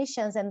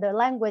definitions and the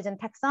language and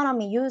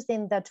taxonomy used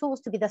in the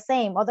tools to be the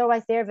same.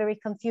 Otherwise, they're very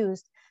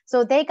confused.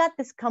 So they got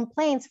these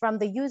complaints from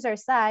the user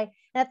side.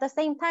 And at the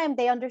same time,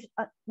 they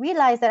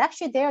realized that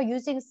actually they're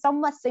using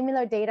somewhat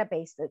similar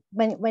databases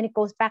when it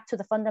goes back to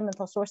the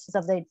fundamental sources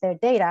of their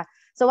data.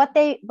 So what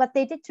they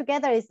did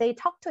together is they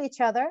talked to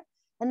each other,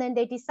 and then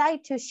they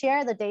decide to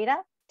share the data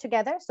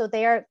together. So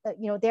they are,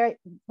 you know, they're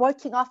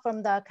working off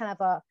from the kind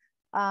of a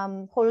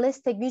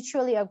holistic,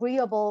 mutually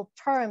agreeable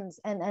terms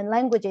and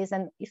languages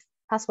and, if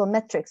possible,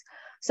 metrics.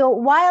 So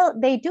while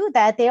they do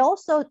that, they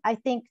also, I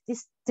think,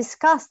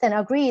 discussed and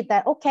agreed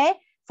that, okay,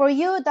 for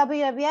you,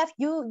 WWF,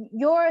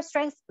 your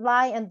strengths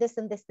lie in this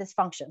and this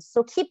functions.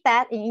 So keep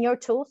that in your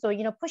tool. So,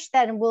 you know, push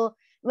that, and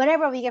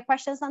whenever we get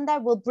questions on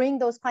that, we'll bring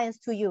those clients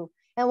to you.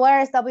 And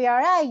whereas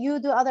WRI,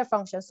 you do other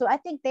functions. So I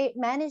think they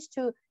managed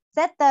to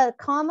set the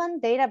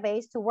common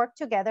database to work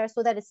together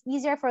so that it's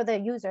easier for the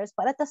users,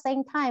 but at the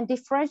same time,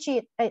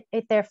 differentiate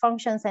their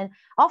functions and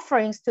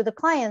offerings to the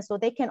clients, so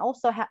they can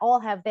also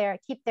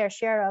keep their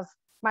share of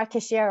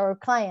market share or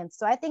clients.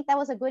 So I think that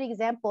was a good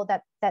example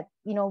that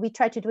you know, we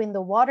try to do in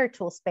the water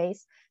tool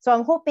space. So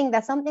I'm hoping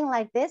that something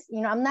like this, you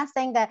know, I'm not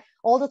saying that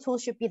all the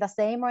tools should be the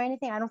same or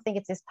anything. I don't think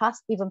it's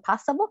even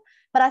possible.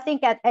 But I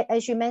think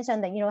as you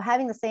mentioned, that, you know,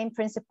 having the same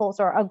principles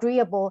or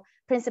agreeable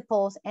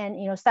principles,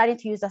 and, you know, starting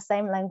to use the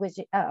same language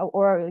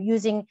or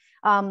using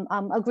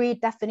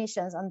agreed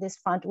definitions on this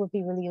front would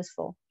be really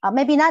useful.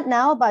 Maybe not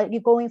now, but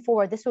going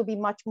forward, this will be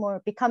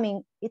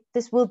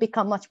this will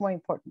become much more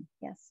important.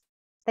 Yes.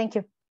 Thank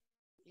you.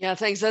 Yeah,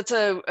 thanks. That's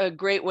a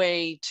great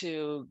way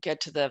to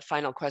get to the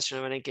final question.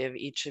 I want to give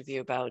each of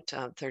you about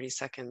 30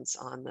 seconds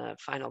on the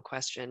final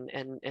question.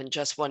 And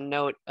just one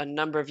note, a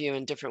number of you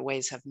in different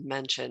ways have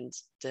mentioned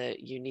that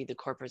you need the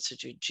corporates to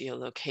do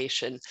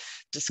geolocation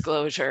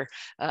disclosure.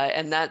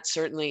 And that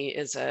certainly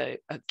is a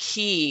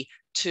key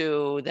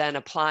to then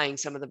applying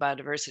some of the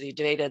biodiversity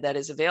data that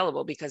is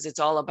available, because it's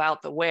all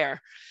about the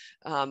where.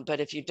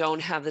 But if you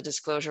don't have the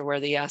disclosure where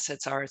the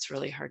assets are, it's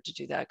really hard to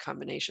do that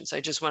combination. So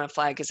I just want to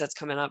flag, because that's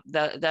coming up,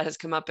 that has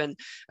come up in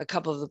a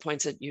couple of the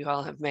points that you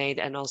all have made,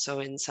 and also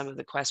in some of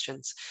the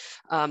questions.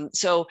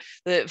 So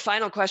the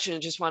final question, I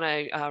just want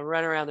to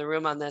run around the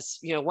room on this.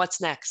 You know, what's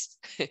next?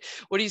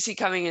 What do you see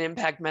coming in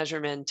impact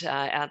measurement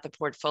at the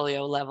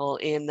portfolio level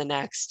in the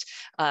next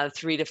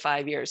 3 to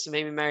 5 years? So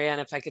maybe Marianne,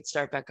 if I could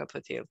start back up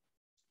with you.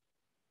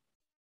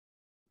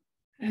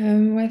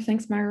 Well,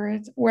 thanks,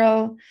 Margaret.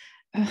 Well,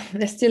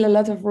 there's still a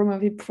lot of room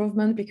of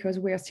improvement because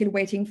we are still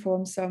waiting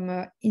for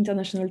some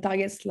international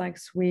targets, like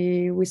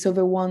we saw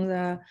the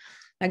one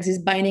like this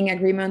binding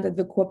agreement at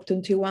the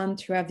COP21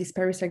 to have this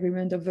Paris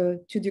agreement of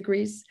 2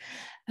 degrees.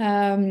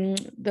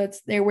 But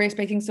they were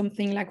expecting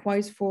something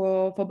likewise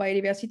for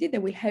biodiversity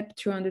that will help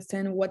to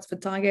understand what's the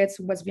targets,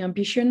 what's the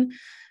ambition.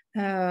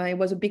 It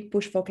was a big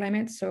push for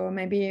climate, so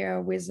maybe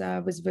with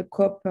the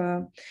COP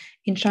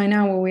in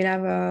China, we will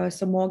have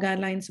some more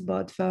guidelines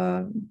about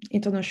the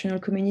international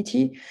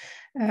community.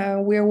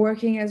 We are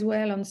working as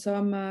well on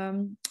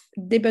some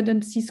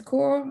dependency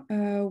score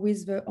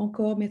with the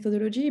Encore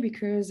methodology,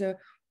 because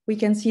we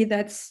can see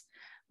that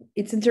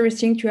it's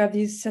interesting to have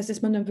this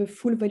assessment of the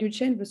full value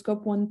chain, the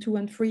scope 1, 2,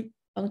 and 3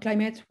 on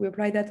climate. We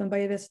apply that on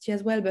biodiversity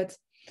as well, but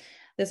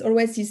there's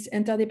always these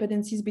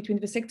interdependencies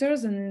between the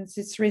sectors, and it's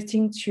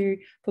interesting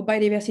for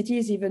biodiversity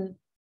is even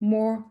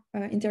more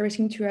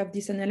interesting to have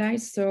this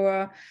analyzed.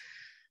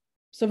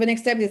 So the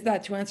next step is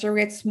that to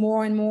integrate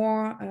more and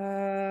more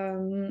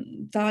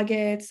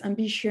targets,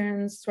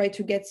 ambitions, try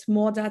to get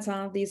more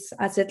data, this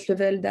asset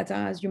level data,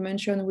 as you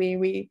mentioned.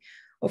 We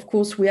of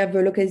course, we have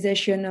the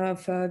localization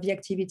of the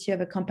activity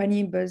of a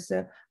company, but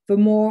the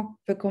more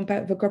the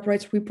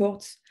corporates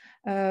report,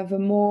 the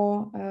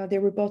more they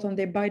report on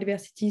their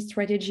biodiversity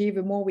strategy,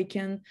 the more we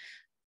can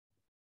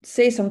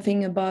say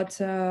something about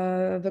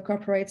the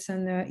corporates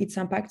and its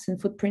impacts and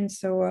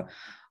footprints. So,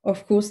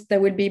 of course, there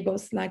will be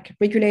both like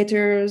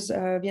regulators,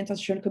 the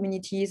international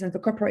communities, and the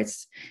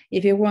corporates.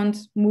 If they want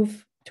to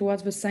move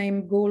towards the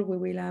same goal, we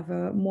will have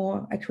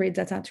more accurate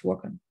data to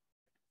work on.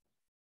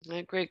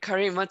 Great.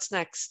 Karim, what's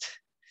next?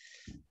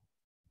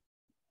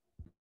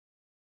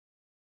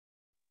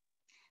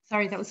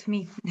 Sorry, that was for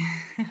me.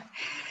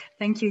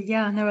 Thank you.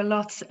 Yeah, no, a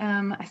lot.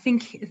 I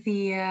think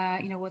the,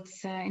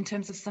 what's in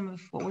terms of some of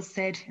what was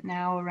said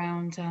now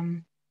around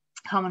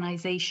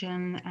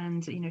harmonization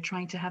and,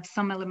 trying to have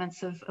some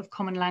elements of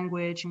common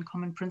language and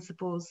common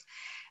principles.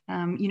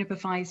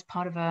 Unify is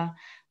part of a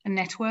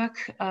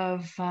network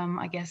of,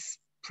 I guess,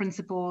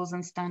 principles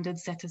and standard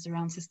setters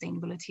around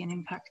sustainability and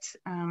impact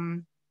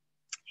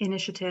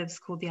initiatives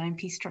called the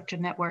IMP Structured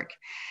Network,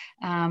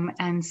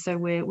 and so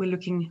we're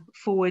looking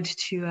forward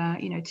to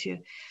to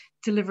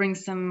delivering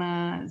some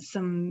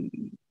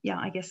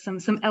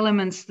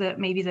elements that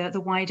maybe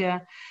the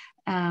wider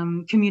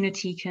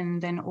community can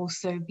then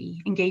also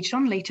be engaged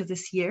on later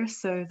this year.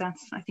 So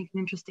that's, I think, an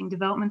interesting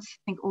development. I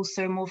think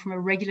also more from a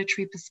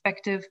regulatory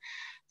perspective,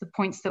 the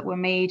points that were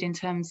made in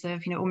terms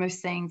of,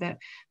 almost saying that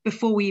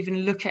before we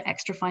even look at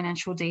extra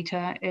financial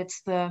data,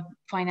 it's the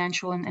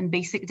financial and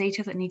basic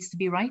data that needs to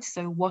be right.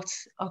 So what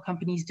are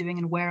companies doing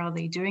and where are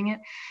they doing it?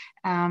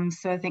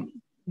 So I think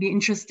it'd be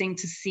interesting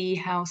to see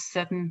how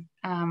certain,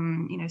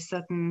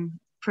 certain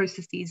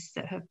processes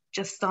that have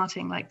just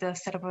starting, like the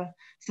set up a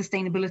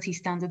sustainability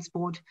standards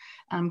board,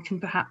 can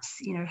perhaps,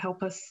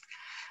 help us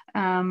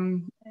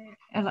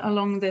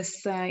along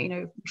this,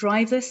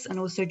 drive this, and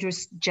also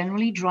just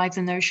generally drive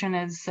the notion,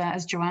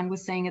 as Joanne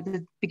was saying at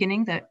the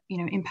beginning, that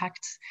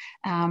impact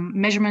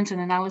measurement and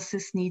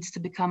analysis needs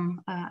to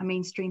become a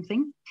mainstream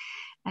thing.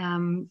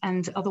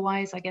 And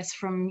otherwise, I guess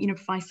from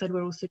Unify side,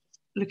 we're also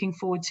looking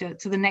forward to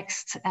the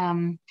next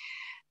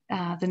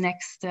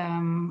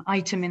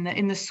item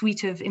in the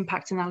suite of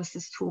impact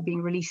analysis tool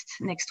being released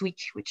next week,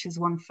 which is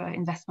one for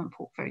investment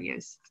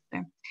portfolios.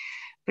 So,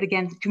 but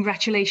again,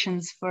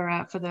 congratulations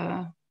for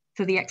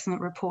the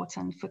excellent report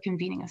and for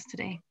convening us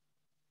today.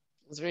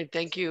 That's great.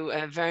 Thank you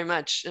very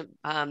much.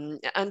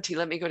 Antti,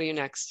 let me go to you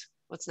next.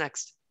 What's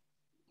next?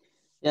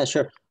 Yeah,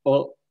 sure.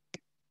 Well,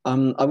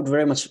 I would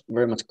very much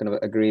kind of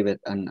agree with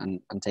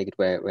and take it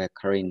where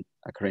Karin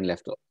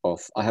left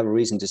off. I have a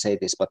reason to say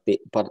this, but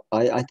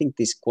I think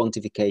this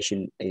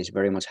quantification is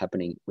very much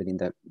happening within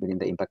the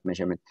impact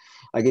measurement.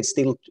 Like, it's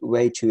still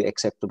way too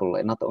acceptable,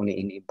 and not only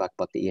in impact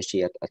but the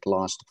ESG at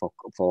last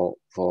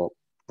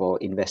for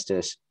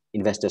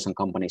investors and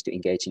companies to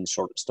engage in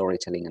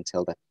storytelling and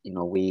tell that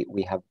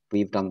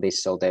we've done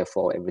this, so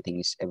therefore everything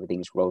is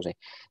rosy.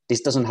 This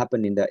doesn't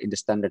happen in the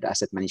standard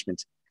asset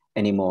management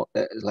anymore.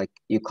 Like,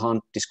 you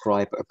can't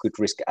describe a good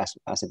risk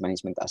asset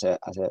management as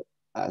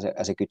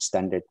a good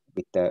standard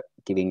with the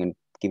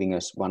giving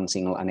us one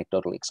single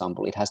anecdotal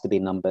example. It has to be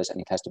numbers and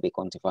it has to be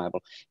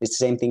quantifiable. It's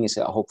the same thing is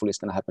hopefully it's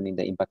going to happen in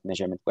the impact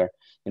measurement, where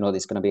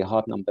there's going to be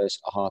hard numbers,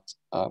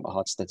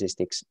 hard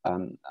statistics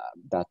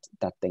that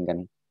then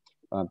can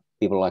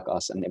people like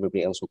us and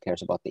everybody else who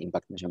cares about the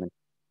impact measurement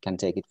can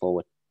take it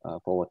forward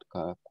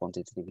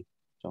quantitatively.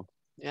 So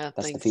yeah,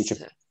 that's the future.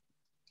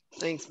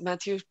 Thanks,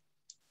 Matthew.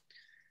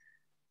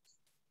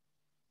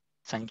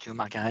 Thank you,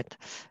 Margaret.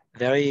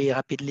 Very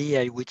rapidly,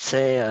 I would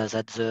say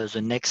that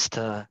the next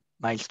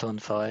milestone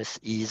for us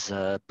is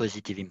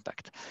positive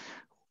impact.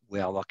 We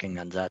are working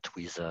on that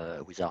with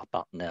our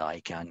partner,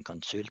 ICANN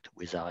Consult,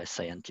 with our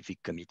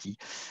scientific committee.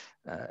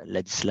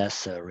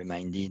 Ladislas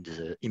reminded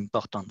the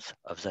importance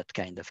of that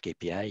kind of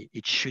KPI.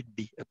 It should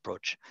be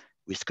approached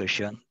with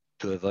caution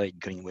to avoid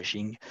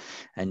greenwashing.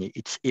 And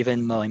it's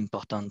even more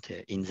important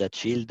in that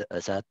field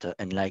that,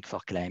 unlike for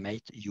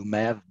climate, you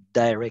may have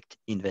direct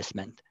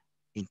investment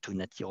into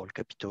natural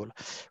capital,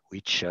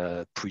 which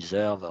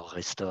preserve or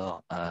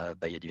restore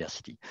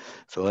biodiversity.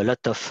 So a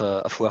lot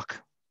of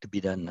work to be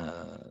done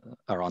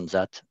around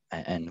that,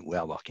 and we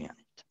are working on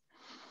it.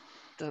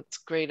 That's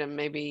great, and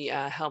maybe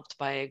helped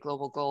by a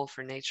global goal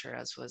for nature,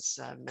 as was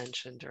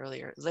mentioned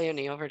earlier.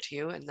 Leonie, over to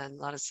you, and then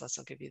Ladislas,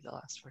 I'll give you the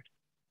last word.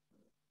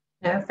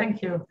 Yeah,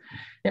 thank you.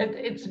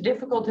 It's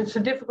difficult. It's a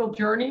difficult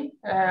journey,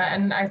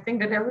 and I think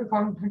that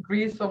everyone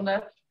agrees on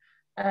that.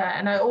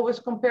 And I always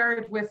compare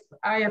it with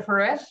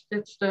IFRS.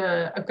 It's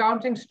the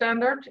accounting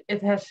standard.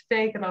 It has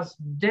taken us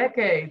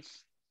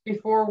decades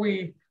before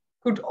we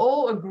could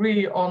all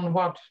agree on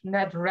what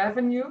net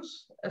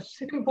revenues, as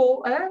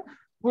simple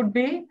would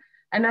be.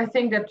 And I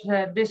think that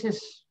this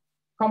is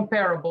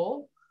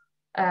comparable.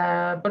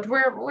 But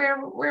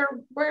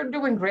we're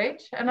doing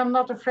great, and I'm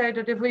not afraid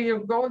that if we are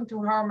going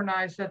to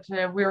harmonize that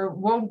we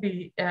won't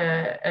be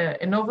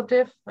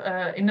innovative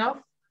enough.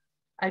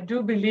 I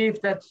do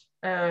believe that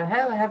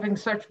having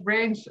such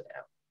brains,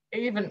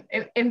 even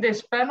in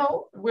this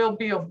panel, will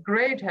be of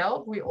great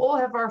help. We all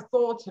have our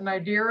thoughts and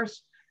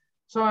ideas,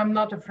 so I'm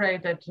not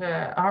afraid that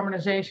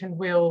harmonization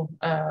will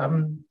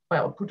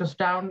well put us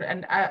down.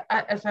 And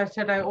as I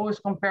said, I always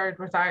compare it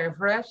with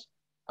IFRS.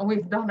 And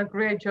we've done a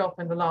great job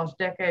in the last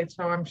decade,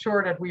 so I'm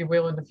sure that we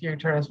will in the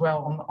future as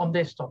well on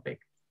this topic.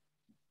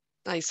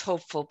 Nice,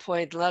 hopeful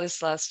point.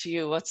 Ladislas, to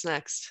you, what's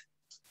next?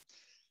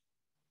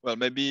 Well,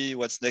 maybe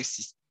what's next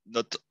is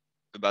not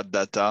about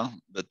data,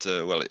 but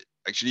well,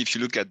 actually, if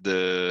you look at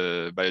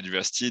the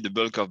biodiversity, the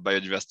bulk of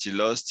biodiversity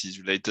lost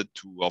is related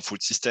to our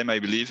food system, I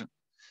believe.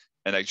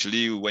 And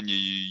actually, when you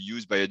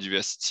use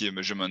biodiversity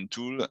measurement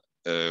tool,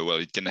 well,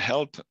 it can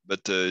help,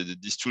 but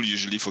this tool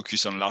usually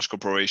focus on large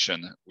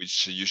corporations,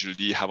 which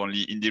usually have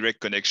only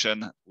indirect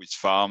connection with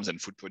farms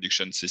and food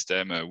production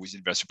system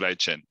within their supply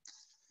chain.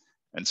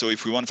 And so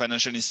if we want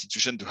financial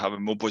institutions to have a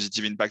more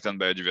positive impact on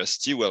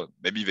biodiversity, well,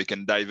 maybe they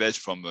can divest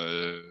from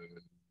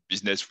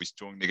business with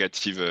strong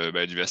negative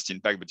biodiversity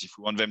impact. But if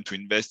we want them to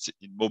invest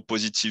in more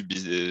positive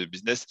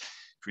business,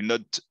 it will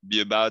not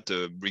be about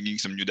bringing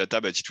some new data,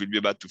 but it will be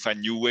about to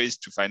find new ways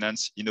to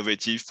finance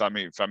innovative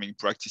farming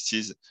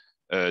practices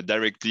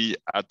directly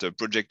at a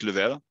project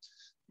level.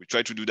 We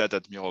try to do that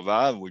at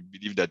Mirova. We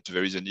believe that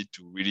there is a need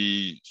to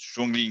really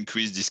strongly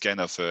increase this kind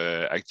of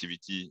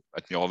activity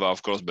at Mirova,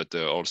 of course, but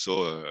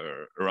also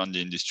around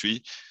the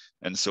industry.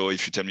 And so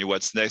if you tell me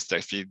what's next,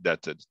 I think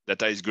that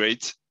data is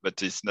great,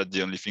 but it's not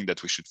the only thing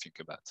that we should think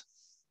about.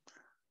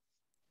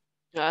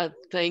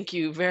 Thank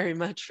you very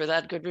much for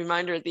that good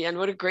reminder at the end.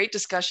 What a great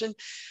discussion.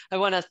 I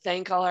want to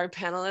thank all our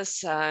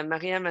panelists,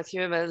 Maria,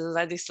 Mathieu,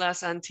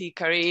 Ladislas, Antti,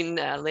 Karine,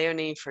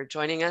 Leonie for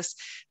joining us.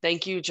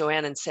 Thank you,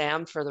 Joanne and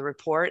Sam, for the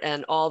report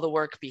and all the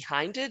work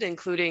behind it,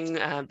 including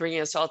bringing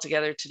us all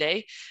together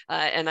today.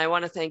 And I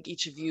want to thank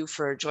each of you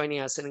for joining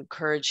us and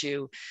encourage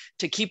you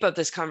to keep up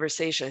this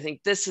conversation. I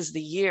think this is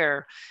the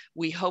year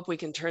we hope we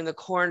can turn the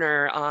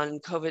corner on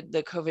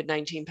the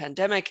COVID-19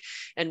 pandemic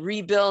and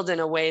rebuild in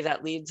a way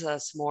that leads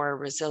us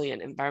more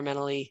resilient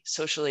environmentally,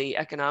 socially,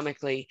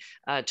 economically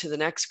to the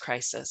next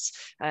crisis,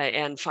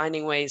 and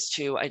finding ways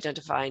to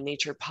identify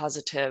nature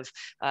positive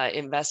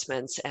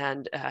investments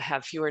and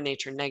have fewer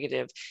nature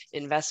negative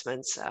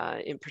investments.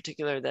 In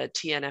particular, the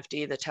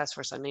TNFD, the Task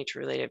Force on Nature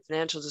Related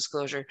Financial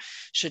Disclosure,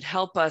 should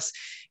help us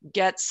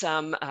get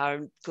some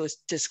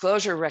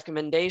disclosure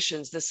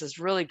recommendations. This is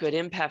really good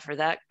impact for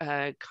that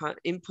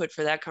input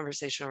for that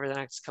conversation over the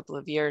next couple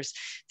of years.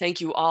 Thank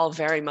you all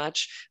very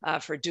much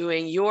for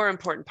doing your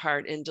important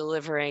part in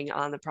delivering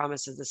on the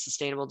promise of the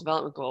Sustainable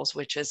Development Goals,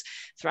 which is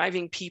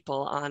thriving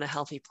people on a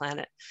healthy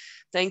planet.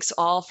 Thanks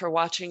all for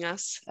watching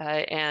us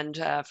and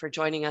for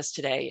joining us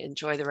today.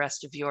 Enjoy the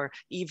rest of your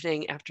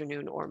evening,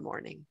 afternoon, or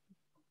morning.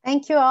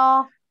 Thank you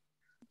all.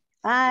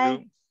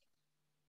 Bye.